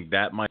shed, do you think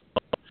that might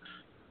help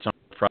some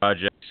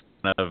projects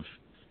kind of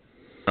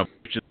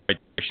push in the right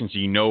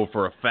direction, so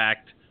for a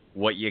fact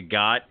what you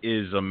got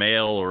is a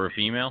male or a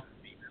female?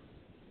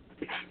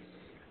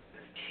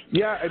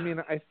 Yeah, I mean,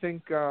 I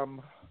think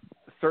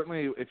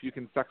certainly if you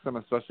can sex them,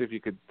 especially if you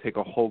could take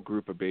a whole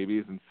group of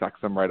babies and sex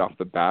them right off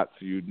the bat,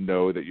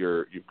 so that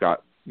you've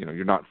got,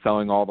 you're not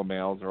selling all the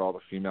males or all the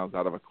females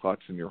out of a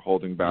clutch, and you're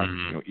holding back,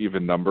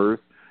 even numbers.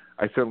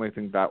 I certainly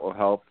think that will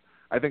help.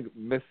 I think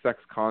missed-sex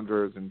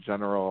chondros in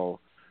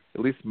general,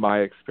 at least my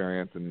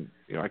experience, and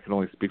I can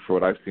only speak for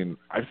what I've seen.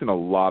 I've seen a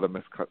lot of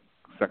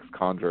missed-sex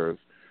chondros,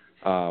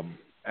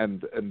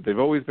 and they've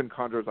always been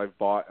chondros I've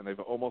bought, and they've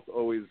almost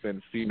always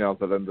been females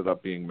that ended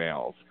up being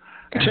males.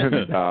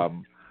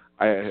 And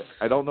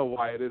I don't know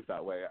why it is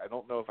that way. I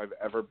don't know if I've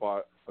ever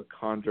bought a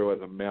chondro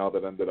as a male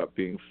that ended up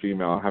being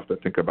female. I'll have to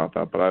think about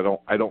that, but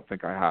I don't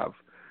think I have.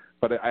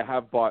 But I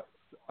have bought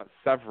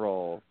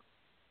several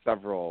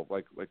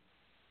like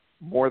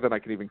more than I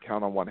can even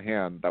count on one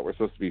hand that were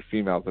supposed to be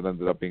females that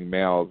ended up being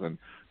males. And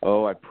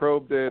I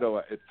probed it.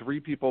 3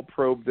 people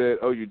probed it.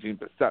 Eugene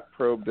Bessette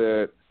probed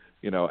it.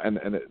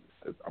 And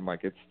I'm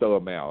like, it's still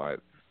a male.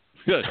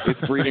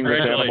 It's breeding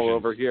this animal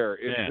over here.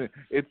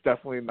 It's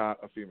definitely not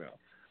a female.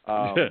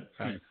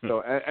 So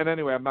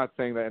anyway, I'm not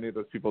saying that any of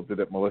those people did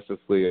it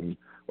maliciously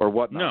or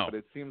whatnot, but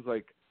it seems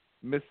like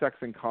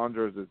missexing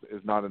chondros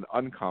is not an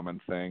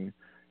uncommon thing,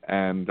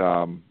 and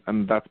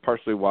that's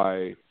partially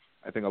why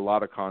I think a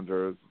lot of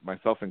chondros,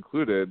 myself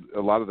included, a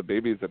lot of the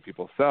babies that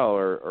people sell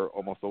are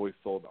almost always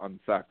sold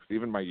unsexed.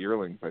 Even my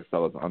yearlings I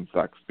sell as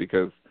unsexed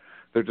because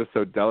they're just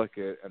so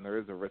delicate, and there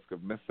is a risk of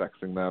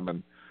missexing them.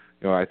 And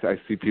I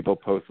see people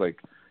post like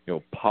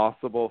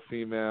possible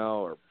female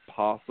or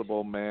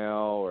possible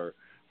male or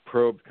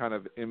probed kind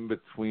of in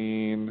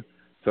between.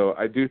 So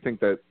I do think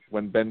that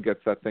when Ben gets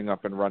that thing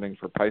up and running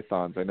for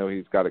pythons, I know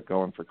he's got it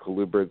going for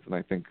colubrids and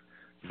I think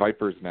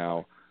vipers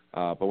now.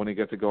 But when he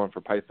gets it going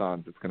for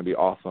pythons, it's going to be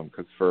awesome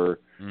because for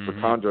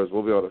chondros,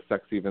 we'll be able to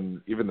sex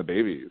even the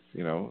babies.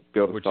 Be able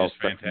to sell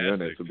sex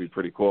units would be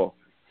pretty cool.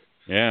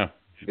 Yeah.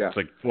 It's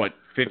like what,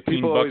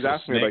 $15 a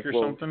snake or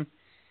something?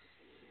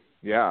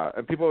 Yeah,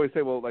 and people always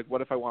say, well, like,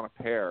 what if I want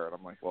a pair? And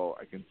I'm like, well,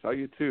 I can sell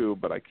you 2,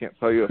 but I can't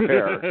sell you a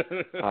pair.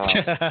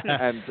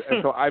 And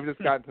so I've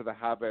just gotten to the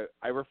habit.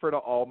 I refer to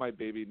all my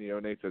baby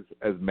neonates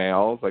as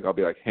males. Like, I'll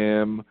be like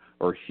him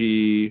or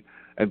he.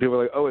 And people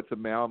are like, oh, it's a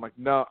male. I'm like,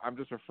 no, I'm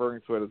just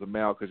referring to it as a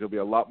male because you'll be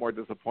a lot more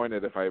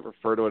disappointed if I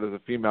refer to it as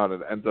a female and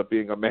it ends up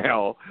being a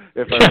male.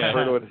 If I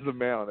refer to it as a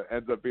male and it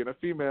ends up being a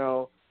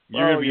female.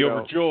 You're going to be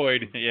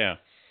overjoyed. Yeah.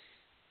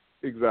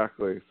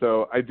 Exactly.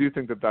 So I do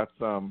think that's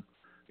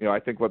I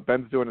think what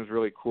Ben's doing is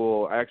really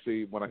cool.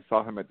 Actually, when I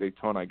saw him at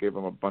Daytona, I gave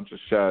him a bunch of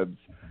sheds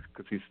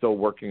because he's still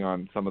working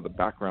on some of the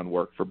background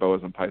work for boas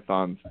and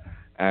pythons.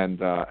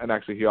 And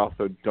actually, he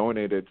also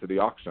donated to the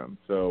auction.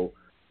 So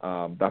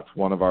that's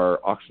one of our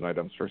auction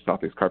items for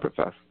Southeast Carpet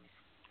Fest.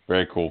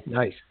 Very cool.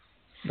 Nice.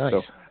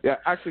 So, yeah,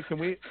 actually, can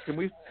we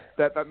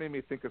that made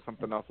me think of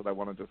something else that I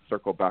want to just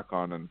circle back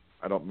on, and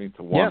I don't mean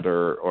to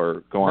wander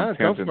or go on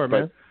tangents, go for it, but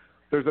man.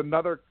 There's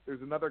another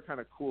kind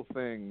of cool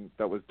thing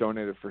that was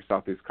donated for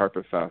Southeast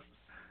Carpet Fest,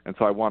 and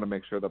so I want to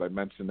make sure that I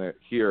mention it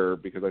here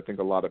because I think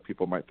a lot of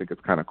people might think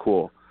it's kind of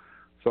cool.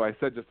 So I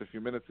said just a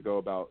few minutes ago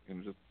about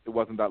just it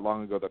wasn't that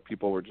long ago that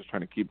people were just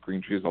trying to keep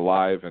green trees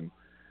alive, and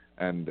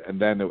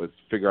then it was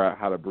figure out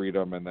how to breed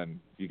them, and then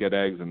you get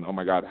eggs, and oh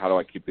my God, how do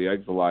I keep the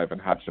eggs alive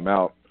and hatch them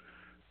out?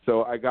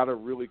 So I got a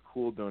really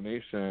cool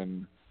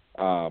donation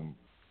from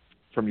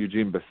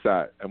Eugene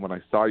Bessette, and when I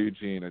saw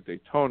Eugene at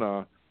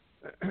Daytona.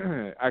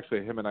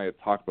 Actually, him and I had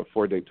talked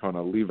before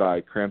Daytona.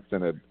 Levi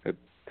Cranston had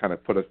kind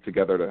of put us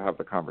together to have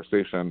the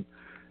conversation.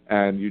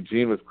 And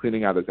Eugene was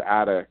cleaning out his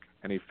attic,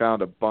 and he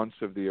found a bunch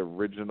of the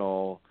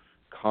original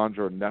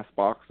chondro nest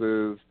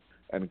boxes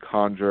and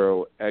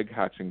chondro egg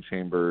hatching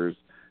chambers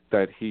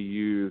that he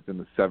used in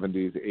the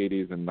 70s,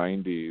 80s, and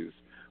 90s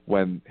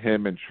when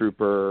him and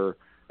Trooper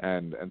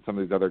and some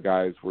of these other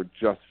guys were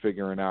just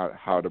figuring out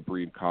how to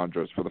breed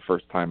chondros for the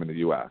first time in the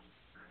U.S.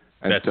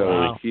 And That's so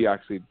wow.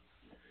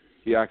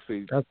 He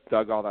actually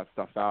dug all that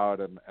stuff out,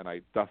 and I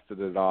dusted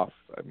it off.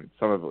 I mean,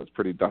 some of it was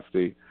pretty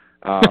dusty,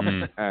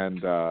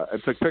 and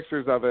took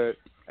pictures of it,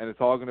 and it's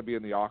all going to be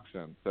in the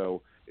auction.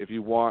 So if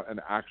you want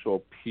an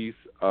actual piece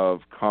of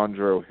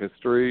chondro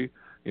history,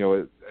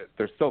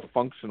 they're still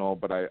functional,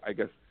 but I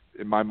guess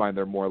in my mind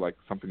they're more like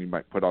something you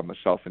might put on the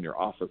shelf in your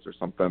office or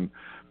something.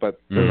 But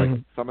they're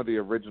like some of the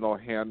original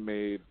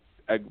handmade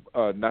egg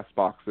nest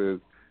boxes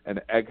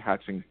and egg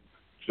hatching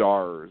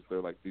jars.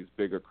 They're like these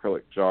big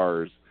acrylic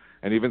jars.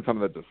 And even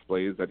some of the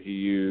displays that he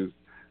used,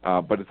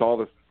 but it's all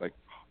this like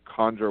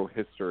chondro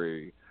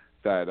history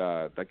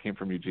that came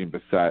from Eugene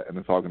Bessette, and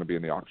it's all going to be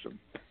in the auction.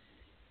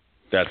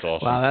 That's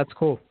awesome. Wow, that's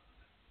cool.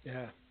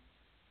 Yeah,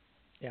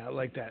 I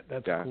like that.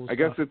 That's cool. I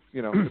guess it's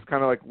it's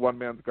kind of like one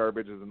man's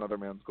garbage is another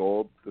man's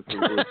gold. This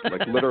was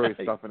like literally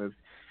stuff in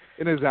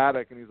his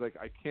attic, and he's like,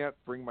 I can't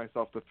bring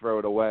myself to throw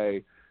it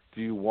away.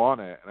 Do you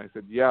want it? And I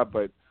said, yeah,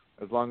 but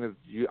as long as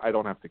I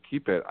don't have to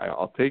keep it,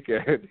 I'll take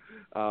it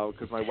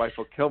because my wife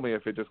will kill me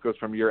if it just goes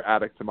from your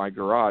attic to my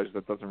garage.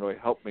 That doesn't really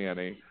help me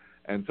any.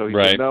 And so he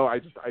said, no, I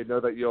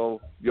know that you'll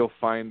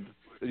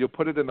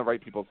put it in the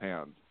right people's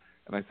hands.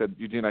 And I said,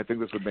 Eugene, I think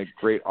this would make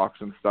great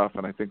auction stuff,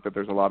 and I think that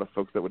there's a lot of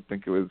folks that would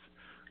think it was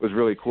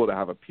really cool to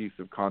have a piece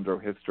of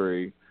chondro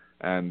history.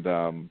 And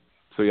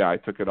so yeah, I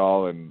took it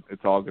all, and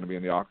it's all going to be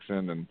in the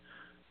auction. And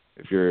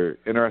if you're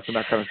interested in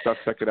that kind of stuff,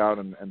 check it out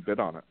and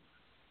bid on it.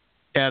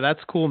 Yeah, that's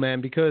cool, man,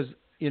 because,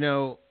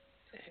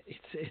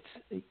 it's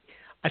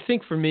I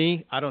think for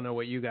me, I don't know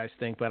what you guys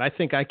think, but I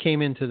think I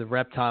came into the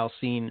reptile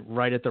scene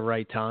right at the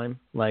right time.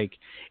 Like,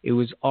 it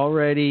was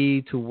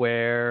already to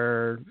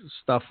where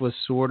stuff was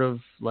sort of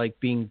like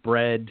being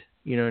bred,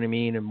 you know what I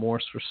mean? And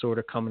morphs were sort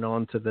of coming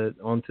onto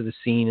the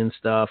scene and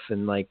stuff.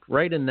 And like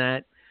right in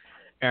that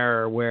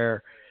era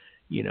where,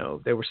 you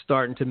know, they were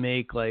starting to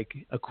make like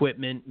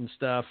equipment and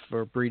stuff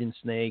for breeding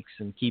snakes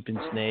and keeping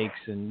snakes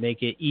and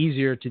make it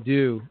easier to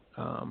do.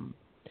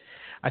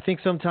 I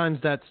think sometimes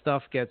that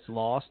stuff gets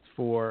lost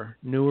for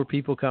newer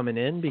people coming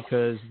in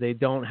because they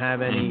don't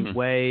have any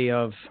way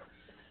of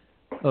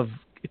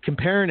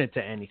comparing it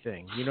to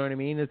anything. You know what I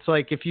mean? It's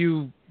like if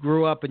you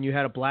grew up and you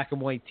had a black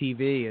and white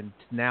TV and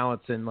now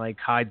it's in like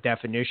high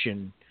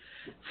definition,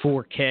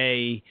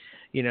 4K,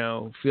 you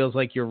know, feels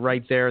like you're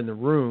right there in the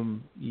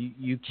room.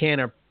 You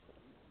can't,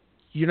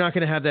 you're not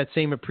going to have that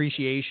same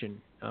appreciation.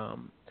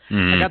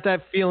 I got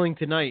that feeling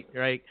tonight,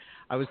 right?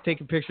 I was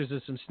taking pictures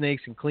of some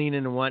snakes and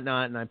cleaning and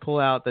whatnot, and I pull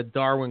out the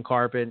Darwin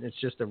carpet, and it's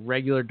just a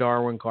regular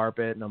Darwin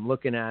carpet, and I'm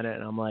looking at it,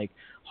 and I'm like,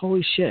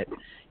 holy shit.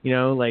 You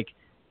know, like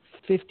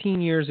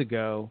 15 years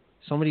ago,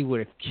 somebody would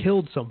have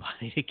killed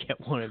somebody to get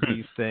one of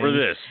these things. For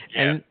this.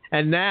 Yeah.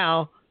 And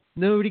now,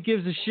 nobody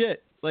gives a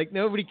shit. Like,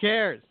 nobody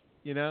cares,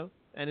 you know?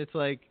 And it's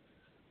like,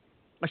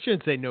 I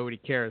shouldn't say nobody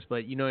cares,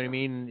 but you know what I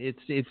mean?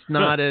 It's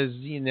not as,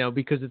 you know,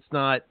 because it's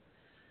not,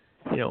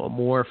 you know,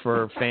 more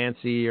for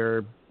fancy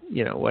or,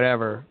 you know,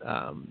 whatever.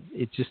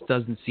 It just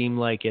doesn't seem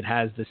like it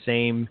has the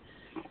same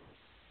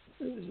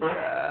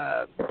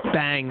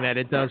bang that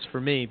it does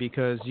for me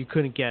because you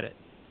couldn't get it,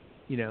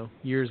 you know,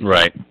 years ago.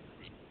 Right.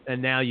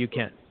 And now you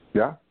can.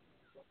 Yeah.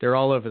 They're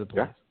all over the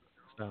place. Yeah.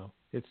 So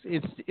it's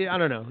I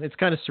don't know. It's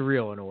kind of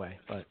surreal in a way,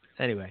 but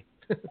anyway.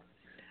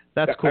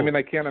 That's cool. I mean,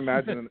 I can't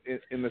imagine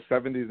in the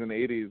 70s and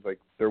 80s, like,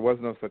 there was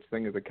no such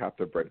thing as a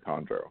captive bred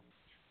chondro.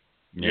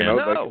 Yeah. You know,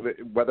 No. like,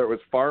 whether it was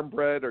farm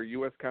bred or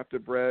U.S.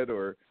 captive bred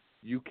or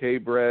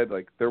UK bred,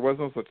 like, there was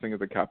no such thing as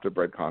a captive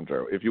bred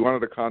chondro. If you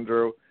wanted a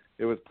chondro,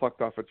 it was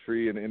plucked off a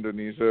tree in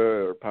Indonesia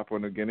or Papua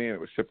New Guinea, and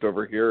it was shipped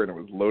over here, and it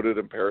was loaded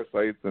in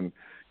parasites, and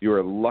you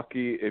were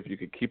lucky if you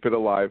could keep it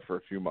alive for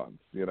a few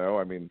months. You know,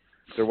 I mean,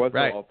 there was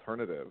no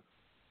alternative.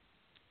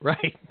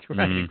 Right,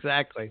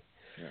 exactly.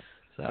 Yeah.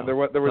 So, and there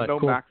was no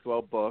cool.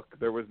 Maxwell book.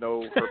 There was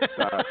no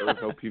Herpstat. There was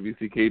no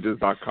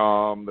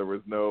PVCcages.com. There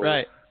was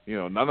no, you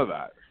know, none of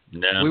that.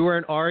 No. We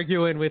weren't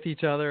arguing with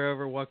each other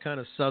over what kind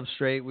of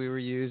substrate we were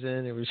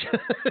using. It was,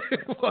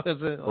 it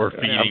wasn't. Or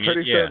feeding I'm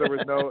pretty it, sure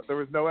there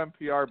was no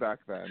NPR back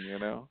then. You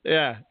know.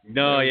 Yeah.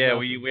 No, yeah,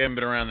 we haven't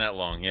been around that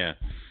long. Yeah.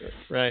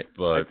 Right.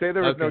 But I'd say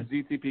there was no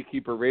GTP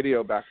Keeper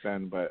radio back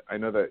then, but I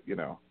know that, you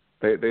know,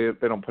 they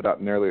don't put out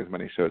nearly as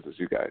many shows as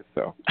you guys.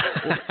 So.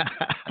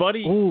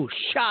 Buddy. Ooh,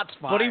 shots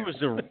fired. Buddy was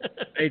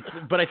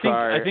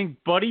I think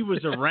Buddy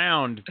was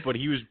around, but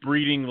he was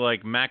breeding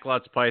like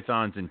Macklot's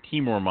pythons and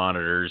Timor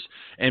monitors,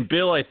 and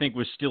Bill I think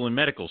was still in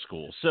medical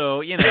school.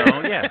 So you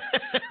know, yeah,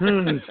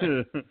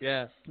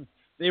 yeah,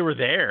 they were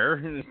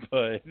there,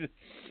 but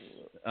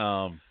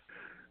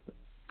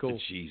cool.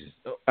 Jesus.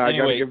 I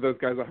Anyway, gotta give those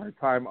guys a hard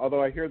time.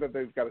 Although I hear that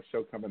they've got a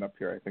show coming up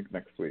here, I think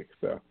next week.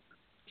 So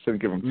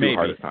shouldn't give them too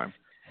hard a time.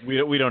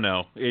 We don't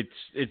know.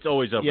 It's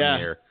always up in the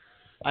air.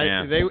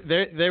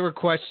 They were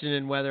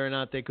questioning whether or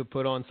not they could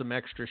put on some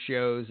extra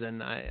shows,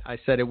 and I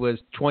said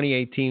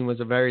 2018 was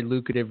a very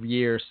lucrative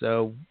year,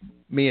 so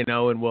me and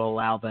Owen will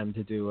allow them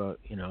to do a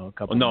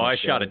couple. No, more I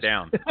shows. shot it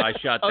down. I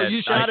shot that.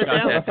 You shot it I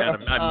shot down?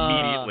 that down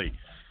immediately.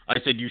 I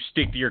said, "You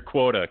stick to your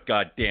quota,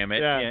 God damn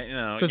it!"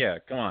 Yeah,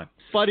 come on.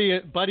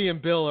 Buddy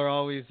and Bill are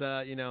always,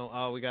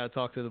 we got to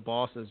talk to the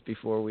bosses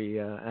before we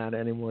add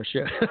any more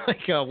shows.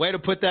 Like, way to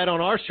put that on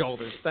our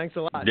shoulders. Thanks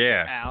a lot,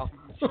 Yeah. Al.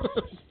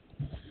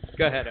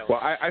 Go ahead, Owen. Well,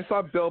 I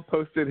saw Bill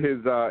posted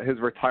his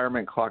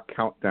retirement clock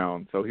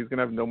countdown, so he's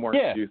gonna have no more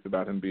excuse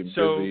about him being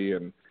busy,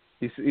 and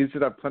he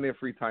should have plenty of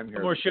free time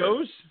here. More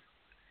shows?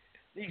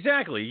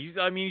 Exactly.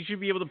 I mean, you should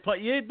be able to.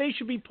 They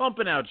should be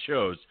pumping out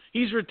shows.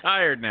 He's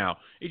retired now.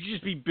 It should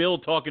just be Bill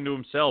talking to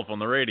himself on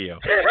the radio.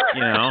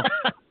 You know.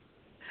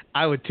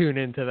 I would tune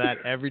into that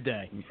every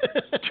day.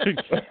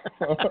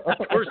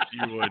 Of course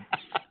you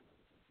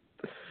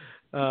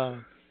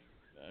would.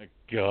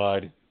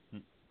 God.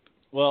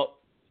 Well,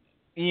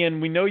 Ian,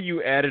 we know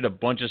you added a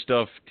bunch of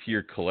stuff to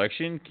your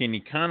collection. Can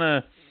you kind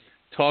of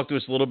talk to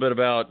us a little bit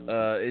about?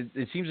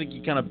 It seems like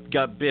you kind of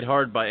got bit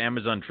hard by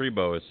Amazon tree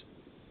boas.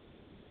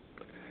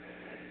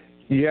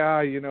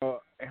 Yeah, you know,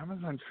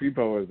 Amazon tree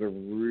boas are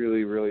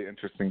really, really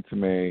interesting to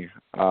me.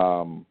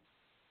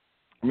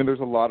 I mean, there's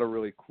a lot of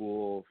really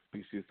cool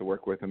species to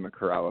work with in the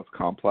Corrales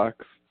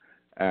complex,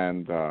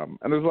 and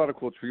there's a lot of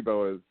cool tree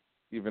boas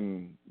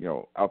even, you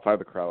know, outside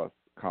the Corrales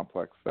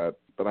complex that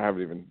I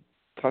haven't even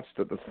touched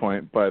at this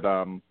point. But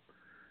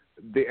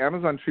the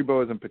Amazon tree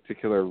boas in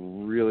particular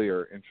really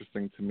are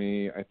interesting to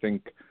me. I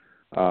think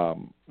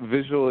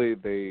visually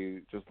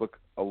they just look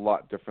a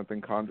lot different than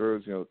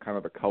chondros, you know, kind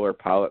of the color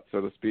palette, so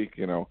to speak,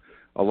 you know,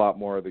 a lot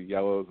more of the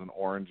yellows and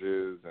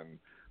oranges and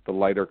the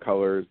lighter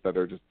colors that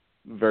are just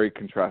very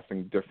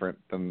contrasting, different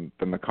than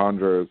the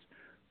chondros,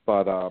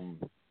 but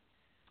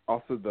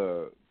also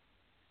the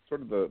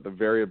sort of the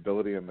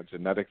variability in the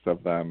genetics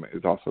of them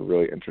is also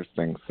really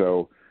interesting.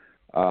 So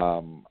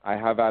I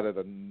have added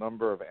a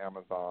number of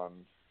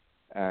Amazons,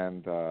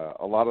 and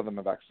a lot of them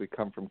have actually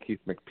come from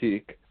Keith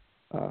McPeak,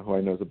 who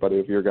I know is a buddy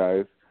of your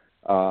guys.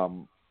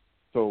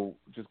 so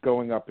just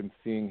going up and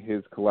seeing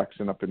his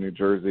collection up in New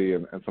Jersey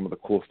and some of the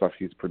cool stuff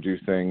he's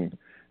producing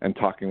and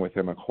talking with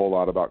him a whole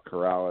lot about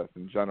Corrales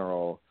in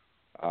general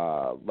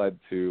led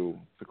to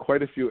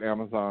quite a few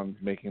Amazons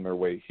making their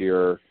way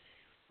here.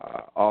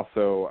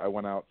 Also, I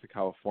went out to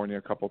California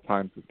a couple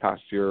times this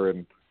past year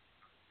and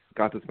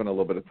got to spend a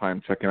little bit of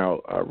time checking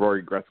out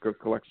Rory Gretzko's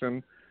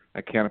collection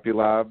at Canopy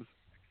Labs.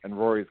 And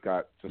Rory's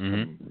got just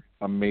some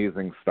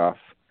amazing stuff.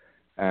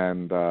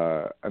 And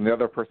the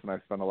other person I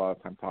spend a lot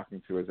of time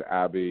talking to is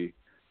Abby,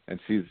 and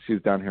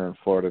she's down here in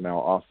Florida now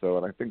also.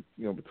 And I think,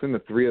 between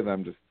the three of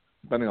them, just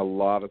spending a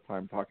lot of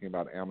time talking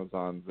about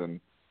Amazons. And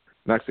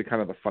actually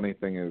kind of the funny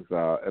thing is,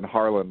 and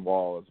Harlan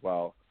Wall as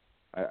well,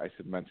 I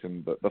should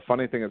mention. But the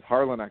funny thing is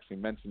Harlan actually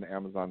mentioned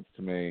Amazons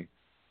to me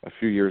a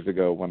few years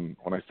ago when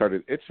I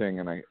started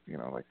itching, and I,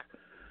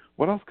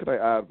 what else could I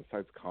add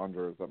besides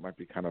chondros that might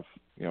be kind of,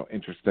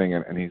 interesting?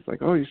 And he's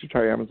like, oh, you should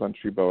try Amazon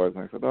tree boas.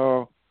 And I said,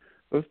 oh,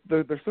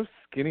 they're so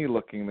skinny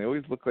looking. They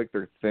always look like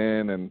they're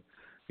thin, and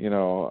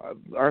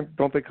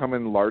don't they come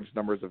in large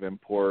numbers of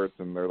imports?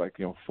 And they're like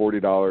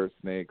 $40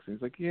 snakes. And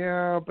he's like,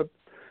 yeah, but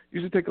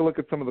you should take a look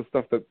at some of the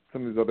stuff that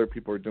some of these other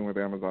people are doing with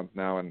Amazons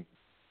now. And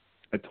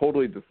I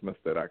totally dismissed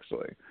it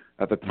actually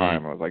at the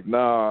time. I was like,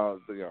 no,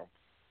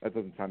 that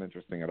doesn't sound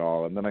interesting at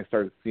all. And then I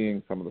started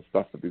seeing some of the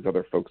stuff that these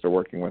other folks are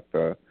working with,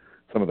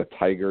 some of the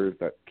tigers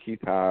that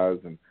Keith has,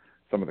 and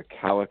some of the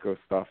calico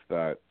stuff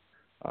that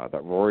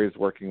Rory is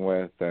working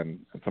with, and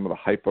some of the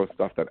hypo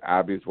stuff that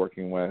Abby's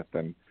working with.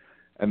 And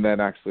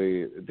then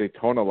actually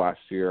Daytona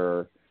last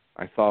year,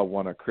 I saw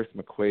one of Chris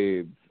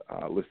McQuaid's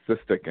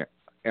leucistic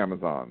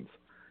Amazons.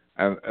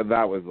 And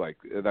that was like,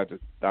 that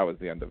was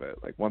the end of it.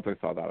 Like once I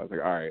saw that, I was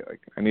like, all right, like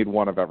I need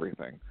one of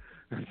everything.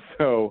 And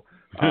so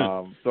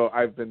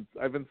I've been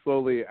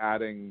slowly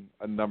adding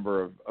a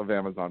number of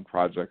Amazon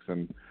projects.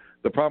 And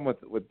the problem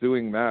with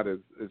doing that is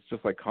it's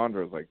just like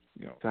chondros. Like,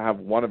 to have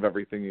one of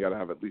everything, you got to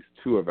have at least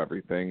two of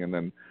everything. And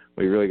then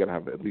you really got to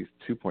have at least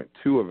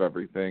 2.2 of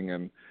everything.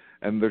 And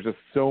there's just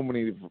so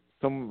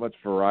much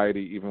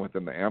variety even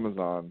within the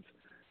Amazons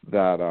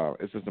that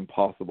it's just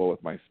impossible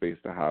with my space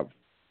to have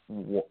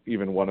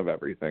even one of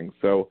everything.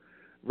 So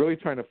really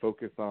trying to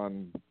focus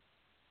on,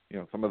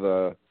 some of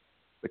the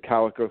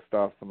calico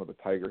stuff, some of the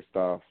tiger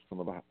stuff, some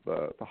of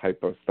the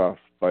hypo stuff.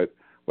 But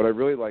what I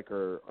really like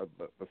are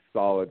the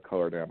solid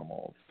colored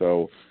animals.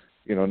 So,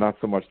 not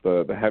so much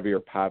the heavier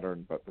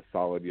pattern, but the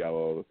solid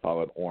yellow, the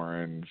solid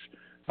orange.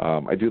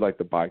 I do like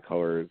the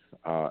bicolors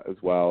as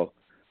well.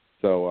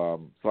 So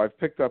I've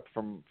picked up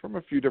from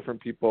a few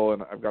different people,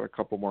 and I've got a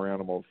couple more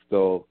animals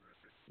still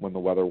when the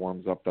weather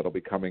warms up that'll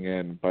be coming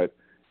in. But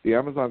the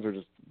Amazons are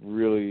just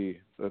really,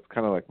 that's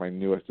kind of like my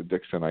newest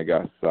addiction, I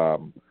guess.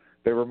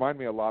 They remind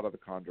me a lot of the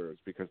chondros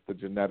because the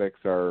genetics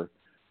are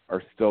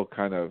still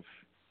kind of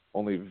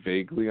only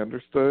vaguely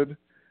understood.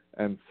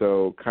 And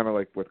so kind of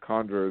like with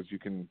chondros, you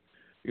can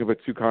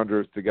put two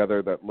chondros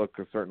together that look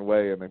a certain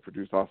way and they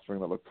produce offspring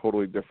that look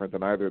totally different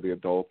than either of the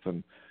adults.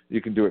 And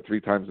you can do it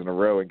 3 times in a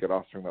row and get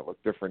offspring that look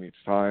different each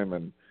time.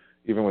 And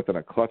even within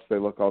a clutch, they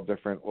look all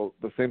different. Well,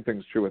 the same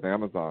thing's true with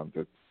Amazons.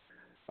 It's,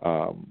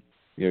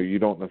 you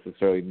don't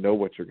necessarily know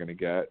what you're going to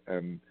get,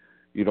 and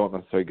you don't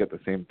necessarily get the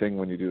same thing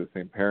when you do the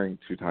same pairing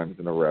 2 times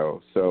in a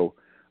row. So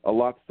a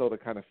lot still to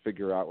kind of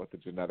figure out with the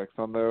genetics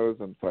on those,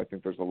 and so I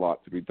think there's a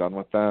lot to be done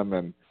with them.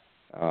 And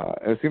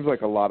it seems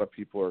like a lot of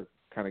people are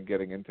kind of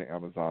getting into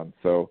Amazon,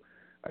 so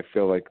I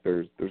feel like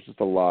there's just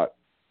a lot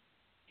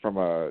from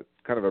a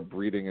kind of a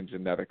breeding and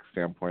genetic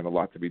standpoint, a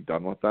lot to be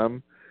done with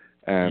them.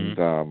 And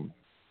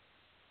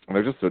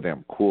they're just so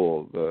damn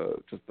cool,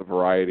 the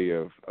variety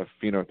of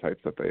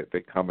phenotypes that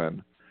they come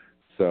in.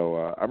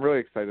 So I'm really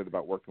excited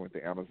about working with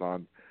the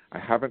Amazons. I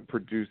haven't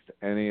produced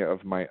any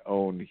of my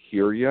own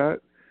here yet.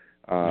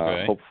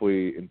 Okay.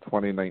 Hopefully in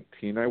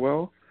 2019 I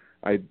will.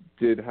 I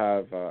did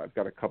have, I've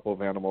got a couple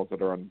of animals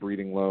that are on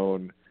breeding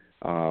loan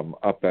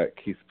up at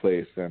Keith's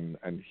place, and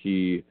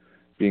he,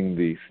 being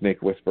the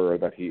snake whisperer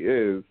that he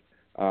is,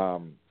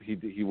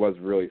 he was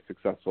really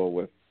successful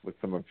with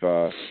some of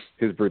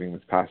his breeding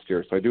this past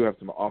year. So I do have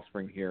some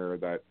offspring here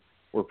that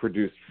were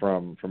produced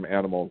from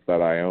animals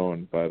that I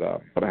own, but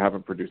I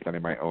haven't produced any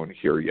of my own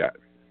here yet.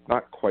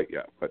 Not quite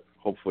yet, but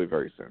hopefully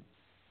very soon.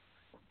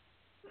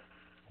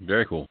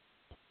 Very cool.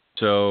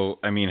 So,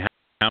 I mean,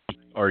 how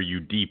are you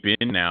deep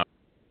in now?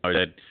 Are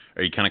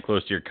you kind of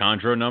close to your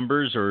chondro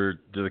numbers, or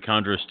do the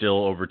chondros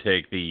still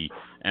overtake the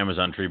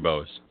Amazon tree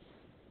boas?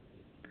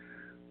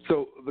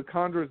 So the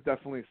chondros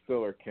definitely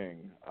still are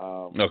king.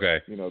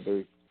 Okay.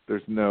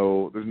 There's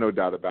no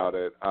doubt about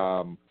it.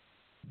 The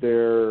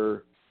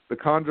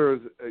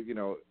chondros,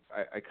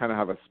 I kind of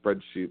have a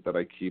spreadsheet that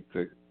I keep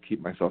to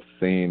keep myself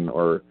sane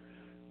or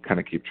kind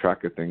of keep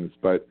track of things.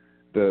 But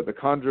the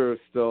chondros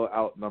still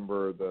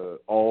outnumber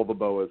all the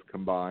boas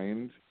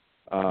combined.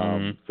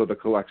 So the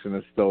collection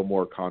is still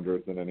more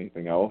chondros than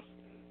anything else.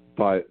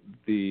 But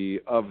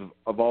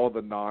of all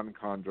the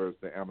non-chondros,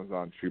 the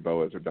Amazon tree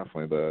boas are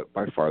definitely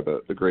by far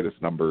the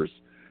greatest numbers.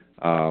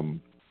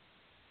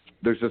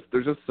 There's just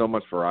so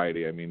much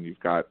variety. I mean, you've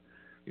got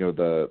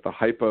the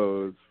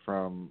hypos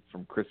from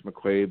Chris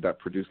McQuaid that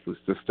produced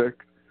Leucistic.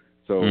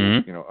 So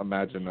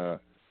imagine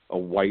a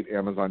white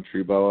Amazon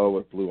tree boa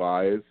with blue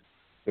eyes.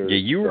 There's,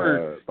 you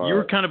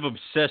were kind of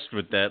obsessed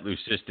with that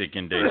Leucistic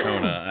in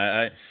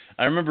Daytona.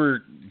 I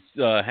remember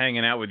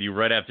hanging out with you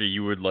right after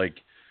you had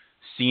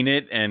seen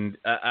it, and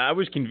I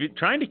was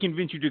trying to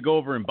convince you to go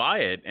over and buy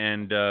it,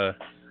 and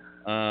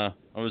I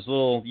was a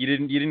little. You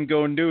didn't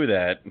go and do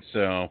that,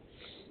 so.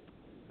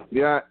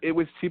 Yeah, it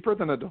was cheaper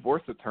than a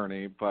divorce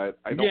attorney, but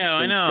I don't.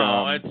 Yeah, think, I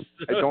know.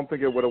 I don't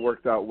think it would have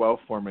worked out well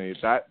for me.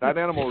 That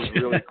animal was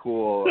really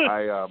cool.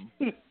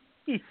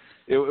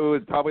 It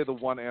was probably the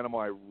one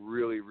animal I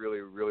really, really,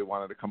 really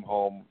wanted to come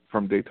home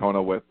from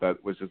Daytona with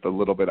that was just a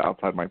little bit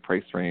outside my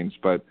price range.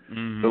 But the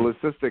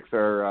Leucistics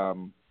are,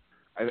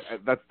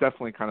 that's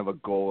definitely kind of a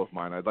goal of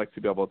mine. I'd like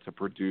to be able to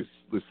produce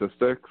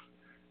Leucistics.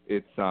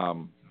 It's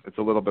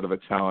a little bit of a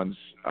challenge,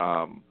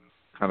 kind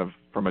of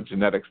from a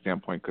genetic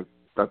standpoint, because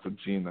that's a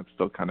gene that's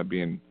still kind of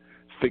being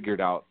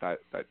figured out, that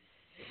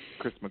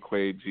Chris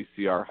McQuaid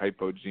GCR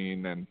hypo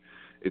gene, and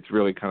it's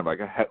really kind of like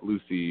a Het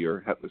Lucy or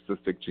Het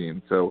Leucistic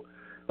gene. So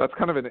that's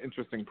kind of an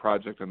interesting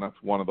project, and that's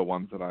one of the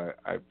ones that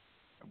I've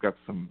got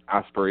some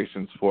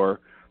aspirations for.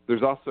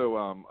 There's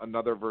also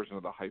another version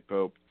of the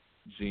hypo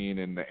gene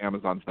in the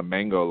Amazon's the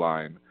Mango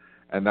line,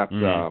 and that's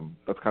kind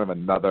of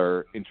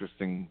another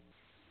interesting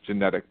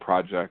genetic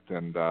project,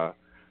 and so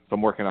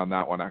I'm working on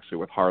that one actually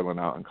with Harlan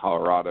out in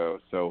Colorado.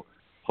 So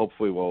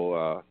hopefully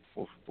we'll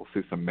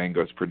see some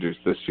mangoes produced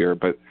this year.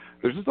 But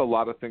there's just a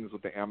lot of things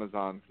with the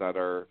Amazons that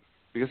are,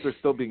 because they're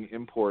still being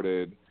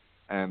imported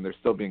and they're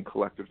still being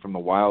collected from the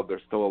wild,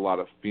 there's still a lot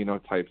of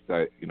phenotypes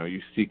that,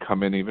 you see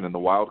come in even in the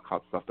wild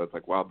caught stuff that's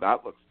like, wow,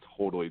 that looks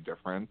totally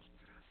different.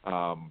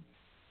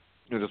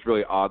 Just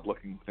really odd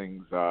looking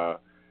things.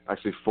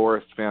 Actually,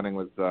 Forrest Fanning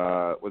was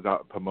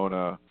out in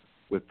Pomona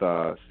with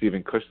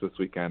Stephen Cush this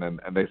weekend, and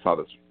they saw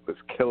this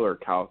killer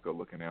calico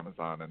looking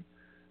Amazon, and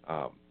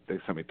they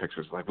sent me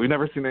pictures like, we've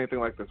never seen anything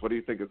like this. What do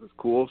you think? Is this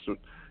cool? Should,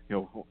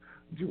 do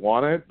you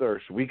want it,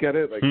 or should we get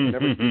it? Like, we've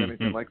never seen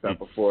anything like that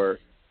before.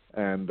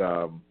 And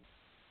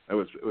it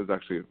was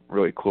actually a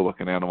really cool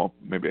looking animal,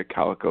 maybe a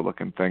calico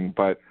looking thing.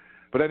 But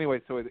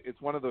anyway, so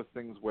it's one of those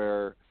things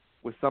where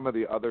with some of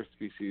the other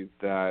species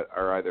that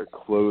are either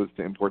closed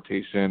to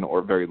importation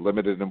or very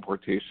limited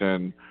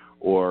importation,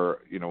 or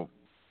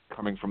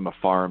coming from the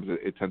farms,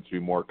 it tends to be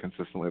more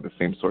consistently the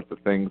same sorts of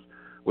things.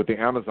 With the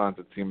Amazons,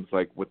 it seems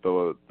like with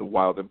the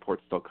wild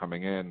imports still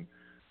coming in,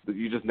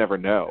 you just never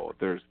know.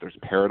 There's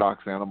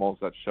paradox animals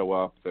that show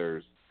up.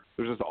 There's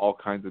just all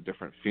kinds of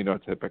different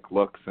phenotypic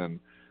looks, and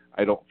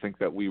I don't think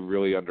that we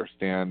really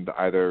understand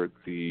either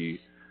the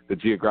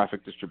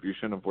geographic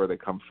distribution of where they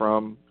come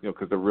from,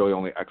 because they're really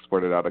only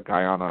exported out of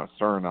Guyana or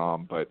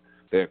Suriname, but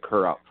they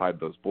occur outside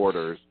those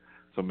borders.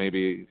 So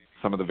maybe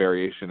some of the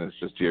variation is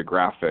just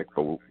geographic,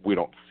 but we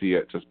don't see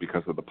it just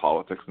because of the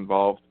politics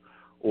involved.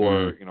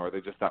 Or, are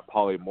they just that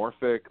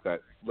polymorphic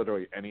that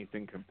literally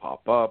anything can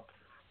pop up?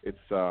 It's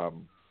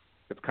kind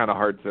of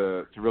hard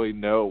to really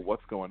know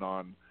what's going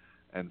on.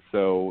 And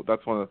so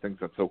that's one of the things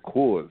that's so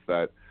cool, is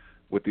that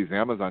with these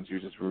Amazons, you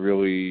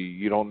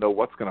don't know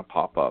what's going to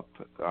pop up.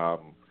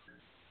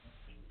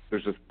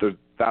 There's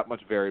that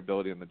much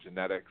variability in the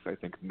genetics, I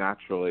think,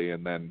 naturally,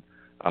 and then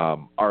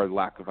our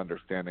lack of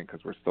understanding,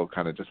 because we're still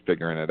kind of just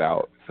figuring it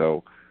out.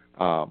 So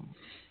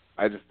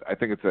I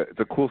think it's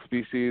a cool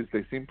species.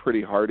 They seem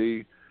pretty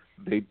hardy.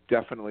 They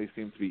definitely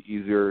seem to be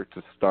easier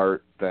to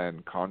start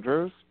than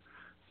chondros.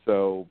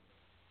 So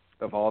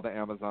of all the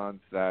Amazons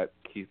that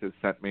Keith has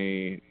sent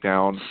me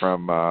down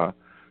from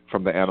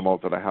the animals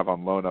that I have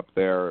on loan up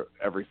there,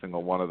 every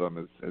single one of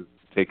them is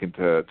taken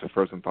to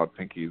frozen thawed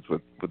pinkies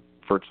with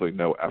virtually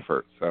no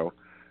effort. So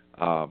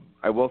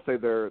I will say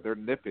they're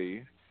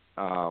nippy.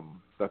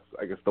 That's,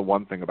 I guess, the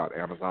one thing about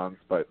Amazons,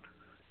 but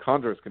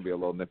chondros can be a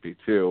little nippy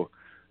too.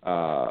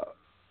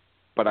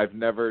 But I've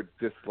never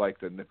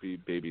disliked a nippy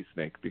baby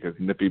snake, because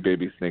nippy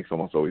baby snakes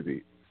almost always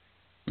eat.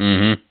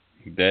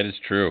 That is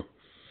true.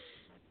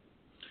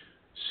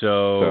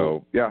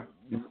 So yeah.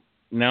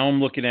 Now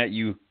I'm looking at,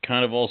 you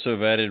kind of also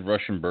have added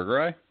Russian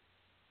burger eye.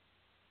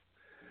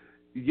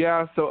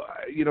 Yeah, so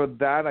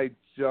that I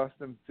just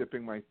am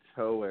dipping my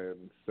toe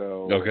in.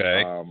 So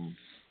okay.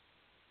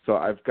 So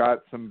I've got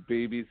some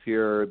babies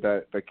here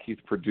that Keith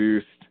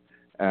produced,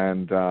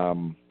 and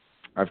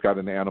I've got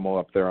an animal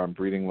up there on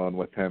breeding loan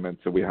with him, and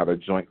so we had a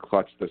joint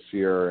clutch this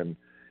year, and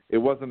it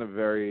wasn't a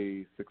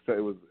very success.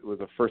 It was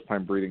a first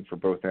time breeding for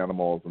both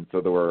animals, and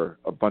so there were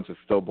a bunch of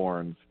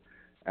stillborns,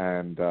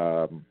 and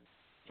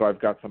so I've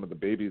got some of the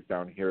babies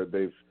down here.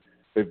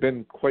 They've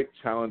been quite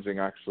challenging,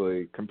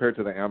 actually, compared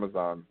to the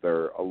Amazons.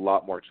 They're a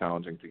lot more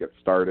challenging to get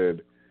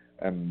started,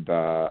 and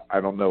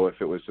I don't know if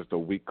it was just a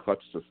weak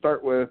clutch to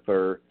start with,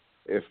 or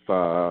if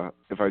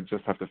I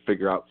just have to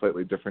figure out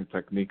slightly different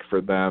technique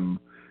for them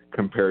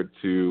compared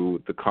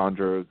to the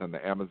chondros and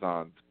the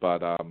Amazons. But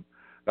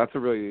that's a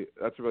really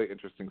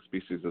interesting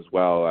species as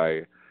well.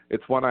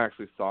 It's one I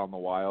actually saw in the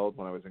wild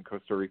when I was in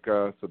Costa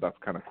Rica, so that's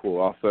kind of cool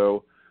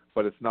also.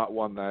 But it's not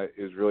one that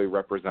is really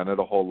represented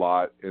a whole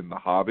lot in the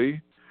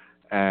hobby.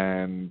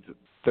 and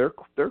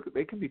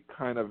they can be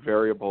kind of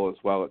variable as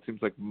well. It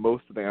seems like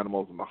most of the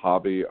animals in the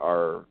hobby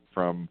are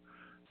from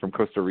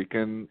Costa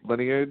Rican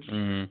lineage,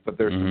 but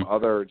there's some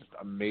other just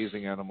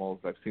amazing animals.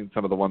 I've seen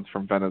some of the ones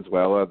from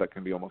Venezuela that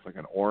can be almost like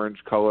an orange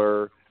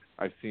color.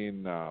 I've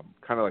seen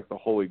kind of like the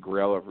holy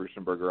grail of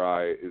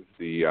Ruschenbergeri is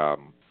the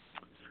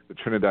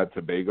Trinidad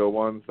Tobago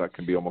ones that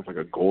can be almost like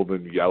a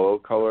golden yellow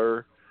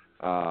color,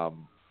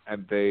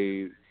 and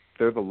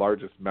they're the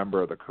largest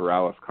member of the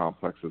Corrales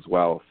complex as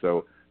well.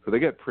 So they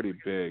get pretty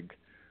big,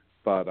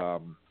 but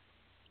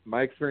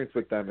my experience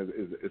with them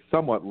is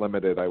somewhat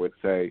limited, I would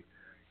say.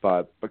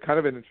 But kind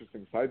of an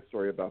interesting side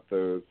story about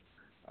those.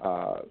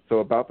 So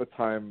about the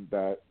time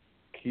that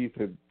Keith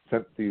had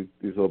sent these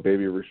little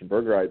baby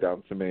Ruschenbergeri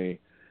down to me,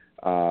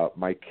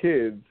 my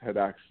kids had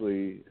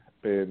actually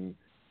been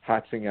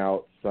hatching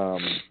out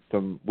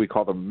some we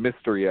call them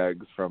mystery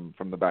eggs from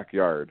the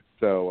backyard.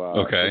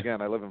 So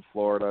again, I live in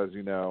Florida, as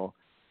you know,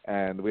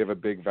 and we have a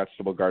big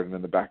vegetable garden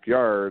in the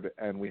backyard,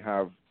 and we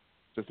have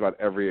just about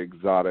every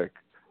exotic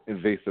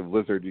invasive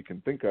lizard you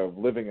can think of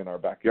living in our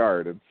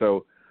backyard. And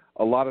so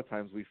a lot of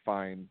times we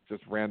find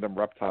just random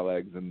reptile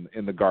eggs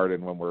in the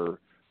garden when we're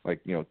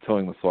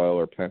tilling the soil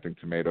or planting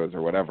tomatoes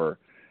or whatever.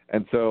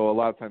 And so a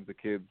lot of times the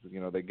kids,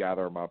 they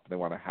gather them up and they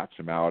want to hatch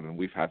them out. And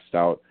we've hatched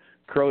out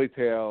curly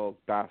tails,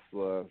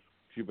 basilisks,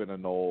 Cuban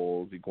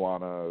anoles,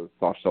 iguanas,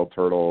 soft-shell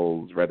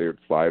turtles, red-eared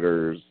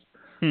sliders,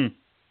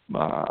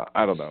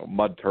 I don't know,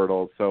 mud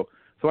turtles. So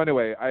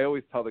anyway, I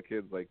always tell the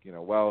kids,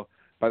 well,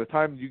 by the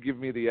time you give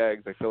me the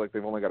eggs, I feel like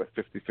they've only got a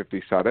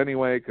 50-50 shot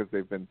anyway because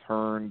they've been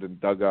turned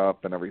and dug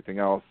up and everything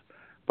else.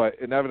 But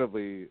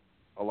inevitably,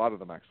 a lot of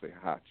them actually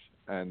hatch.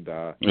 And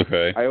I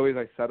always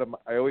set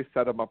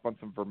them up on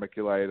some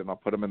vermiculite, and I'll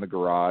put them in the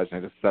garage,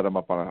 and I just set them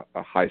up on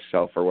a high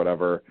shelf or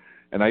whatever.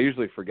 And I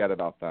usually forget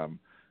about them.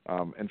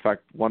 In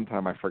fact, one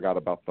time I forgot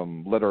about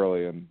them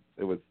literally, and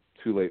it was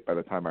too late by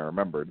the time I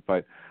remembered.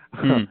 But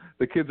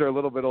the kids are a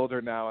little bit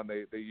older now, and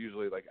they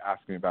usually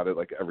ask me about it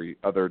every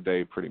other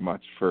day pretty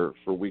much for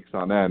weeks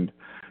on end.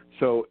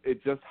 So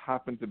it just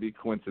happened to be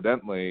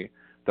coincidentally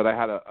that I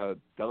had a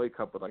deli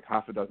cup with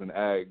half a dozen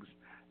eggs,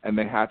 and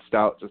they hatched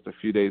out just a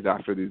few days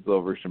after these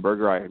little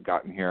Ruschenbergeri had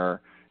gotten here,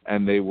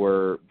 and they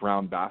were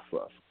brown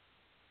basilisks.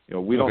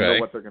 We don't know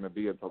what they're going to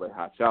be until they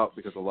hatch out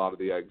because a lot of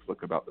the eggs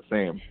look about the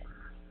same.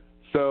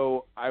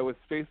 So I was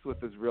faced with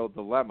this real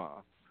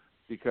dilemma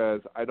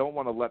because I don't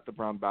want to let the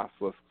brown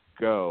basilisks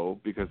go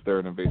because they're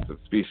an invasive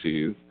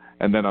species,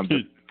 and then I'm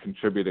just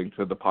contributing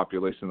to the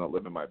population that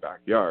live in my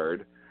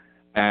backyard.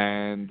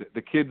 And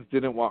the kids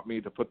didn't want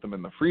me to put them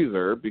in the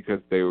freezer because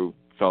they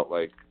felt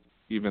like,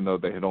 even though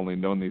they had only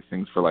known these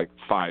things for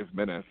 5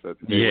 minutes, that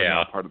they were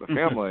not part of the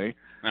family,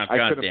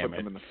 I could have put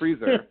them in the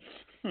freezer.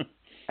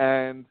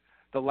 And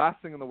the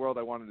last thing in the world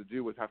I wanted to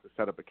do was have to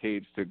set up a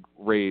cage to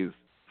raise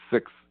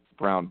 6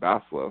 brown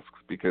basilisks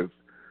because,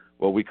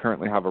 well, we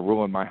currently have a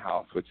rule in my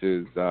house, which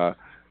is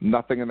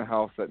nothing in the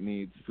house that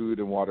needs food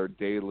and water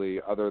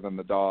daily other than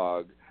the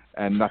dog,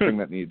 and nothing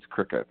that needs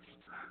crickets.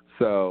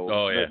 So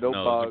no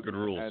bugs good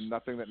rules. And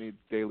nothing that needs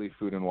daily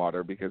food and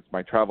water because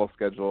my travel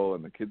schedule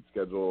and the kids'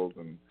 schedules,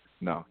 and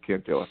no,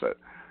 can't deal with it.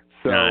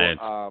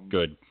 So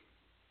good.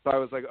 So I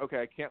was like,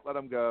 okay, I can't let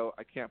them go.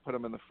 I can't put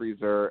them in the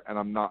freezer, and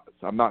I'm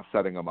not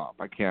setting them up.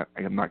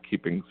 I'm not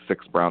keeping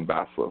 6 brown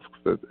basilisks.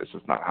 It's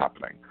just not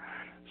happening.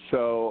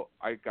 So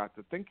I got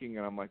to thinking,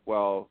 and I'm like,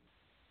 well,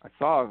 I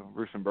saw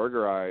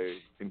Ruschenbergeri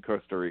in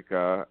Costa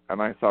Rica,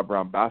 and I saw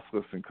brown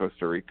basilisks in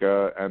Costa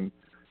Rica, and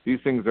these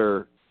things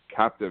are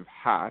captive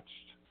hatched,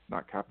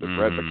 not captive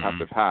bred, but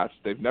captive hatched.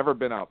 They've never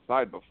been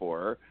outside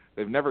before.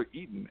 They've never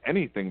eaten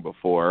anything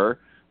before.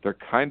 They're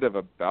kind of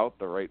about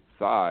the right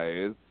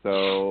size.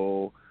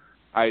 So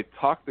I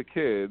talked the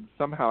kids.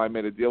 Somehow I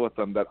made a deal with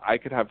them that I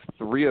could have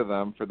 3 of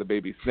them for the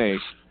baby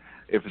snakes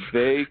if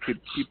they could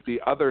keep the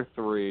other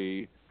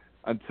 3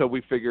 until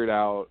we figured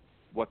out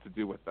what to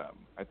do with them.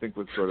 I think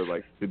was sort of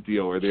the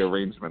deal or the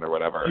arrangement or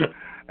whatever.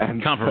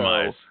 And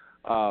compromise.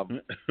 So,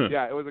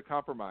 yeah, it was a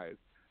compromise.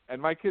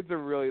 And my kids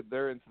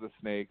they're into the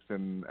snakes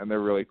and they're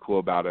really cool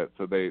about it.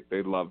 So they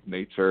love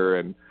nature.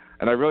 And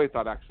I really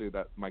thought actually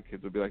that my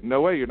kids would be like,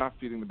 no way, you're not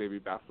feeding the baby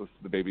basilisks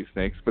to the baby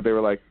snakes. But they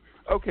were like,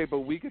 okay, but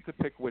we get to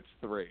pick which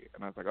 3.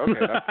 And I was like, okay,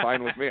 that's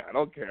fine with me. I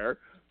don't care.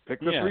 Pick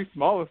the 3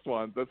 smallest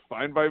ones. That's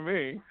fine by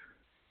me.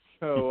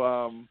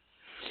 So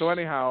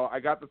anyhow, I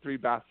got the 3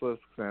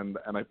 basilisks and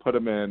I put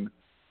them in,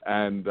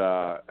 and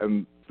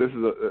this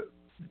is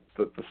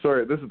the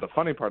story. This is the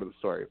funny part of the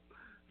story.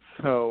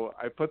 So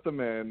I put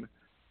them in,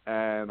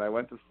 and I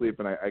went to sleep,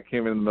 and I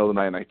came in the middle of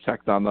the night and I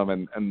checked on them,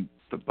 and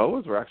the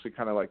boas were actually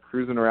kind of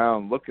cruising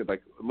around, it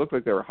looked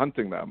like they were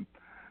hunting them.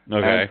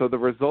 Okay. And so the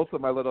results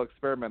of my little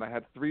experiment, I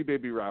had 3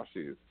 baby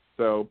Roushies.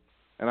 So,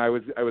 and I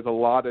was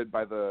allotted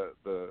by the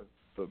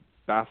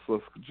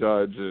basilisk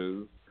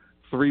judges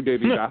 3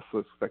 baby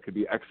basilisks that could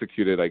be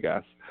executed, I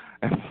guess.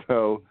 And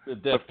so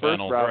the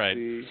first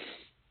Roushie,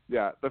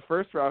 the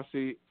first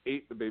Roushie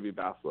ate the baby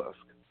basilisk.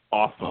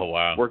 Awesome. Oh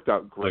wow. Worked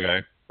out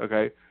great.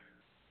 Okay.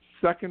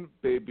 Second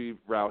baby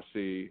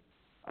Roushie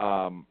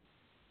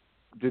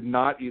did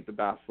not eat the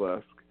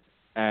basilisk,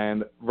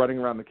 and running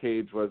around the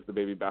cage was the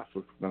baby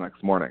basilisk the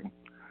next morning.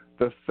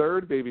 The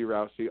third baby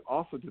Rousey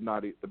also did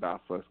not eat the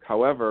basilisk.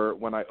 However,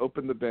 when I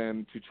opened the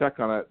bin to check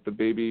on it, the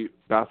baby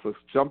basilisk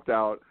jumped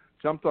out,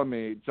 jumped on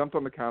me, jumped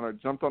on the counter,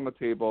 jumped on the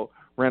table,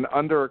 ran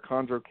under a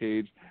chondro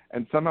cage,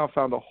 and somehow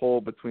found a hole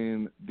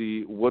between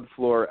the wood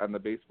floor and the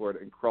baseboard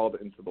and crawled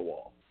into the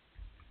wall.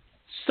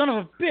 Son of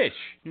a bitch.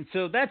 And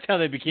so that's how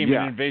they became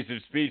an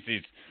invasive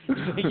species.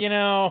 You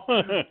know.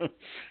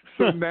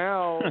 So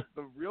now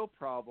the real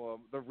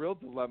problem, the real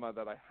dilemma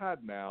that I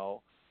had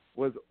now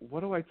was,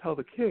 what do I tell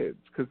the kids?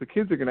 Because the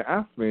kids are going to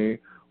ask me,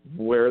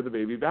 where are the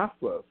baby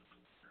basilisks?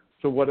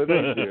 So what did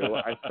I do?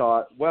 I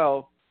thought,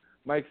 well,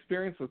 my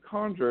experience with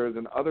chondros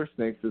and other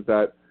snakes is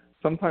that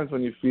sometimes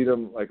when you feed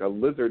them like a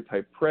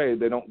lizard-type prey,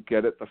 they don't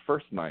get it the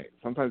first night.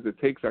 Sometimes it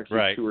takes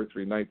actually 2 or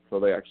 3 nights till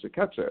they actually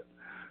catch it.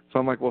 So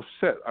I'm like, well,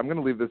 shit, I'm going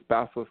to leave this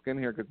basilisk in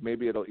here because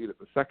maybe it'll eat it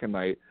the second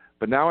night.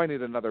 But now I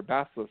need another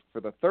basilisk for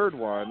the third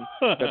one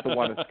that the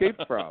one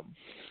escaped from.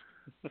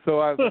 So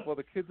I was like, well,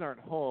 the kids aren't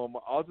home.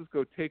 I'll just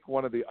go take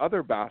one of the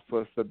other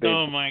basilisks that they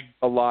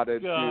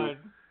allotted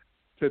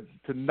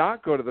to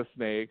not go to the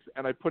snakes,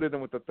 and I put it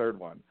in with the third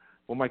one.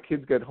 Well, my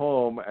kids get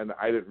home, and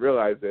I didn't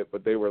realize it,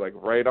 but they were like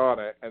right on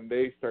it, and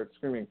they start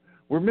screaming,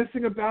 "We're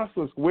missing a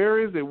basilisk. Where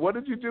is it? What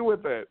did you do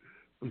with it?"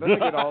 So then I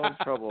get all in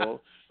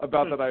trouble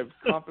about that I've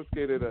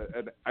confiscated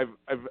and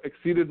I've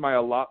exceeded my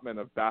allotment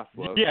of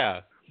basilisks.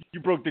 Yeah, you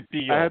broke the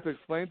deal. I had to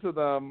explain to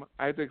them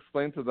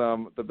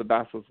that the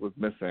basilisk was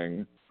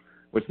missing,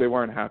 which they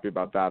weren't happy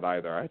about that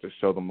either. I had to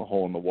show them the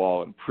hole in the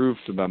wall and prove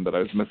to them that I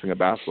was missing a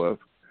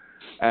basilisk.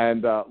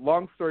 And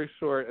long story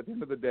short, at the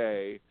end of the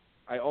day,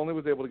 I only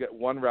was able to get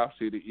one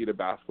Rousey to eat a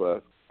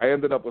basilisk. I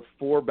ended up with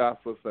 4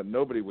 basilisks that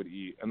nobody would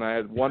eat, and I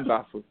had 1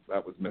 basilisk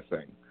that was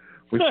missing.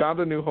 We found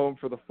a new home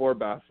for the 4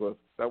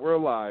 basilisks that were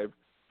alive,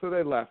 so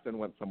they left and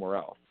went somewhere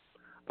else.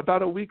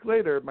 About a week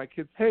later, my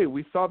kids, hey,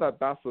 we saw that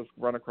basilisk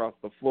run across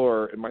the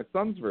floor in my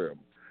son's room.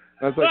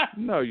 And I was like,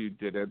 no, you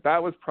didn't.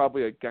 That was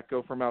probably a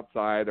gecko from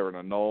outside or an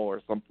anole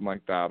or something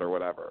like that or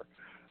whatever.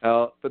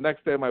 The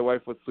next day, my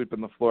wife was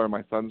sweeping the floor in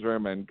my son's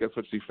room, and guess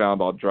what she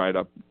found all dried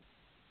up?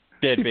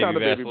 Dead she baby found a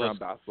baby basilisk.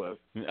 brown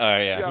basilisk. Oh,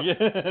 yeah.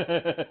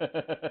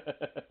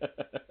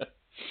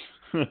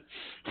 Yep.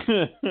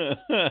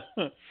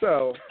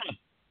 So,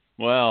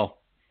 well,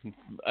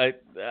 I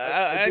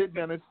did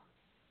manage.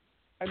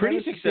 Pretty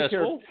managed to take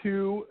care of successful.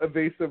 2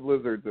 evasive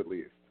lizards at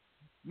least.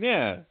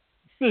 Yeah.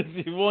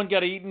 One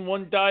got eaten,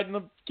 one died in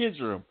the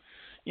kids' room.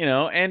 You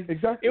know, and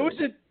Exactly.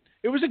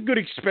 it was a good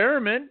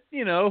experiment.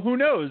 You know, who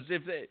knows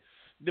if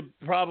the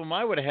problem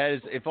I would have had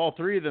is if all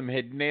 3 of them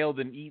had nailed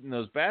and eaten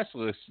those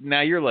basilisks.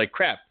 Now you're like,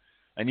 crap,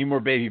 I need more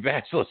baby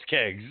basilisk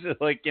eggs.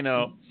 Like, you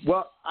know.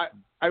 Well,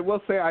 I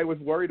will say I was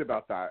worried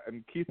about that,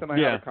 and Keith and I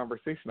had a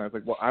conversation. I was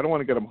like, well, I don't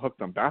want to get them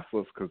hooked on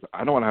basilisks because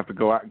I don't want to have to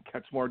go out and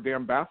catch more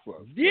damn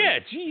basilisks. Yeah,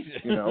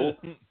 Jesus. You know.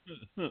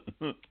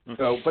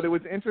 So, but it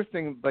was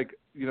interesting, like,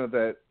 you know,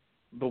 that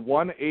the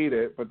one ate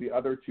it, but the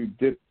other 2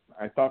 didn't.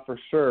 I thought for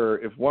sure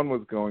if one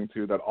was going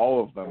to, that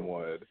all of them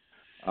would.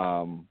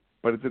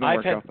 But it didn't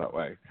work out that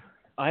way.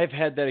 I've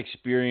had that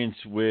experience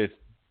with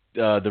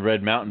the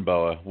red mountain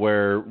boa,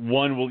 where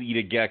one will eat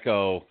a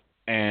gecko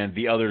and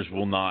the others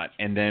will not,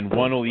 and then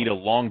one will eat a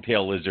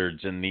long-tail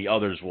lizards and the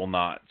others will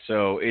not.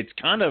 So it's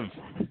kind of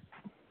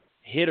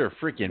hit or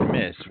freaking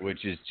miss,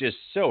 which is just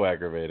so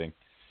aggravating.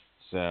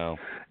 So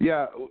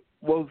yeah,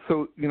 well,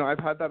 so you know, I've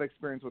had that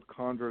experience with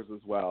chondros as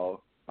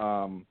well.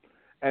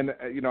 And,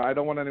 you know, I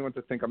don't want anyone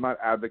to think I'm not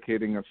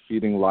advocating of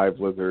feeding live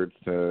lizards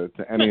to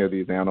any of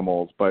these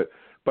animals, but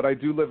I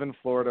do live in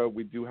Florida.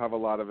 We do have a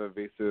lot of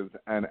invasives,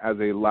 and as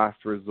a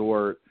last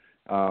resort,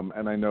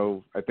 and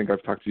I think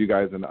I've talked to you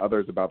guys and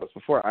others about this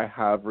before, I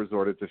have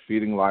resorted to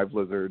feeding live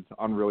lizards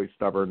on really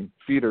stubborn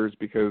feeders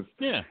because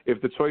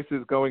if the choice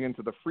is going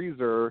into the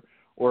freezer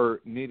or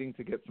needing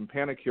to get some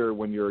Panacure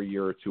when you're a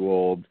year or 2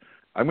 old,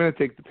 I'm going to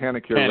take the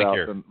Panacure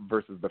route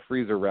versus the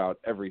freezer route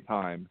every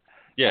time.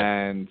 Yeah.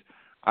 And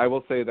I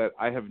will say that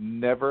I have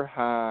never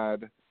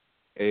had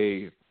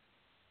a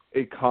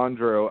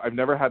chondro. I've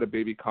never had a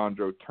baby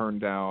chondro turn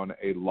down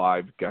a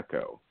live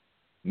gecko.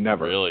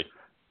 Never. Really?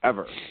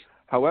 Ever.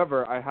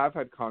 However, I have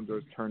had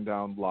chondros turn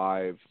down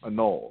live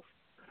anoles,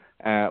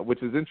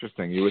 which is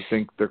interesting. You would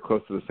think they're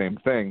close to the same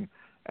thing.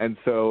 And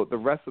so the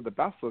rest of the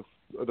basilisk,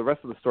 the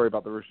rest of the story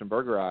about the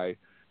Ruschenbergeri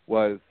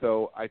was,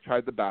 so I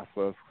tried the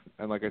basilisk,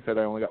 and like I said,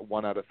 I only got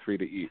 1 out of 3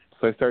 to eat.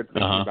 So I started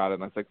thinking about it,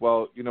 and I was like,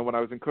 well, you know, when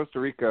I was in Costa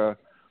Rica,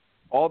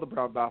 all the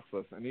brown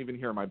basilisks, and even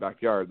here in my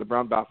backyard, the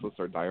brown basilisks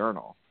are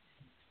diurnal.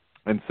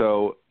 And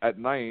so at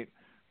night,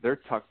 they're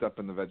tucked up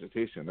in the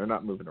vegetation. They're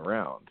not moving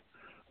around.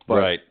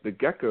 But the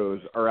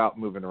geckos are out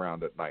moving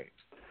around at night.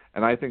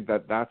 And I think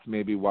that that's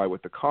maybe why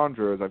with the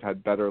chondros, I've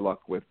had better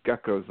luck with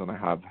geckos than I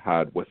have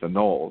had with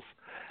anoles.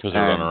 Because they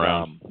run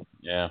around.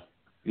 Yeah.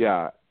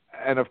 Yeah.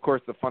 And, of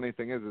course, the funny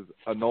thing is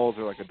anoles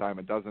are like a dime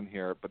a dozen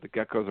here, but the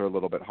geckos are a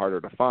little bit harder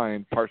to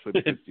find, partially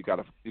because you got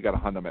to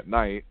hunt them at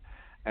night.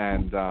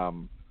 And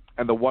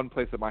And the one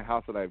place at my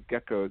house that I have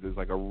geckos is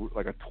like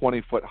a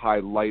 20-foot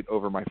high light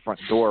over my front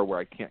door where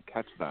I can't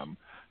catch them.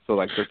 So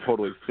like they're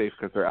totally safe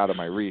because they're out of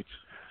my reach.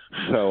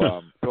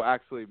 So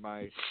actually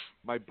my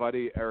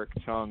buddy Eric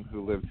Chung,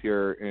 who lives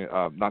here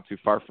not too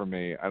far from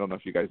me, I don't know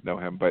if you guys know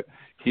him, but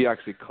he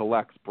actually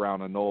collects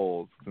brown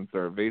anoles since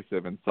they're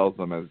invasive and sells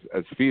them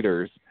as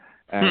feeders.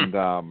 And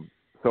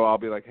so I'll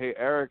be like, hey,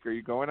 Eric, are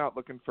you going out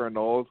looking for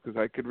anoles? Because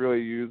I could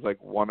really use like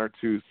one or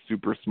two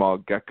super small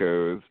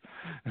geckos.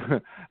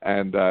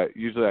 And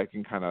usually I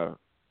can kind of,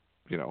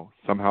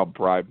 somehow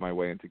bribe my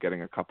way into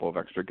getting a couple of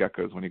extra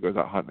geckos when he goes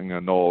out hunting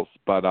anoles.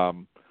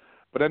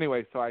 But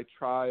anyway, so I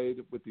tried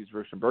with these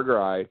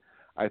Rauschenbergeri.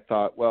 I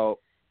thought, well,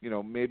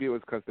 maybe it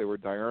was because they were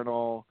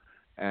diurnal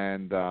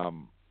and,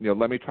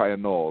 let me try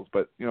anoles.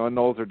 But,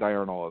 anoles are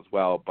diurnal as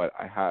well, but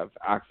I have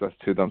access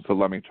to them, so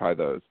let me try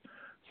those.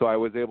 So I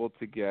was able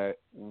to get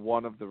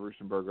one of the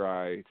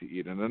Rauschenbergeri to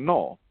eat an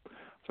anole.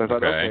 So I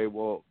thought, okay,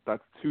 well,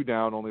 that's 2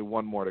 down, only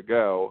 1 more to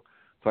go.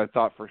 So I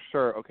thought for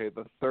sure, okay,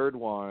 the third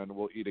one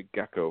will eat a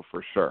gecko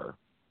for sure.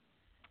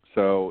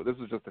 So this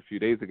was just a few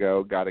days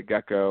ago, got a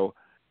gecko.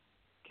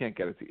 Can't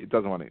get it to eat. It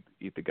doesn't want to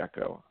eat the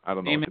gecko. I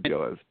don't know what the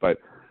deal is. But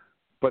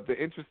the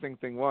interesting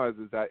thing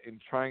is that in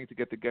trying to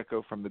get the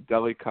gecko from the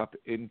deli cup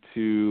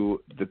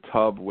into the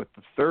tub with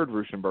the third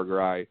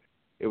Rauschenbergeri,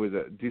 it was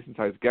a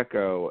decent-sized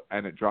gecko,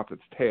 and it dropped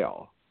its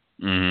tail.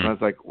 Mm-hmm. And I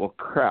was like, well,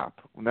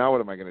 crap. Now what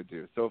am I going to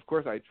do? So, of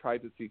course, I tried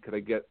to see could I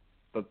get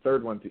the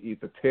third one to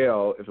eat the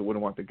tail if it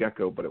wouldn't want the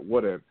gecko, but it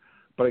wouldn't.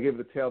 But I gave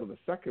the tail to the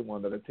second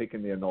one that had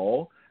taken the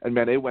anole, and,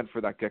 man, it went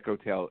for that gecko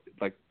tail,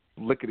 like,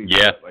 lickety.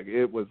 Yeah. Like,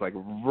 it was, like,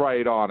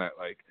 right on it.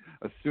 Like,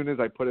 as soon as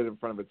I put it in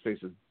front of its face,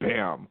 just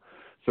bam.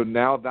 So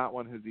now that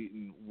one has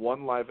eaten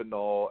 1 live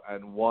anole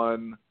and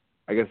 1,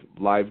 I guess,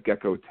 live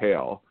gecko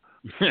tail.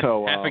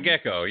 So, half a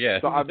gecko,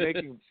 yeah. So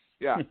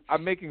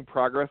I'm making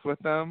progress with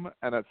them,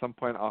 and at some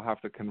point I'll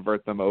have to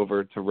convert them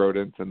over to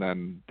rodents, and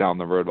then down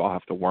the road I'll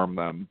have to worm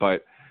them.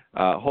 But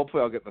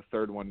hopefully I'll get the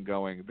third one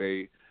going.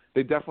 They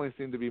definitely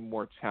seem to be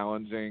more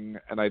challenging,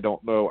 and I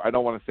don't know. I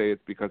don't want to say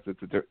it's because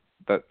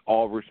that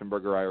all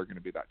Rauschenbergeri are going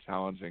to be that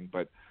challenging,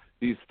 but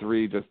these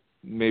 3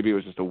 maybe it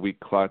was just a weak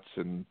clutch,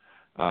 and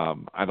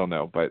I don't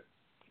know. But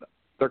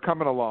they're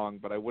coming along,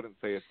 but I wouldn't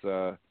say it's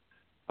a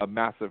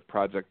massive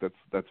project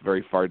that's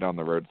very far down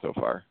the road so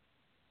far.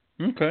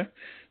 Okay.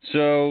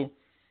 So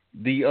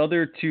the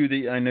other 2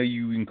 that I know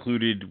you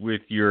included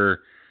with your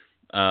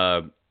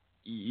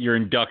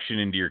induction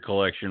into your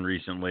collection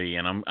recently,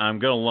 and I'm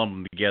going to lump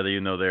them together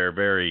even though they're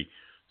very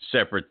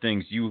separate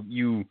things.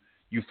 You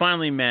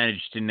finally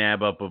managed to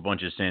nab up a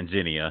bunch of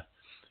Sanzinia,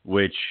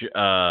 which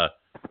that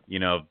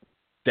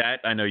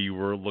I know you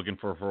were looking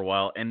for a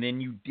while, and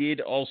then you did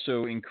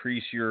also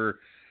increase your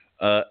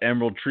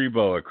Emerald Tree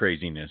Boa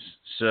craziness.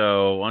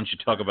 So why don't you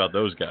talk about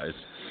those guys?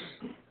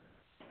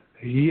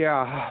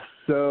 Yeah.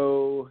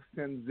 So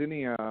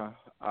Sanzinia.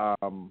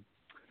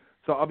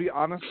 So I'll be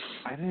honest,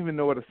 I didn't even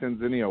know what a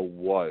Sanzinia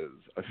was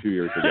a few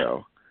years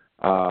ago.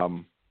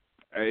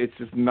 It's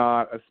just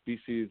not a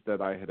species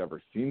that I had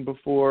ever seen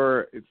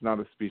before. It's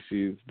not a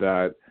species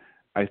that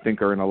I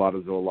think are in a lot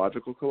of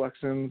zoological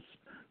collections.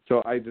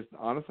 So I just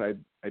honestly,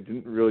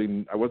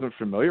 I wasn't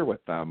familiar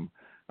with them.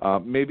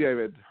 Maybe I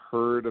had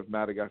heard of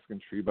Madagascan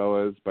tree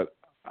boas, but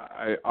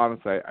I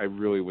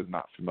really was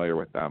not familiar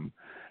with them.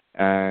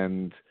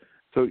 And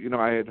so,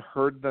 I had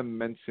heard them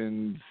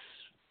mentioned,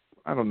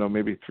 I don't know,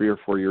 maybe 3 or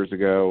 4 years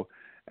ago.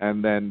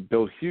 And then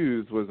Bill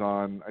Hughes was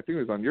on, I think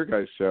it was on your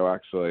guys' show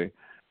actually.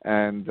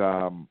 And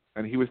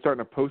he was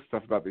starting to post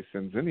stuff about these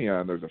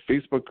Sanzinia, and there's a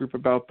Facebook group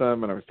about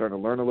them, and I was starting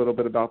to learn a little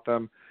bit about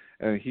them.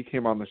 And he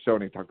came on the show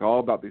and he talked all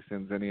about these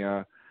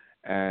Sanzinia.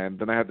 And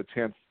then I had the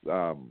chance,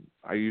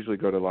 I usually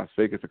go to Las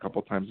Vegas a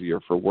couple times a year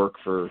for work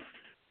for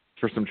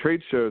some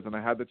trade shows, and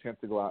I had the chance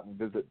to go out and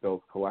visit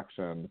Bill's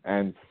collection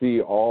and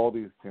see all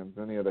these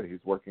Sanzinia that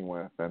he's working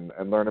with, and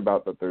learn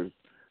about that there's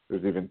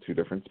even 2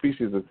 different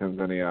species of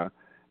Sanzinia,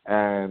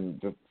 and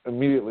just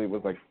immediately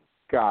was like,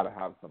 gotta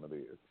have some of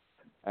these.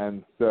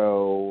 And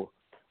so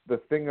the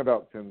thing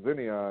about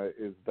Sanzinia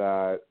is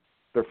that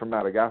they're from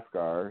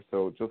Madagascar,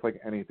 so just like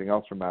anything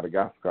else from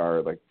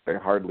Madagascar, like they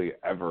hardly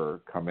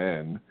ever come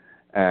in,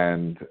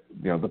 and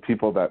the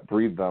people that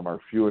breed them are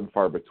few and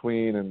far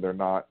between, and they're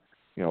not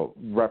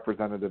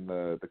represented in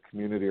the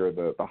community or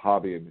the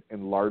hobby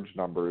in large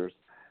numbers,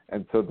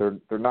 and so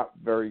they're not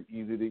very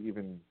easy to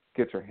even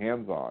get your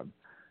hands on.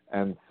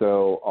 And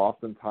so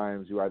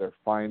oftentimes you either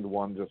find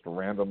one just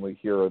randomly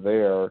here or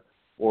there,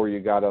 or you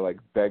gotta like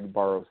beg,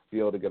 borrow,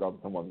 steal to get on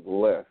someone's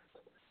list,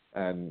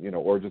 and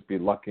or just be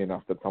lucky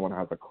enough that someone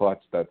has a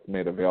clutch that's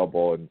made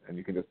available, and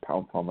you can just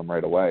pounce on them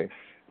right away.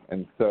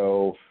 And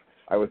so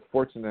I was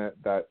fortunate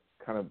that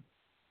kind of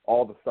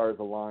all the stars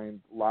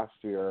aligned last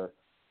year,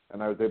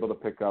 and I was able to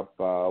pick up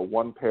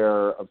 1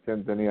 pair of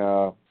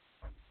Sanzinia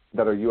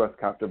that are U.S.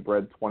 captive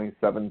bred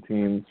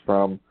 2017s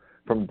from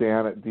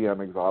Dan at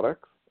DM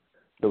Exotics.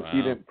 So wow.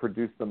 He didn't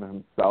produce them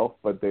himself,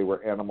 but they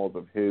were animals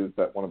of his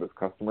that one of his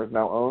customers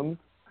now owns.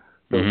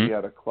 So He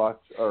had a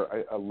clutch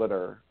or a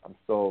litter. I'm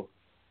still,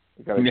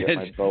 I got to get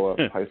my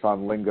boa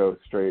python lingo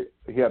straight.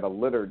 He had a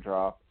litter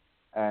drop,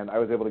 and I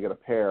was able to get a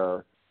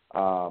pair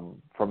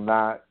from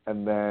that.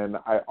 And then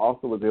I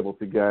also was able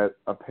to get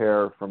a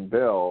pair from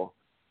Bill.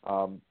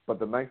 But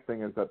the nice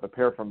thing is that the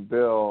pair from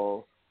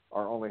Bill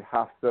are only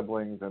half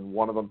siblings, and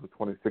one of them's a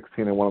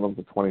 2016 and one of them's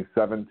a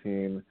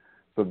 2017.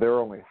 So they're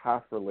only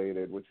half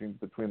related, which means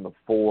between the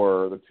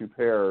two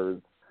pairs,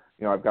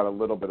 I've got a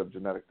little bit of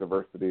genetic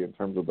diversity in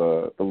terms of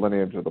the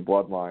lineage of the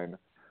bloodline.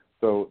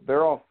 So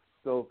they're all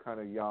still kind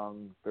of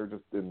young. They're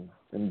just in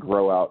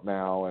grow out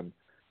now, and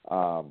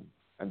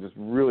just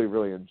really,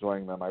 really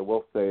enjoying them. I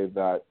will say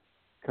that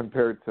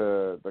compared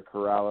to the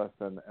Corrales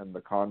and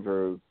the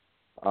Chondros,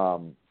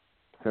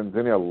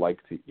 Tanzania like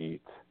to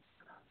eat.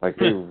 Like,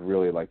 they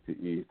really like to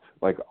eat,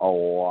 like, a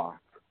lot.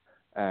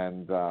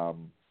 And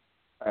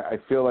I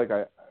feel like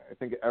I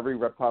think every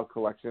reptile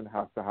collection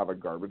has to have a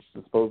garbage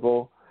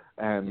disposal.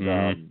 And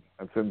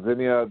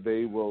Tanzania,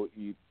 they will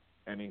eat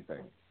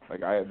anything. Like,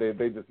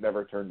 they just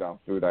never turn down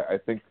food. I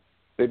think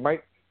they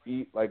might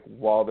eat, like,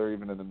 while they're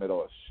even in the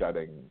middle of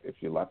shedding, if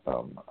you let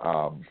them.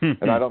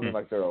 And I don't mean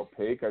like they're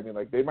opaque. I mean,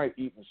 like, they might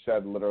eat and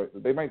shed literally.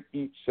 They might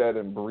eat, shed,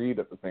 and breed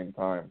at the same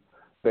time.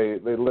 They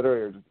literally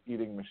are just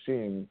eating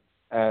machines.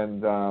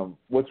 And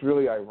what's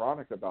really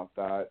ironic about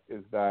that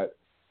is that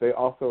they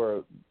also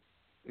are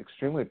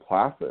extremely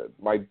placid.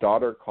 My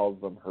daughter calls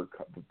them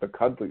the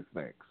cuddly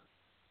snakes.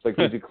 Like,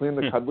 did you clean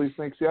the cuddly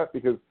snakes yet?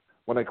 Because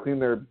when I clean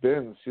their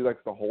bins, she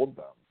likes to hold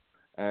them.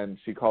 And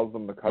she calls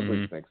them the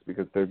cuddly snakes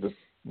because they're just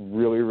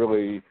really,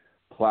 really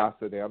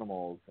placid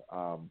animals.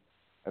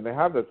 And they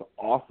have this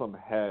awesome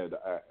head.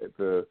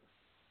 The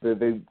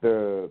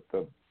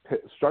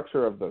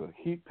structure of the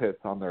heat pits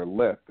on their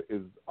lip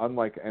is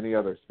unlike any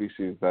other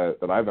species that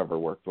I've ever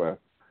worked with.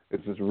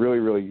 It's just really,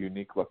 really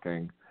unique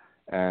looking.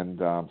 And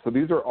so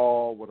these are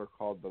all what are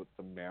called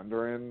the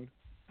Mandarin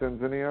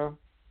Tanzania,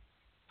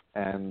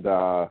 and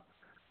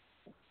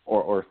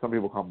or some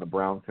people call them the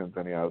brown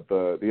Tanzania.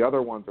 The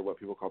other ones are what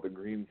people call the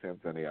green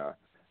Tanzania,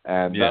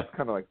 and that's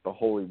kind of like the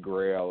holy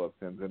grail of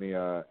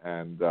Tanzania.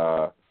 And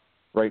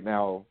right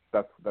now,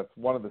 that's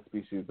one of the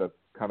species that's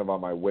kind of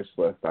on my wish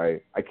list.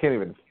 I can't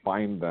even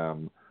find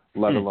them,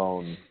 let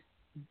alone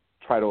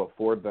try to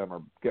afford them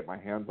or get my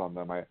hands on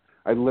them.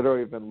 I literally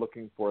have been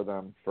looking for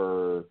them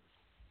for,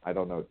 I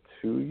don't know,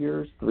 2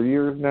 years, 3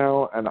 years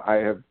now, and I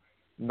have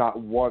not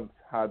once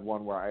had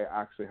one where I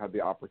actually had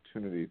the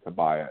opportunity to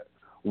buy it.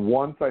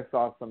 Once I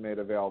saw some made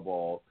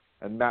available,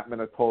 and Matt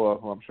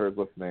Minatola, who I'm sure is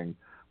listening,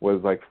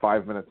 was like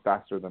 5 minutes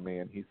faster than me,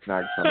 and he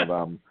snagged some of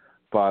them.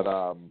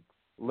 But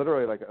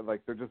literally,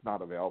 like they're just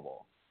not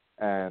available.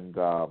 And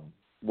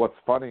what's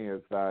funny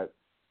is that,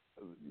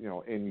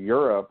 in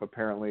Europe,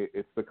 apparently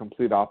it's the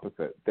complete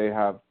opposite. They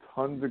have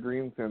tons of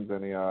green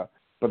Tanzania,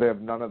 but they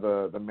have none of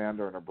the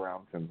Mandarin or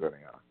brown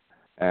Tanzania.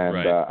 And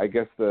I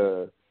guess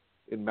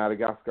in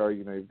Madagascar,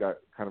 you've got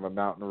kind of a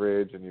mountain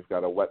ridge, and you've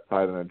got a wet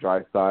side and a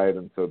dry side,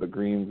 and so the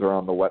greens are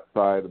on the wet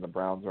side and the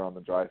browns are on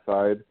the dry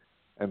side.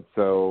 And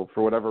so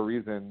for whatever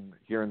reason,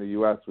 here in the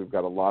U.S., we've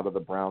got a lot of the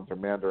browns or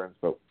mandarins,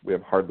 but we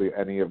have hardly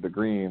any of the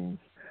greens.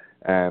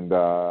 And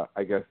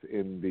I guess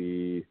in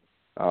the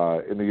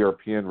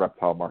European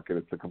reptile market,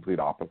 it's the complete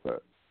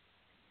opposite.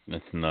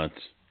 That's nuts.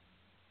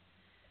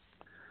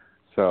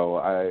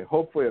 So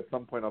hopefully at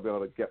some point I'll be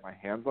able to get my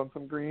hands on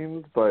some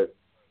greens, but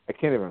I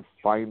can't even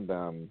find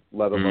them,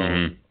 let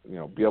alone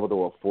be able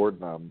to afford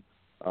them.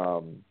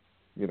 I'm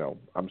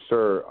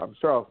sure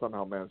I'll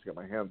somehow manage to get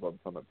my hands on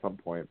some at some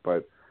point,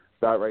 but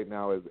that right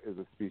now is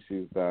a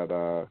species that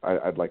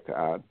I'd like to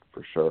add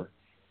for sure.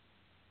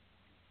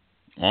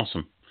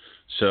 Awesome.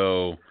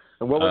 So,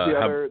 and what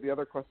was the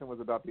other question was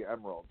about the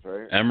emeralds,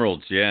 right?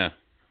 Emeralds, yeah.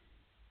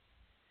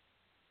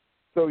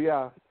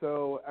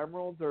 So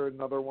emeralds are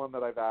another one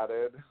that I've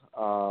added.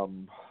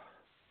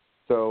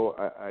 So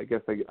I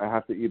guess I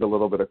have to eat a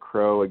little bit of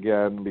crow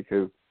again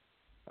because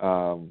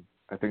I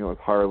think it was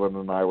Harlan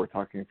and I were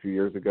talking a few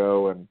years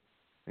ago, and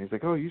he's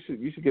like, "Oh, you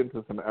should get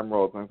into some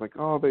emeralds." And I was like,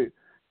 "Oh, they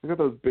got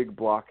those big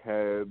block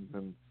heads,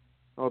 and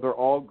they're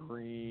all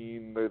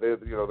green. They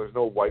there's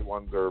no white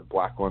ones or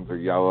black ones or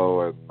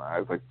yellow." And I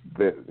was like,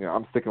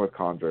 I'm sticking with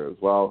chondros.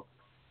 Well,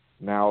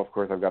 now of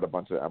course I've got a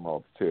bunch of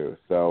emeralds too.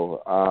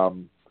 So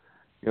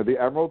the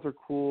emeralds are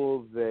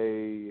cool.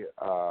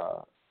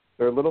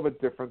 They're a little bit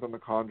different than the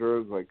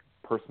chondros, like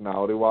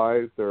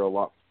personality-wise. They're a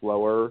lot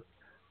slower.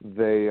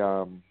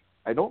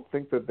 I don't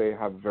think that they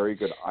have very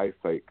good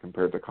eyesight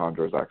compared to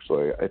chondros,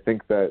 actually. I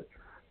think that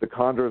the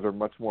chondros are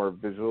much more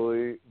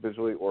visually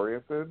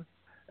oriented,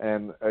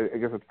 and I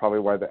guess it's probably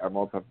why the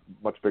emeralds have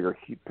much bigger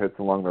heat pits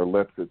along their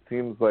lips. It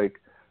seems like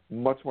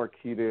much more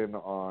keyed in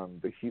on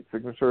the heat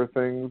signature of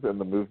things and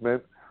the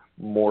movement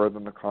more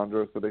than the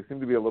chondros, so they seem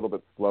to be a little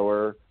bit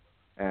slower,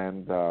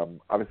 and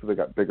obviously they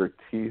got bigger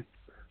teeth,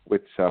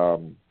 which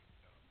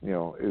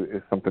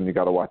is something you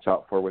got to watch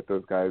out for with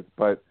those guys.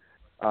 But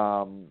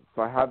so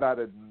I have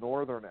added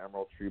northern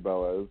emerald tree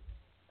boas,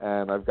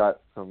 and I've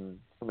got some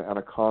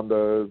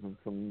anacondas and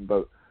some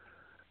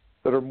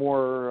that are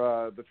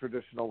more the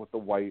traditional with the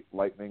white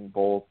lightning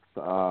bolts.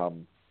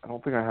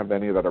 don't think I have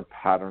any that are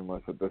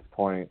patternless at this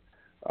point.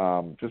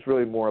 Just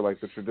really more like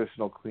the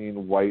traditional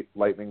clean white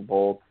lightning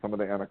bolts, some of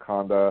the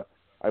Anaconda.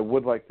 I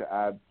would like to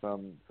add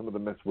some of the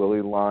Miss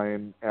Willie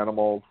line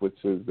animals, which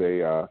is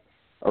a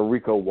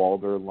Rico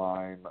Walder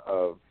line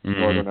of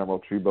Northern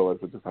Emerald tree boas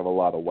that just have a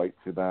lot of white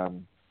to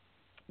them.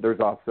 There's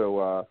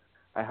also,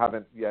 I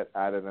haven't yet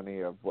added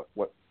any of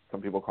what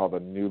some people call the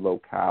new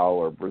locale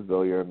or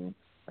Brazilian.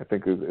 I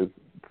think is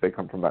they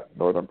come from that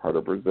northern part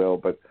of Brazil,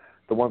 but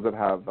the ones that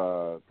have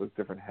those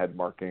different head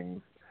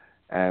markings,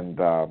 and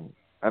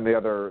the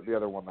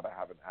other one that I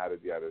haven't added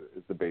yet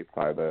is the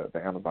Batesai,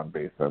 the Amazon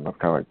basin. That's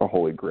kind of like the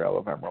holy grail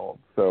of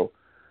emeralds. So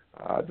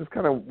just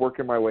kind of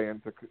working my way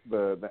into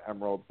the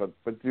emeralds,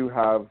 but do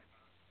have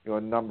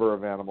a number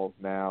of animals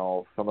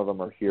now. Some of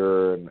them are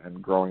here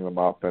and growing them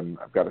up, and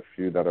I've got a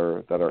few that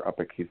are up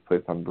at Keith's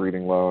Place on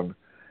breeding loan,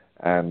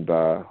 and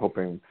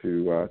hoping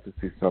to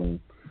see some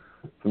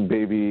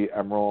baby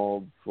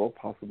emeralds. Well,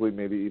 possibly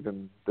maybe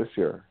even this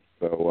year.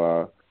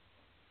 So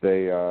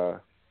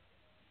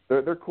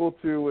they're cool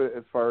too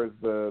as far as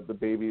the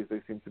babies.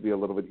 They seem to be a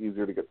little bit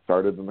easier to get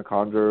started than the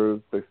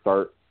chondros. They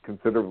start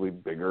considerably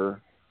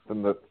bigger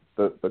than the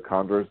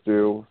chondros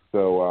do.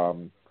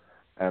 So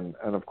and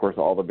of course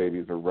all the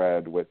babies are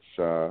red, which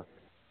for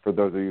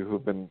those of you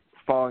who've been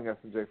following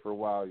S&J for a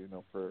while,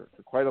 for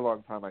quite a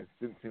long time I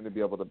didn't seem to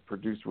be able to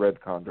produce red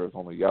chondros,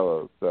 only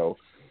yellows. So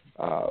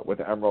with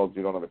the emeralds,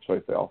 you don't have a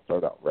choice. They all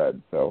start out red.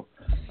 So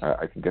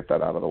I can get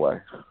that out of the way.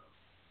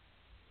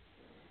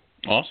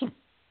 Awesome.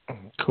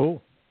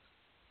 Cool.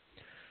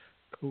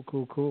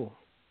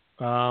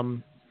 All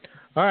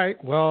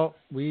right. Well,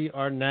 we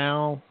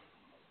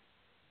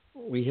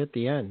hit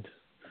the end.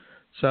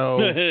 So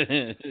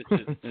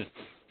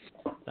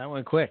that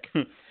went quick.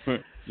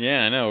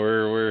 Yeah, I know.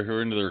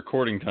 We're into the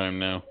recording time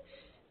now.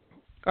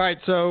 All right.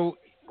 So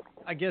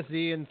I guess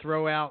Ian,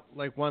 throw out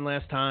like one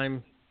last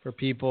time for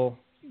people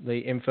the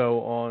info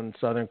on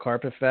Southern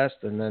Carpet Fest,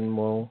 and then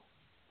we'll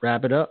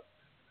wrap it up.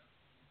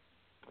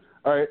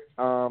 All right.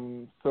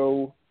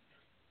 So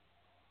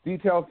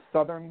details: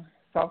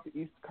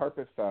 Southeast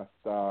Carpet Fest,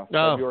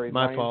 February 9th,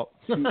 my fault.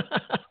 2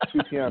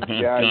 p.m.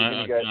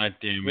 Yeah, God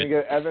damn you're gonna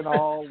get Evan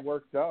all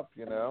worked up,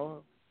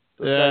 Those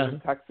guys in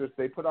Texas,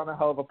 they put on a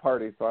hell of a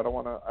party, so I don't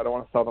want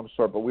to sell them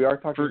short. But we are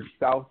talking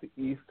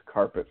Southeast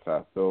Carpet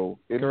Fest, so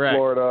in Correct.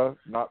 Florida,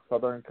 not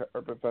Southern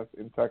Carpet Fest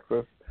in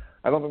Texas.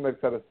 I don't think they've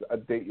set a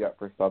date yet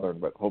for Southern,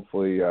 but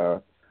hopefully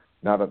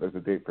now that there's a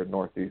date for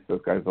Northeast,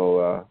 those guys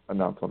will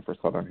announce one for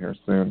Southern here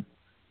soon.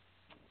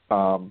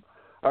 All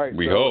right.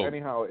 We hope.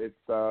 Anyhow,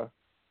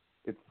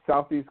 it's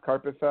Southeast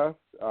Carpet Fest,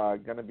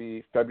 going to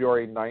be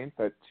February 9th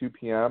at 2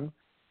 p.m.,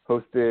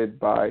 hosted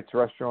by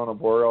Terrestrial and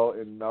Arboreal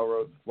in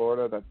Melrose,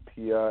 Florida. That's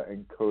Pia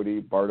and Cody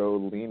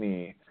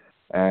Bartolini.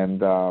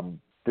 And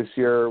this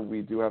year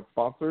we do have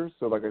sponsors.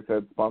 So like I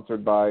said,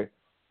 sponsored by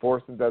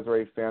Forrest and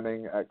Desiree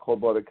Fanning at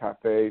Cold Blooded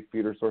Cafe,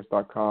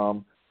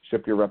 feedersource.com,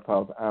 Ship Your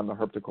Reptiles, and the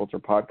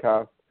Herpetoculture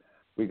Podcast.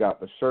 We got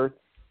the shirts.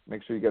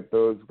 Make sure you get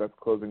those. That's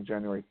closing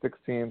January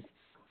 16th.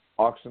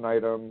 Auction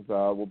items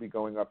will be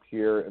going up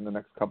here in the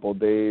next couple of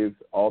days.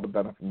 All the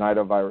benefit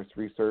nidovirus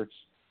research.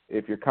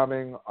 If you're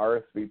coming,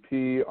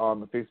 RSVP on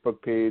the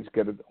Facebook page.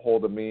 Get a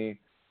hold of me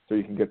so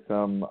you can get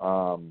some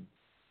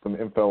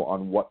info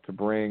on what to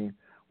bring.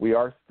 We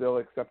are still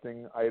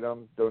accepting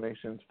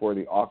donations for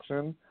the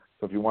auction.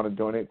 So if you want to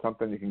donate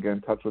something, you can get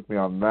in touch with me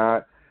on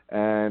that.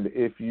 And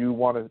if you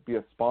want to be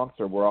a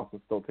sponsor, we're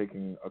also still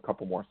taking a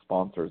couple more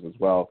sponsors as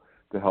well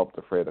to help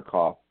defray the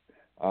cost.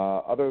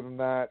 Other than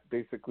that,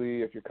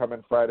 basically, if you're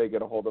coming Friday,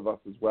 get a hold of us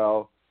as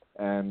well.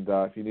 And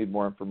if you need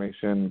more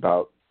information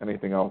about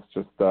anything else,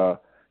 just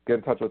get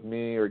in touch with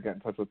me or get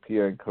in touch with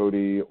Pia and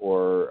Cody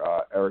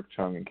or Eric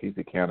Chung and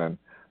Casey Cannon.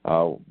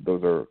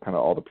 Those are kind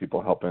of all the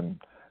people helping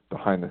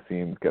behind the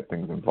scenes get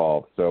things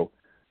involved. So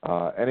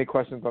any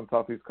questions on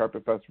Southeast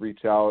Carpet Fest,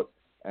 reach out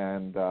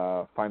and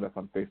find us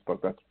on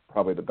Facebook. That's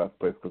probably the best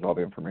place because all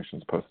the information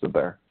is posted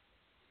there.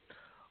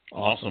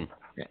 Awesome.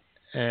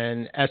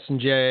 And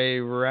S&J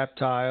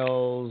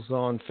Reptiles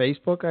on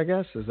Facebook, I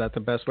guess? Is that the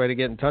best way to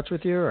get in touch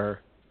with you?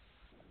 Or?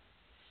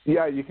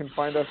 Yeah, you can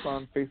find us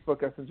on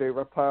Facebook, S&J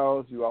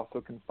Reptiles. You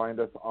also can find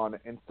us on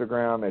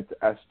Instagram. It's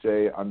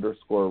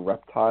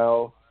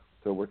SJ_reptile.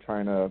 So we're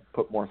trying to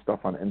put more stuff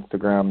on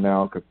Instagram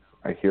now because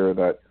I hear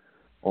that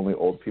only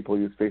old people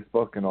use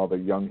Facebook and all the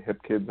young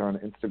hip kids are on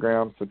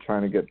Instagram. So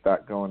trying to get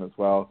that going as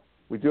well.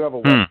 We do have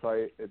a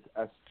website. It's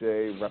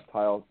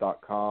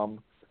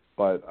sjreptiles.com.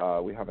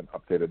 But we haven't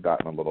updated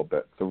that in a little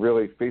bit. So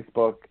really,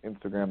 Facebook,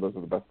 Instagram, those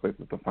are the best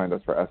places to find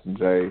us for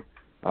S&J.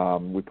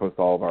 We post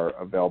all of our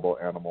available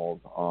animals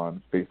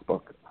on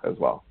Facebook as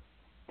well.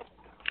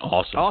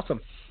 Awesome.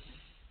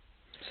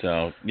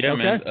 So, yeah,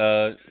 okay. Man,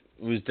 it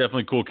was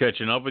definitely cool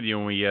catching up with you.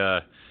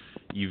 And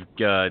you've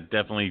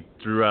definitely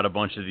threw out a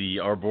bunch of the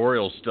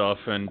arboreal stuff,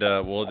 and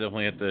we'll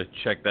definitely have to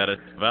check that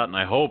out. And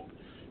I hope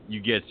you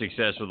get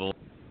success with a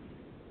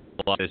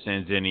lot of the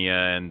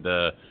Sanzinia and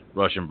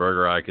Russian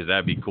Burger Eye, because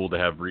that'd be cool to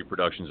have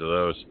reproductions of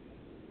those.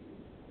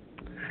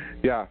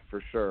 Yeah,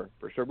 for sure.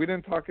 We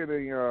didn't talk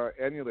any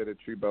annulated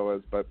tree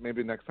boas, but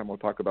maybe next time we'll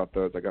talk about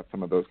those. I got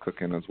some of those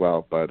cooking as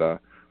well, but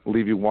we'll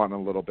leave you wanting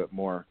a little bit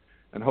more.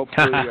 And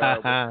hopefully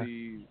we'll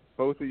see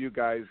both of you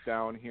guys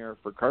down here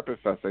for Carpet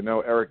Fest. I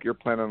know, Eric, you're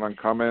planning on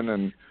coming,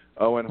 and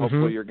Owen,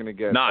 hopefully you're going to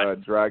get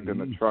dragged in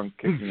the trunk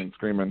kicking and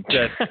screaming.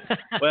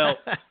 Well,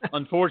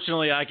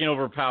 unfortunately, I can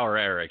overpower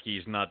Eric.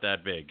 He's not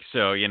that big.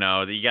 So, you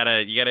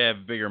gotta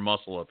have bigger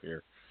muscle up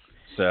here.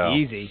 So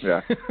easy. Yeah.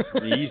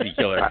 The easy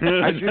killer.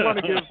 I do want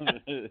to give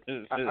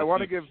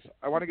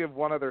I want to give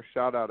one other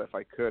shout out if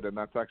I could, and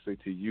that's actually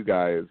to you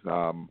guys.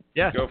 Go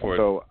for it.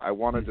 So I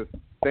want to just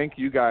thank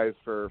you guys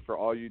for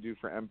all you do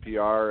for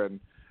NPR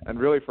and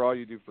really for all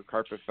you do for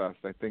Carpet Fest.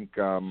 I think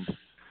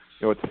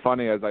it's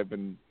funny, as I've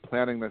been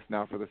planning this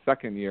now for the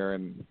second year,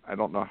 and I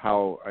don't know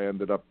how I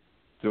ended up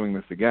doing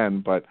this again,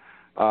 but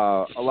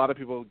a lot of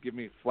people give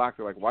me flack.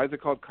 They're like, why is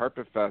it called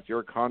Carpet Fest? You're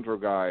a chondro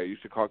guy. You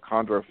should call it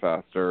Chondro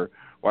Fest. Or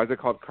why is it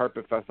called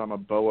Carpet Fest? I'm a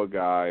boa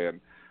guy. And,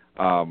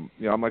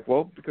 I'm like,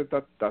 well, because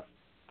that's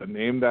the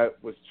name that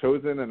was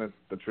chosen, and it's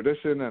the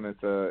tradition, and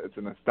it's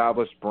an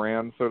established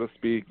brand, so to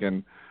speak.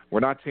 And we're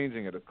not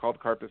changing it. It's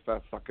called Carpet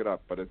Fest. Suck it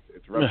up. But it's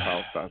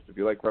Reptile Fest. If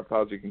you like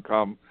reptiles, you can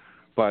come.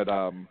 But,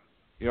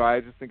 I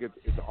just think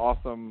it's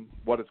awesome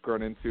what it's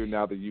grown into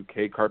now, the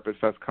UK Carpet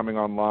Fest coming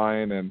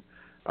online. And,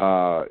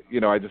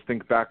 I just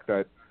think back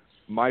that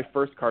my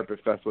first Carpet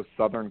Fest was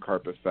Southern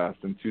Carpet Fest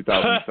in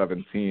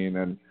 2017,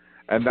 and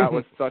that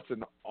was such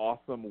an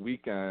awesome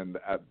weekend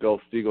at Bill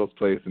Stiegel's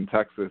place in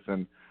Texas.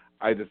 And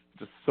I just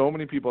so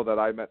many people that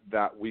I met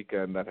that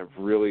weekend that have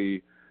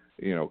really,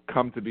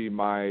 come to be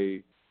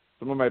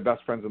some of my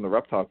best friends in the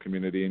reptile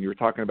community. And you were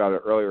talking about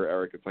it earlier,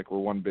 Eric. It's like we're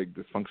one big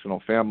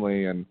dysfunctional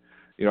family. And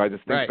I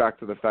just think back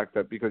to the fact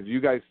that because you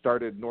guys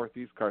started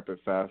Northeast Carpet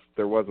Fest,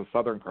 there was a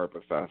Southern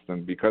Carpet Fest,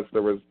 and because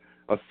there was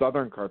a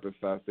Southern Carpet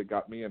Fest, it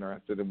got me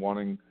interested in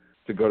wanting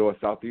to go to a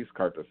Southeast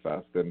Carpet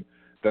Fest. And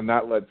then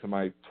that led to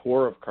my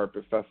tour of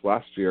Carpet Fest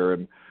last year.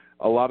 And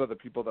a lot of the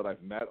people that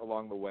I've met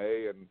along the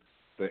way and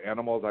the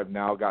animals I've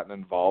now gotten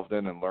involved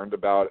in and learned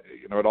about,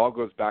 it all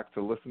goes back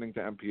to listening to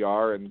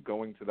NPR and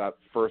going to that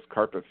first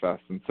Carpet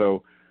Fest. And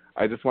so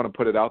I just want to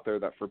put it out there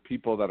that for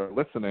people that are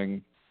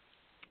listening,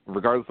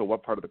 regardless of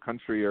what part of the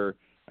country or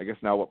I guess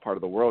now what part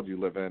of the world you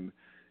live in,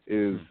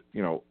 is,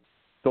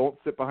 don't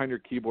sit behind your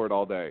keyboard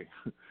all day.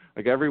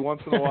 Like every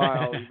once in a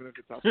while, even if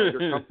it's outside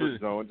your comfort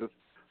zone, just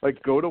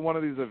like go to one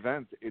of these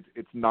events.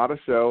 It's not a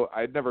show.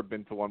 I'd never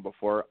been to one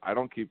before. I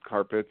don't keep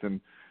carpets, and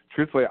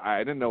truthfully, I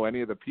didn't know any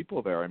of the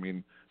people there. I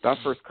mean, that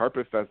first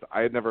Carpet Fest,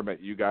 I had never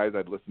met you guys.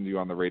 I'd listened to you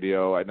on the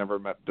radio. I'd never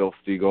met Bill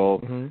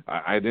Stiegel. Mm-hmm.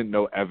 I didn't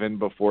know Evan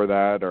before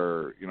that,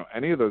 or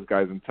any of those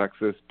guys in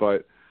Texas.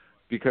 But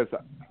because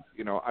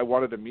I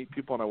wanted to meet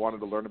people and I wanted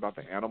to learn about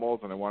the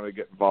animals and I wanted to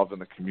get involved in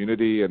the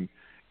community, and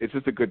it's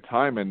just a good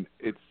time. And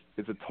it's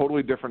a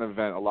totally different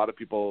event. A lot of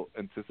people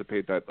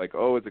anticipate that, like,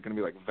 oh, is it going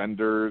to be like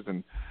vendors,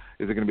 and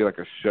is it going to be like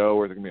a show,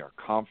 or is it going to be a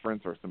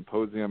conference or a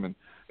symposium? And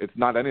it's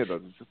not any of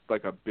those. It's just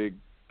like a big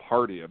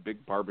party, a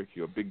big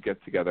barbecue, a big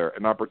get-together,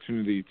 an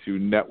opportunity to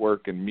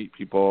network and meet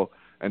people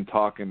and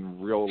talk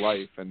in real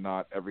life and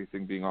not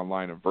everything being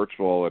online and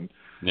virtual. And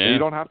you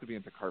don't have to be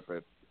into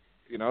carpets.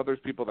 There's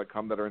people that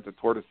come that are into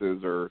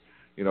tortoises or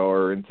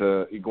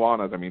into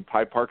iguanas. I mean,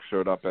 Ty Park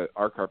showed up at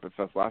our Carpet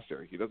Fest last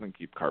year. He doesn't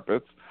keep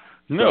carpets.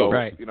 No, so,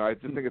 right. I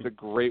just think it's a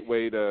great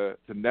way to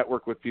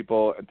network with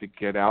people and to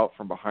get out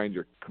from behind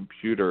your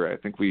computer. I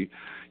think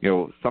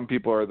some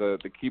people are the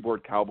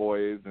keyboard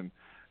cowboys, and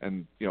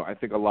I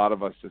think a lot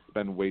of us just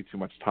spend way too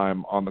much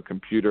time on the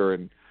computer,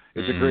 and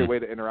it's a great way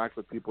to interact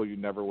with people you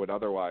never would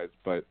otherwise.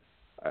 But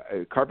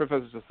Carpet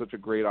Fest is just such a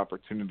great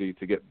opportunity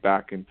to get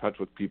back in touch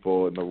with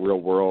people in the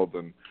real world.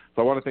 And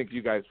so I want to thank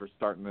you guys for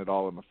starting it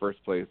all in the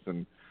first place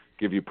and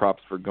give you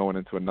props for going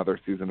into another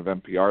season of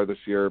NPR this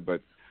year.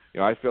 But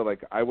I feel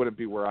like I wouldn't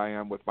be where I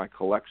am with my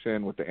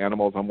collection, with the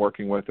animals I'm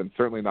working with, and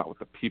certainly not with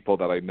the people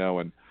that I know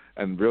and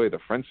really the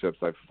friendships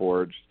I've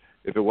forged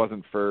if it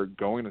wasn't for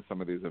going to some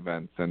of these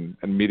events and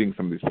meeting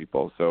some of these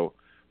people. So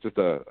just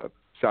a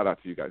shout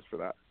out to you guys for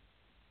that.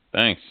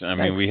 Thanks. I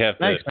mean, we have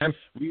to. Thanks, man.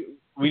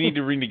 We need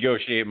to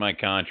renegotiate my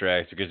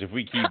contract, because if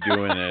we keep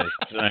doing this,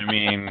 I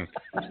mean,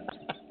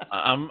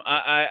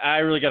 I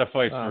really got to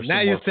fight for.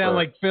 Now you sound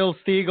like Phil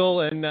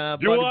Stiegel and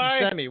Buddy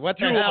Buscemi. What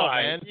the hell,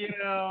 man?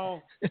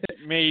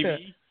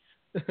 Maybe.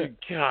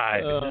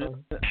 God.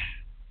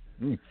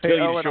 Hey,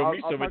 Owen,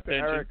 I'll talk to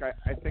Eric. I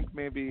think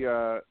maybe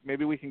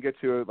we can get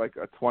you like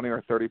a 20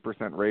 or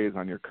 30% raise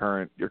on your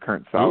current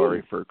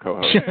salary for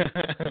co-host.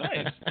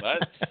 Nice.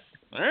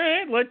 All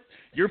right, let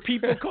your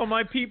people call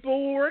my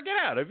people. We'll work it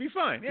out. It'll be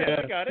fine.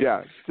 Yeah, I got it.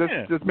 Yeah,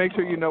 just make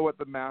sure you know what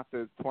the math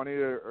is. 20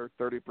 or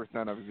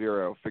 30% of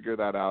zero. Figure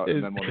that out,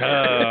 and then we'll.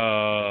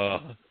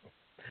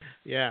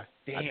 Yeah.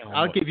 Damn.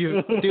 I'll give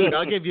you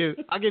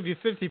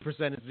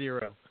 50% of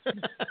zero.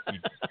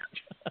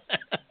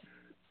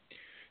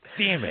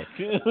 Damn it.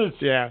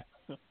 Yeah.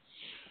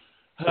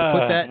 Put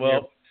that.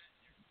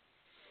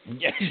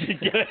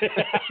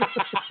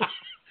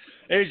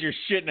 There's your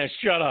shit and a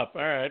shut up.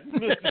 All right.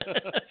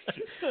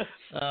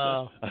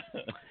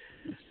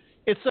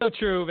 It's so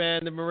true,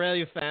 man. The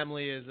Morelia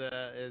family is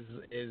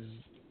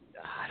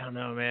I don't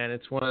know, man.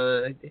 It's one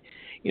of the,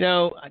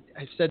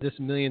 I've said this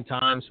a million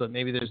times, but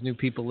maybe there's new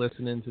people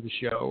listening to the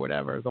show or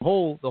whatever. The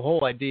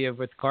whole idea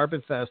with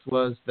Carpet Fest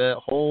was the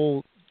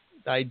whole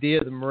idea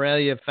of the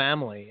Morelia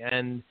family.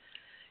 And,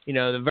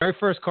 the very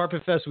first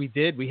Carpet Fest we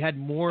did, we had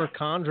more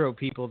chondro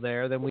people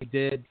there than we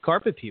did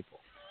carpet people.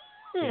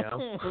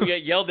 We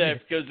got yelled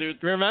at because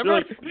remember? they're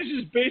like,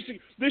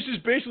 this is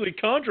basically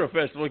Chondro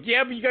Festival. Like,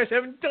 yeah, but you guys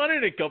haven't done it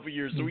in a couple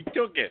years, so we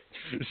took it.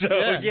 So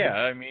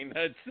I mean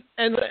that's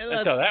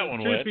how that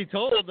one went. Truth be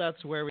told,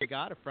 that's where we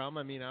got it from.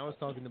 I mean, I was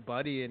talking to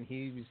Buddy and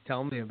he was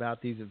telling me about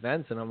these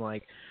events, and I'm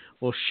like,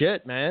 well,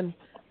 shit, man,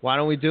 why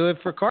don't we do it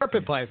for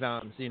carpet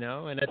pythons?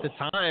 And at the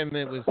time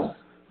it was,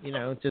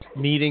 just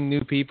meeting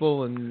new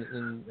people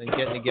and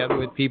getting together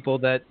with people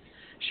that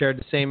shared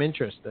the same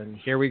interest, and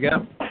here we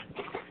go.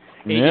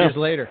 8 years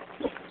later.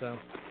 So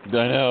I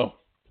know.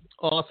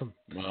 Awesome.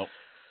 Well,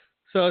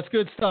 so it's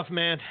good stuff,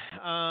 man.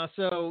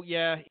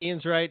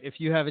 Ian's right. If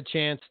you have a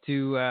chance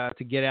to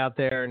get out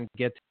there and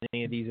get to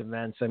any of these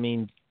events, I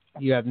mean,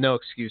 you have no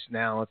excuse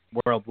now. It's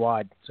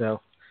worldwide. So,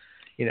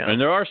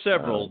 And there are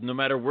several. No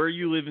matter where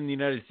you live in the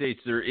United States,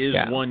 there is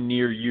one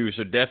near you.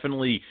 So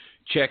definitely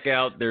check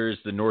out. There's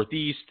the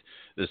Northeast,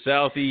 the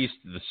Southeast,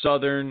 the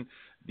Southern,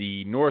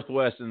 the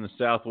Northwest and the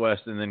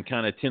Southwest, and then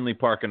kind of Tinley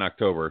Park in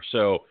October.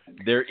 So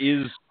there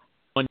is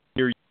one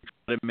year you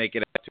got to make it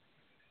out to.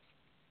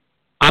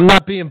 I'm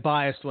not being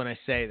biased when I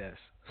say this,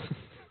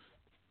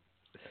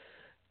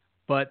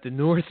 but the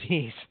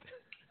Northeast,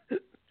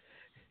 that's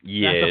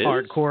a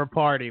hardcore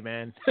party,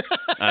 man.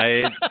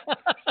 I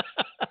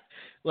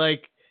mean,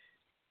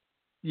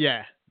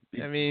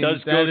 it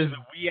does go to the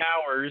wee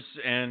hours,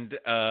 and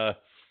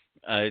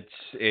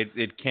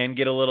it can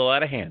get a little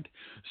out of hand.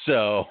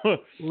 So a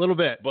little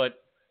bit,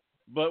 but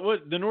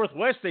what the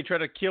Northwest, they try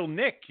to kill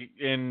Nick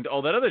and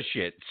all that other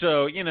shit.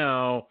 So it's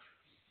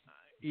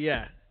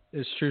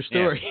a true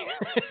story.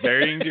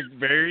 Yeah.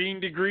 varying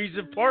degrees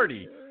of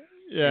party.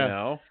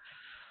 Yeah.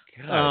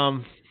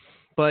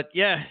 But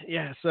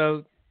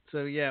So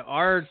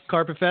our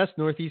Carpet Fest,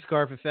 Northeast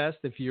Carpet Fest.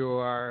 If you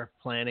are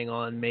planning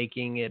on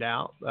making it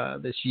out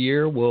this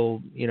year,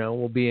 we'll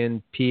be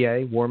in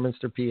PA,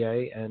 Warminster,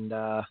 PA, and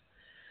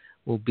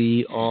we'll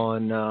be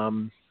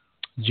on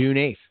June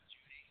 8th.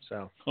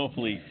 So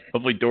hopefully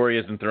Dory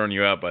hasn't thrown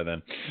you out by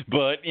then,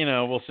 but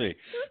we'll see.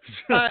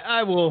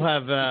 I will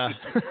have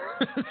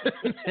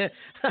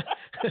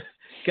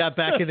got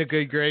back into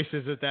good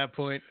graces at that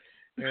point.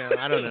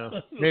 I don't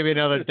know. Maybe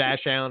another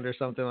dash hound or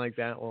something like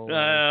that will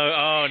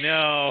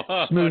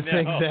smooth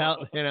things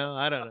out.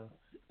 I don't know.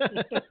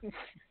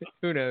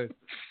 Who knows?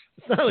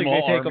 It's not like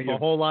they take up a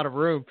whole lot of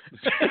room.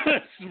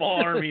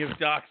 Small army of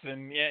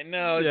dachshund. It's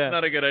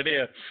not a good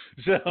idea.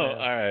 So, all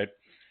right.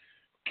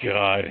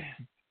 God.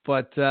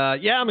 But,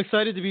 I'm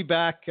excited to be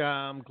back.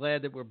 I'm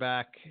glad that we're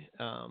back.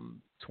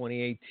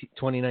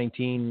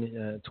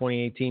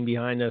 2018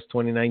 behind us,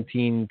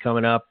 2019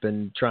 coming up,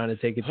 and trying to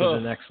take it to the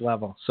next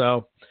level.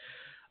 So,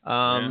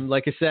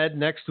 like I said,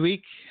 next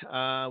week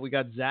we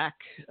got Zach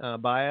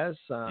Baez,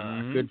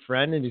 a good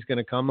friend, and he's going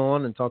to come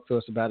on and talk to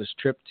us about his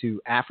trip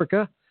to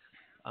Africa.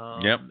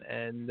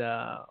 And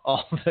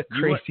all the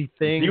crazy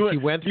things he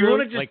went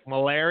through, like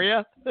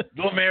malaria.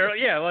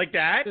 Malaria, like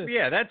that.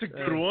 Yeah, that's a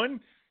good one.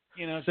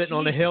 Sitting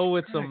on a hill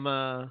with some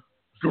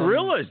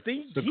gorillas.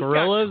 The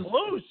gorillas. Got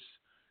close.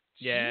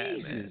 Yeah,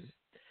 man.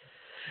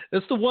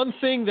 That's the one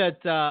thing that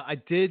I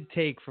did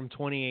take from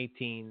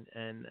 2018,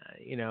 and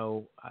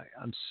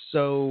I'm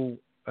so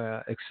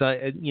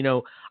excited.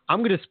 I'm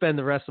going to spend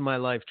the rest of my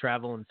life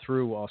traveling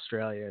through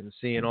Australia and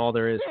seeing all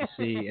there is to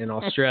see in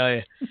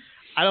Australia.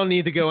 I don't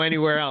need to go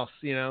anywhere else,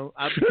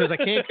 because I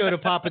can't go to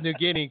Papua New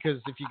Guinea,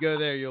 because if you go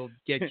there, you'll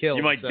get killed.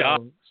 You might die.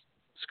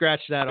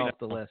 Scratch that off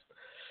the list.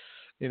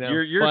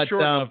 You're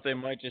short enough. They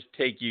might just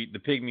take you. The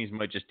pygmies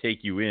might just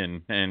take you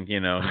in, and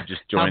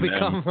just join them. I'll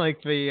become like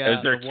the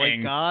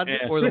white god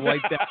or the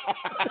white devil.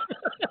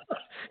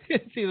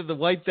 It's either the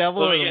white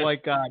devil or the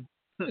white god.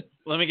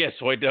 Let me guess,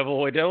 white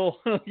devil. Yeah, all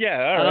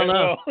right. I don't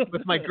know.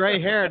 With my gray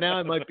hair now,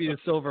 I might be the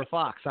silver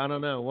fox. I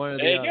don't know. One or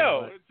the there you other,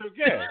 go. But... It's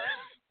okay.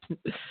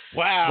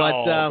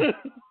 Wow.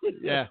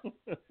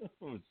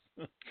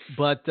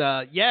 But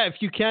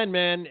if you can,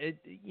 man,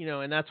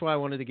 and that's why I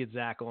wanted to get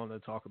Zach on to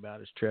talk about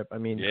his trip. I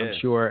mean, I'm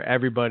sure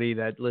everybody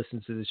that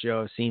listens to the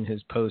show has seen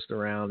his post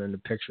around and the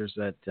pictures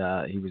that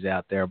he was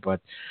out there,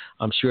 but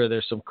I'm sure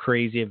there's some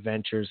crazy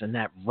adventures, and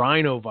that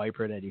rhino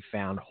viper that he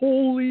found.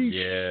 Holy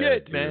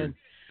shit, dude. Man.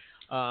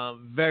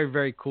 Very,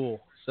 very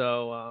cool.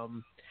 So,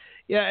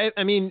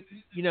 I mean,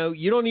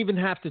 you don't even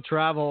have to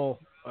travel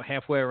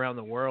halfway around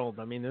the world.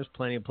 I mean, there's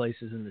plenty of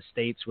places in the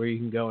States where you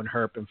can go and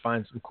herp and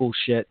find some cool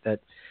shit that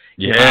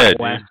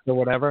west or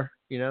whatever,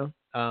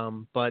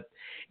 but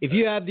if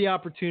you have the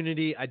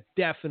opportunity, I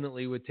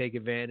definitely would take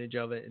advantage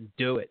of it and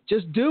do it.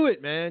 Just do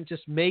it, man.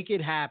 Just make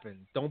it happen.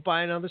 Don't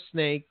buy another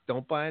snake.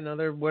 Don't buy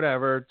another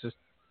whatever. Just,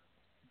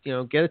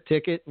 get a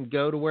ticket and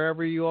go to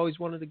wherever you always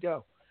wanted to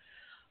go.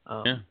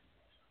 It's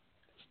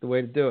the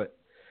way to do it.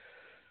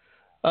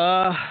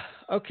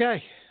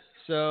 Okay.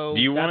 So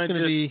Do you that's want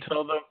going to to be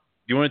tell them?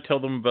 Do you want to tell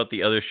them about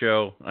the other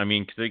show? I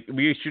mean, 'cause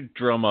we should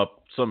drum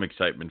up some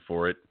excitement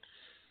for it.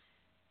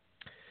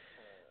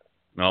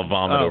 I'll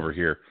vomit over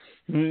here.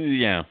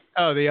 Yeah.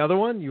 Oh, the other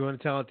one? You want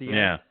to tell it at the end?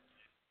 Yeah.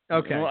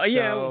 Okay. Well,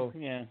 yeah. So,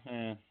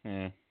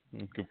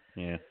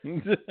 Yeah.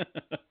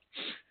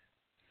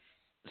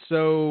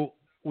 so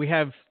we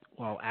have,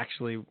 well,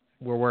 actually,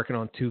 we're working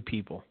on two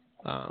people.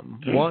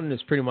 One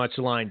is pretty much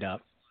lined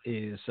up,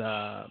 is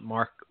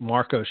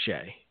Mark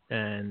O'Shea.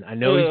 And I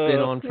know he's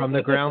been on From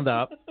the Ground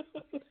Up.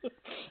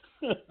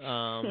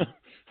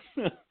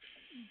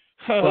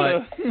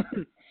 But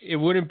it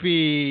wouldn't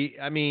be,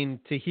 I mean,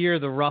 to hear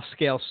the rough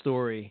scale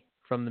story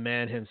from the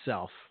man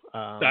himself.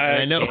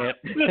 I know.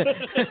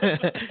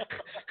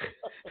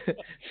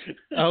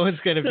 Owen's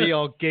going to be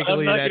all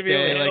giggly that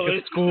day like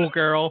a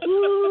schoolgirl.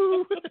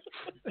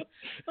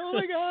 Oh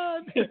my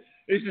God.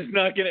 This is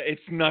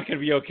it's not gonna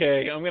be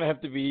okay. I'm gonna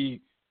have to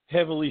be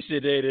heavily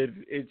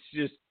sedated. It's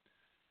just,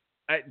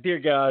 dear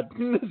God.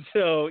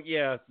 So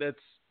yeah,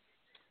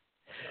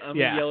 I'm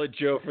gonna yell at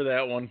Joe for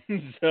that one.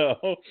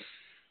 So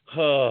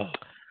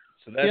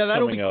that's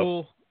that'll coming be up.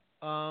 cool.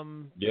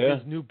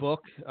 His new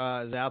book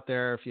is out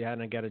there. If you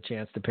hadn't got a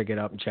chance to pick it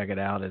up and check it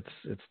out,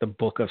 it's the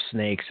Book of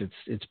Snakes.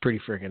 It's pretty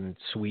freaking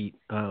sweet.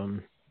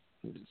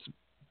 It's a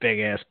big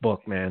ass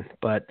book, man.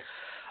 But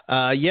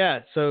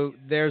so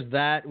there's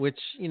that, which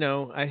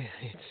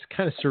it's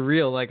kind of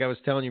surreal. Like I was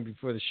telling you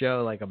before the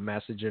show, like I'm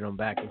messaging him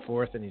back and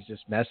forth, and he's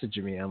just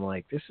messaging me. I'm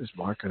like, this is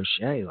Mark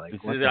O'Shea.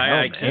 Like, what the hell,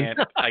 I man? can't.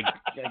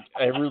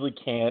 I really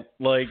can't.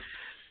 Like,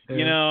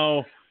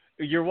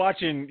 You're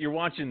watching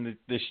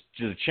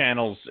the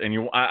channels,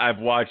 and I've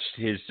watched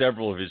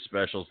several of his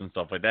specials and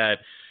stuff like that,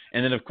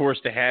 and then of course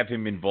to have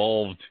him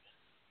involved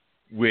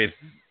with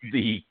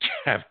the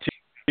captive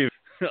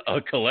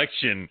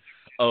collection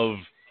of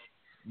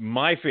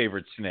my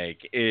favorite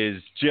snake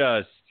is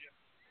just.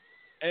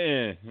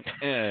 I'm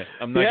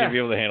not gonna be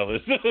able to handle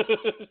this.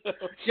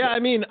 Yeah, I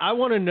mean, I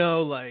want to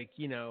know, like,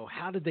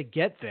 how did they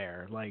get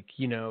there? Like,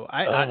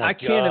 I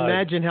can't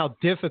imagine how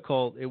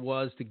difficult it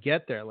was to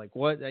get there. Like,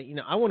 what,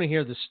 I want to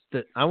hear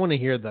I want to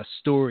hear the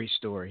story.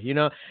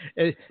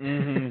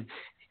 Mm-hmm.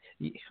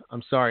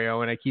 I'm sorry,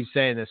 Owen, I keep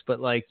saying this, but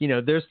like,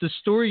 there's the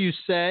story you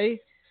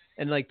say,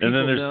 and like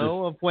people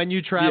know of when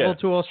you travel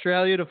to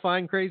Australia to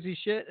find crazy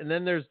shit, and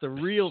then there's the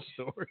real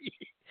story.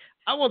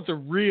 I want the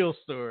real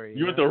story.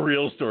 You want the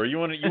real story. You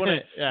want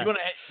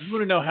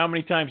to know how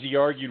many times he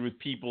argued with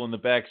people in the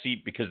back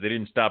seat because they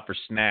didn't stop for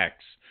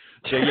snacks.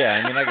 So yeah,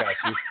 I mean, I got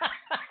you.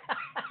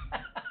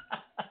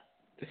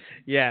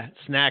 Yeah,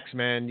 snacks,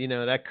 man.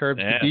 That curbs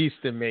the beast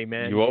in me,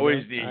 man. You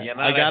always do.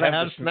 I gotta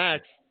have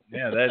snacks.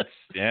 Yeah,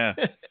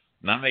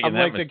 not making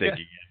that mistake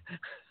again.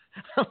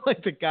 I'm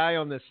like the guy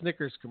on the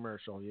Snickers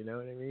commercial. You know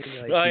what I mean?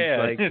 Like,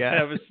 like,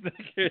 have a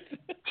Snickers.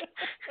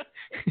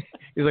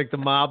 He's like the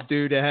mob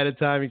dude ahead of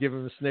time. You give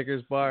him a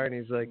Snickers bar, and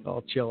he's like,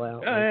 "I'll chill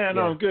out."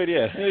 I'm good.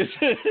 Yeah.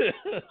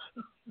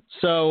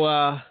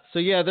 So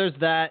there's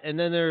that, and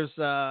then there's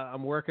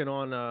I'm working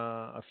on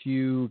a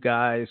few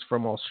guys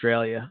from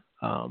Australia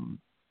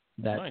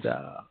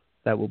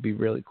that will be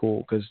really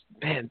cool because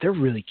man, they're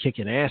really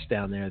kicking ass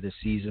down there this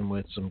season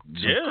with some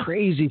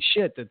crazy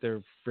shit that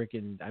they're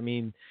freaking. I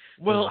mean,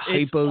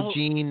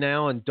 Hypogene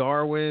now and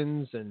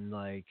Darwin's and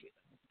like.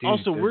 Dude,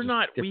 also, they're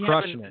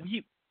crushing it.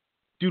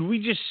 Dude, we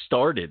just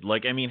started.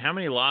 Like, I mean, how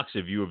many locks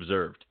have you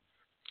observed?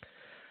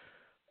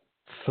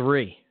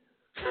 3.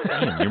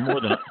 Damn,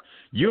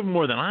 you have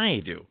more than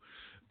I do.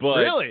 But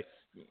really?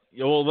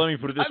 Well, let me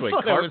put it this way.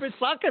 Carpets was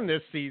sucking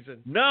this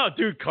season. No,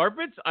 dude,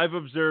 carpets. I've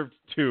observed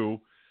 2.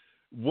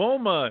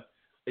 Woma,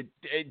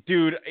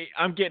 dude,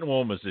 I'm getting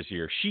Woma's this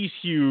year. She's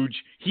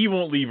huge. He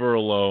won't leave her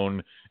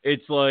alone.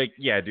 It's like,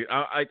 yeah, dude,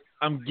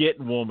 I'm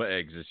getting Woma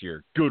eggs this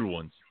year. Good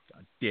ones.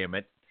 God damn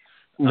it.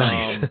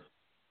 Nice.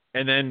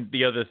 And then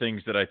the other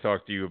things that I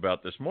talked to you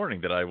about this morning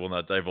that I will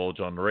not divulge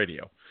on the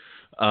radio.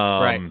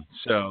 Right.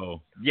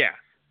 So, yeah.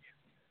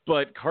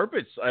 But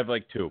carpets, I have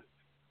like 2.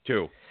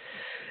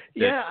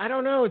 Yeah, I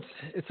don't know.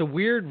 It's a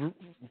weird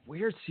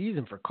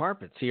season for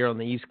carpets here on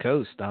the East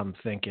Coast, I'm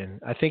thinking.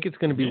 I think it's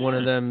going to be one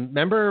of them.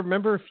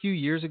 Remember a few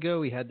years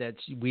ago we had that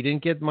 – we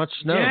didn't get much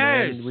snow.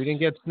 Yes. Man. We didn't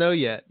get snow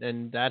yet,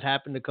 and that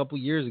happened a couple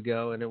years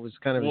ago, and it was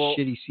kind of a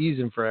shitty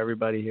season for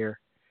everybody here.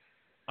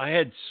 I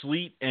had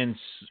sleet and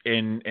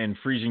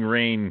freezing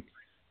rain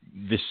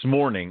this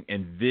morning,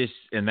 and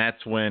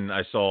that's when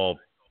I saw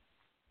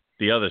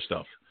the other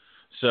stuff.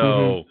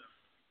 So,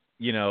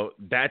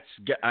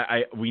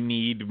 we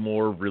need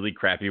more really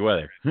crappy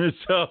weather.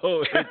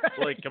 So it's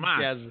like, come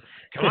on,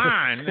 come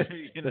on.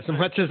 As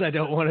much as I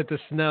don't want it to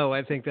snow,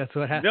 I think that's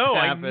what happened. No,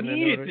 I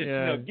need it to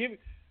snow.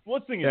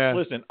 One thing is,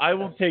 listen, I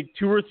will take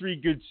 2 or 3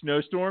 good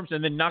snowstorms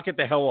and then knock it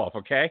the hell off,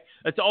 okay?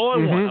 That's all I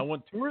want. I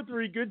want 2 or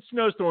 3 good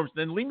snowstorms,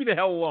 then leave me the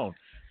hell alone.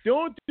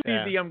 Don't do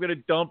the I'm going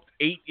to dump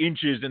 8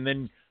 inches and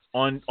then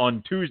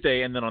on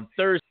Tuesday and then on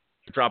Thursday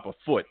drop a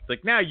foot. It's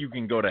like, now you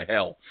can go to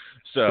hell.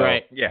 So,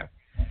 yeah,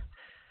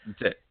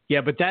 that's it. Yeah,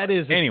 but that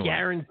is a Anyway.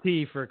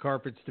 guarantee for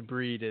carpets to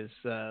breed is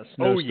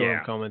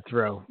snowstorm coming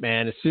through.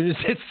 Man, as soon as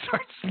it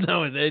starts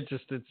snowing,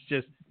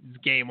 it's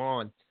game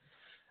on.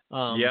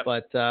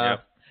 But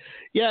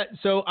yeah,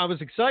 so I was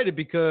excited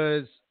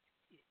because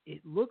it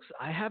looks,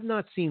 I have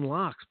not seen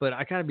locks, but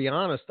I gotta be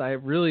honest, I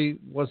really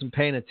wasn't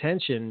paying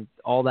attention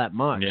all that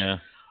much. Yeah.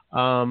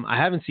 I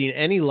haven't seen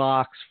any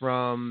locks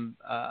from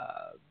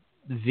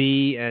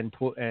V and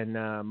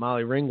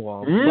Molly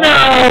Ringwald.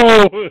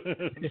 No.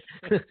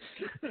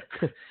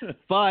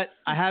 But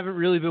I haven't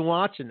really been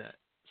watching it,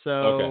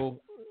 so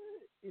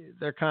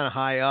they're kind of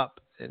high up,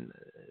 and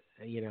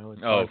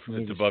it's hard for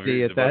me it's to above see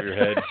your at that. your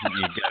head.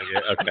 You gotta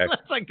get, okay. Unless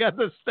I got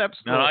the steps.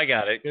 No, I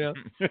got it.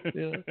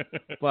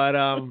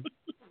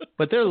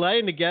 But they're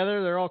laying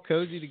together. They're all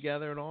cozy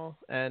together and all.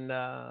 And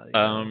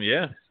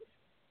yeah.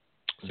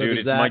 So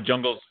dude, my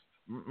jungles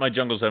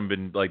haven't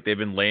been they've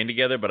been laying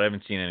together, but I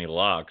haven't seen any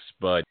locks.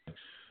 But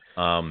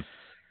I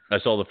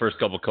saw the first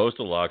couple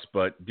coastal locks.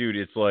 But dude,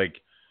 it's with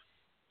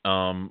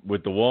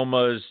the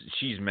Womas,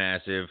 she's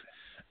massive.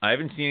 I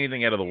haven't seen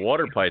anything out of the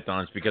water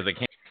pythons because I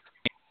can't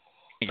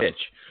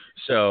pitch.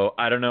 So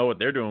I don't know what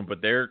they're doing,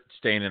 but they're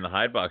staying in the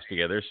hide box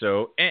together.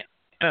 So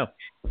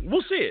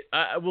we'll see it.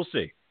 We'll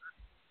see.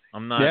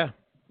 I'm not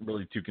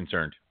really too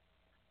concerned.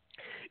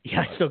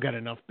 Yeah, I still got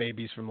enough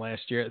babies from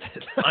last year.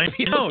 I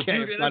know,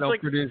 dude. I don't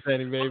produce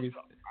any babies.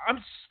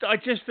 I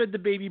just fed the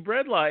baby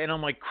breadlie, and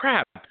I'm like,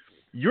 crap.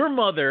 Your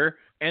mother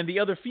and the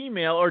other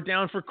female are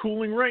down for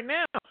cooling right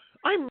now.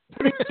 I'm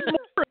more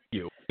of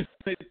you.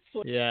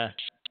 Yeah.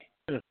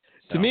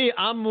 To me,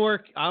 I'm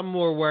more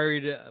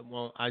worried.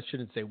 Well, I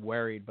shouldn't say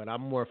worried, but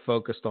I'm more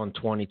focused on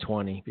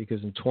 2020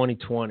 because in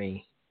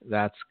 2020,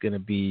 that's going to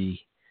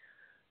be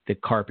the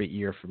carpet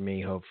year for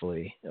me.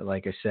 Hopefully,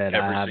 like I said,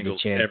 I have the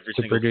chance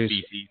to produce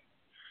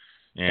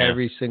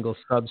every single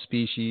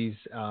subspecies,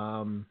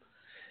 and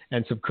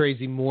some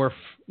crazy morph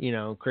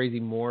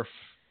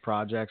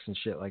projects and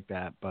shit like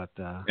that. But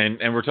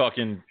and we're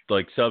talking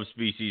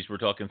subspecies. We're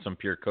talking some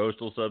pure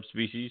coastal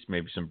subspecies,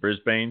 maybe some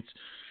Brisbanes.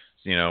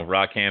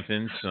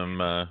 Rockhamptons, some,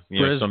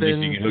 Brisbane, some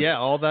you can hook,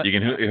 all that, you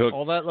can hook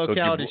all that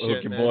locality hook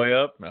shit, your boy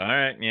up. All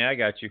right, yeah, I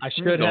got you. I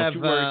should have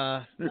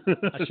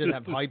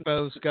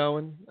hypos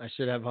going. I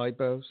should have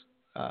hypos.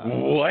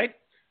 What?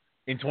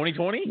 In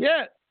 2020?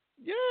 Yeah,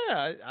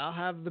 I'll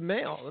have the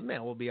male. The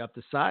male will be up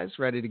to size,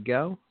 ready to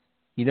go.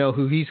 You know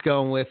who he's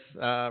going with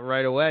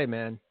right away,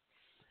 man.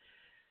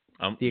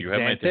 The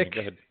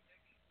Xanthic.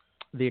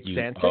 The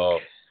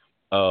Xanthic.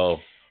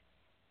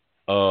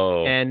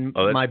 And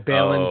my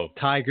Balin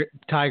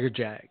Tiger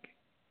Jag.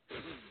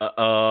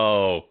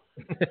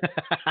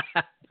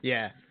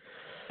 Yeah.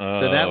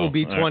 So that will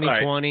be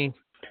 2020.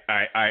 All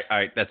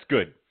right. That's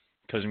good.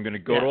 Because I'm going to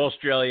go to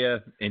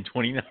Australia in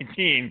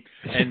 2019,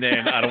 and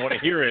then I don't want to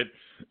hear it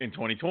in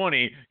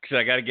 2020 because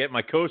I got to get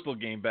my coastal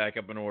game back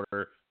up in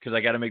order because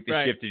I got to make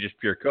the shift to just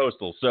pure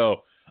coastal.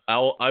 So I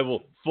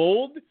will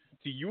fold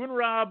to you and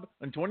Rob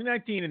in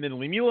 2019 and then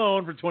leave me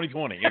alone for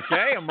 2020.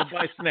 Okay? I'm going to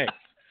buy snakes.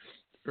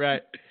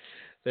 Right.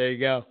 There you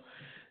go.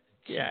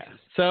 Yeah.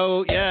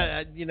 So,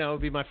 it'll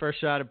be my first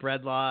shot at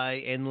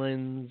breadlie,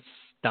 inlands,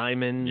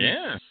 diamonds.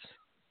 Yeah.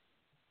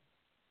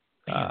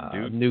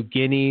 Damn, New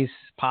Guineas,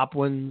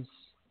 Popwins.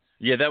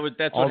 Yeah, that's all what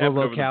the happened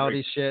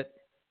locality shit.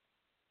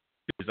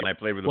 And I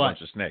played with a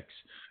bunch of snakes.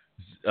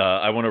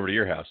 I went over to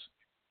your house.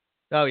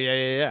 Oh,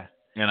 yeah.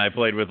 And I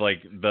played with,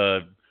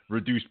 the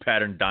reduced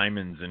pattern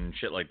diamonds and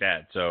shit like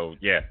that. So,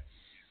 yeah.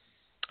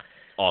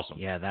 Awesome.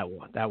 Yeah,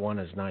 that one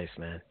is nice,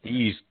 man.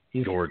 He's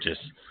gorgeous.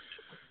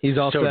 He's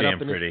all so set damn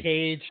up in pretty. his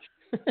cage.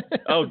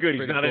 Oh, good.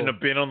 He's not in a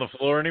bin on the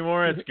floor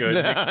anymore. That's good.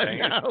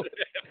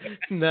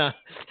 No.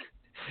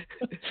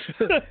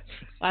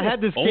 I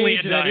had this Only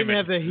cage and I didn't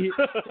have the heat.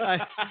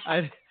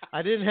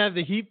 I didn't have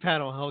the heat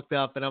panel hooked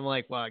up, and I'm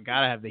like, well, I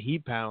gotta have the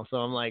heat panel. So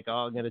I'm like,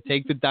 I'm gonna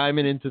take the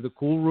diamond into the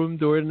cool room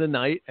during the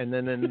night, and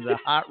then in the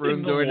hot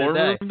room during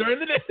the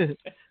day.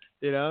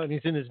 And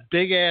he's in this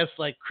big ass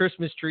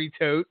Christmas tree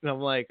tote, and I'm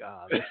like,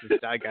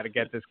 I gotta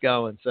get this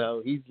going.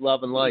 So he's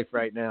loving life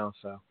right now.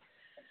 So.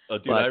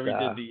 Dude, I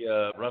redid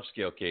the rough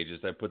scale cages.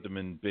 I put them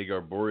in big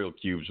arboreal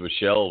cubes with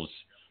shelves.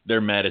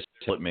 They're mad as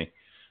hell at me.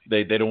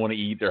 They don't want to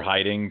eat. They're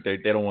hiding. They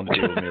don't want to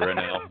deal with me right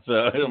now. So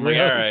I'm like,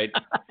 all right.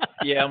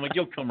 Yeah, I'm like,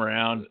 you'll come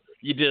around.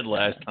 You did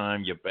last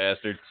time, you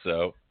bastard.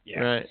 So,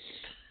 yeah. Right.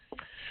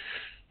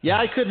 Yeah,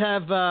 I could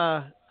have,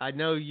 I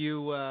know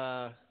you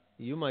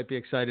might be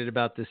excited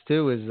about this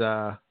too, is,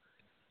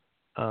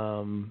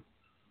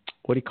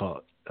 what do you call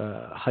it?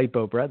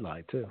 Hypo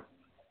breadlie too.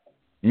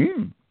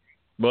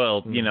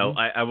 Well,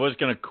 I was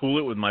going to cool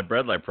it with my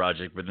breadlie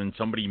project, but then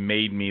somebody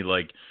made me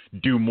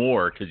do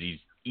more because he's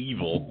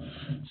evil.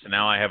 So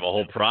now I have a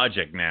whole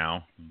project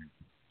now.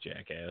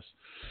 Jackass.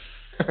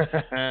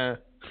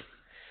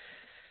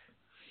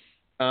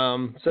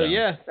 So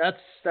yeah,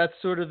 that's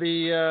sort of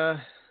the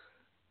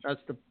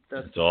that's the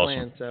awesome.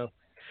 plan. So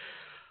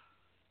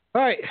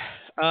all right.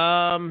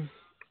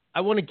 I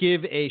want to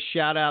give a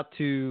shout out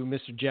to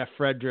Mr. Jeff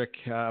Frederick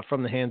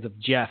from the hands of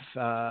Jeff.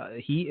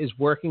 He is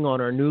working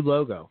on our new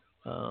logo.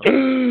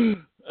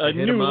 A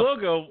new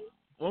logo.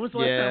 When was the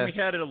last time we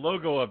Yeah. had a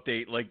logo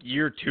update? Like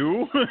year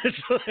 2? It's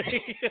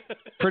like...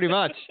 Pretty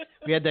much.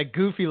 We had that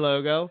goofy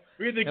logo.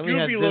 We had the and goofy we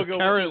had this logo.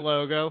 current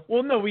logo.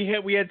 Well, no, we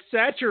had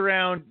Satch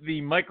around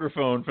the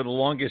microphone for the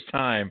longest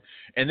time,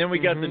 and then we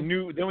got the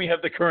new. Then we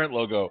have the current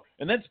logo,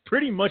 and that's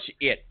pretty much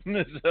it.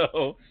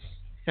 So,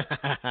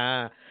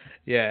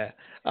 yeah,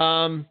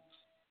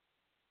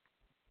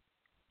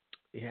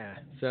 yeah.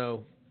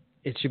 So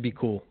it should be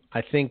cool.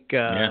 I think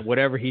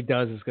whatever he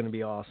does is going to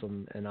be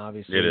awesome, and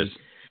obviously, it is.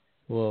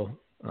 Well,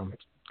 I'm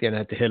gonna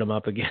have to hit him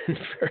up again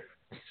for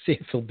see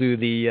if he'll do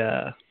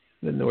the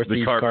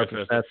Northeast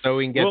Carpet Fest, so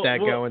we can get that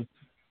going.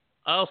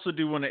 I also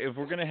do want to, if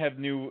we're going to have a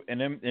new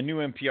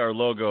NPR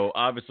logo,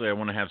 obviously I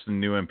want to have some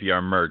new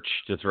NPR merch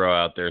to throw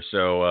out there.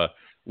 So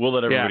we'll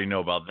let everybody know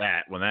about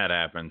that when that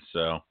happens.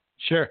 So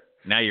sure.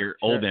 Now your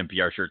old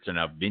NPR shirts are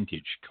now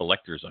vintage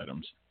collector's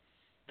items.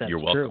 That's You're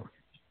welcome. True.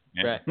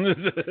 Yeah.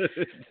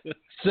 Right.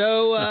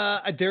 So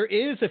there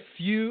is a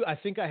few. I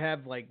think I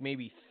have like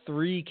maybe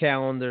 3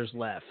 calendars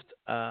left.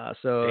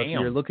 So if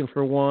you're looking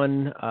for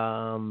one,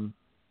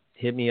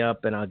 hit me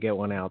up and I'll get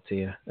one out to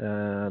you.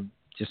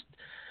 Just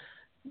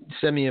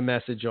send me a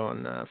message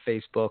on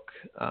Facebook,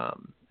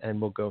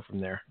 and we'll go from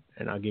there.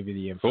 And I'll give you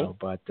the info. Cool.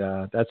 But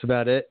that's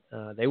about it.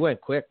 They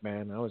went quick,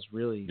 man. I was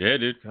really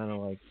kind of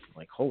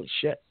like holy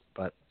shit.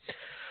 But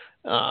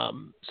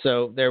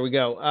so there we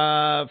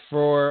go.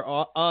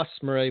 For us,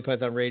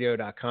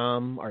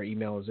 MoreliaPythonRadio.com. Our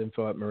email is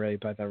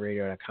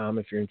info@MoreliaPythonRadio.com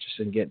if you're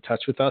interested in getting in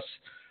touch with us.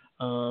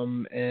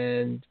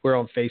 And we're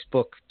on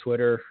Facebook,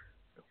 Twitter.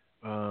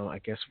 I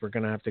guess we're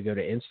going to have to go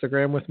to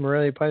Instagram with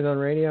Morelia Python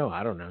Radio.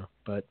 I don't know,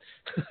 but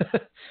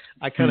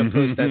I kind of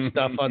post that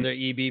stuff under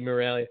EB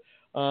Morelia.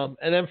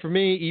 And then for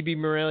me,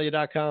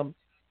 ebmorelia.com.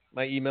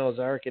 My email is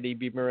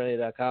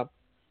eric@ebmorelia.com.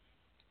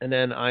 And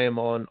then I am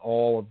on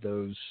all of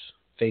those: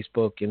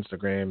 Facebook,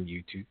 Instagram,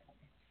 YouTube,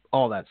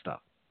 all that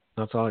stuff.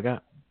 That's all I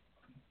got.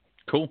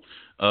 Cool.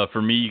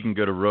 For me, you can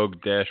go to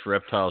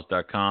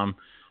rogue-reptiles.com.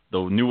 The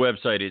new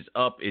website is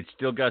up. It's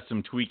still got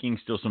some tweaking,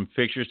 still some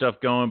fixture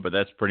stuff going, but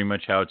that's pretty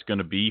much how it's going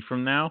to be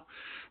from now.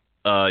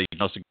 You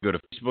can also go to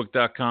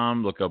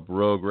facebook.com, look up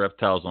Rogue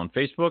Reptiles on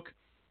Facebook,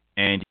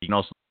 and you can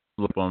also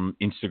look on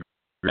Instagram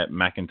at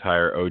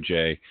McIntyre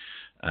OJ,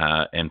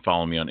 and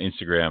follow me on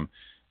Instagram.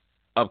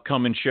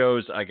 Upcoming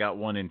shows, I got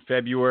one in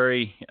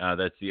February.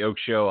 That's the Oak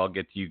Show. I'll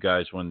get to you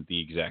guys when the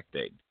exact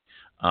date.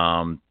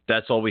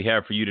 That's all we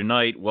have for you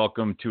tonight.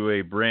 Welcome to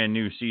a brand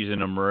new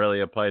season of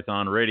Morelia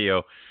Python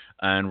Radio.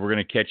 And we're going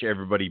to catch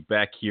everybody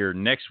back here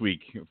next week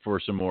for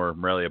some more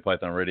Morelia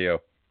Python Radio.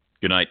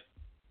 Good night.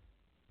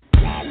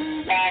 Yeah.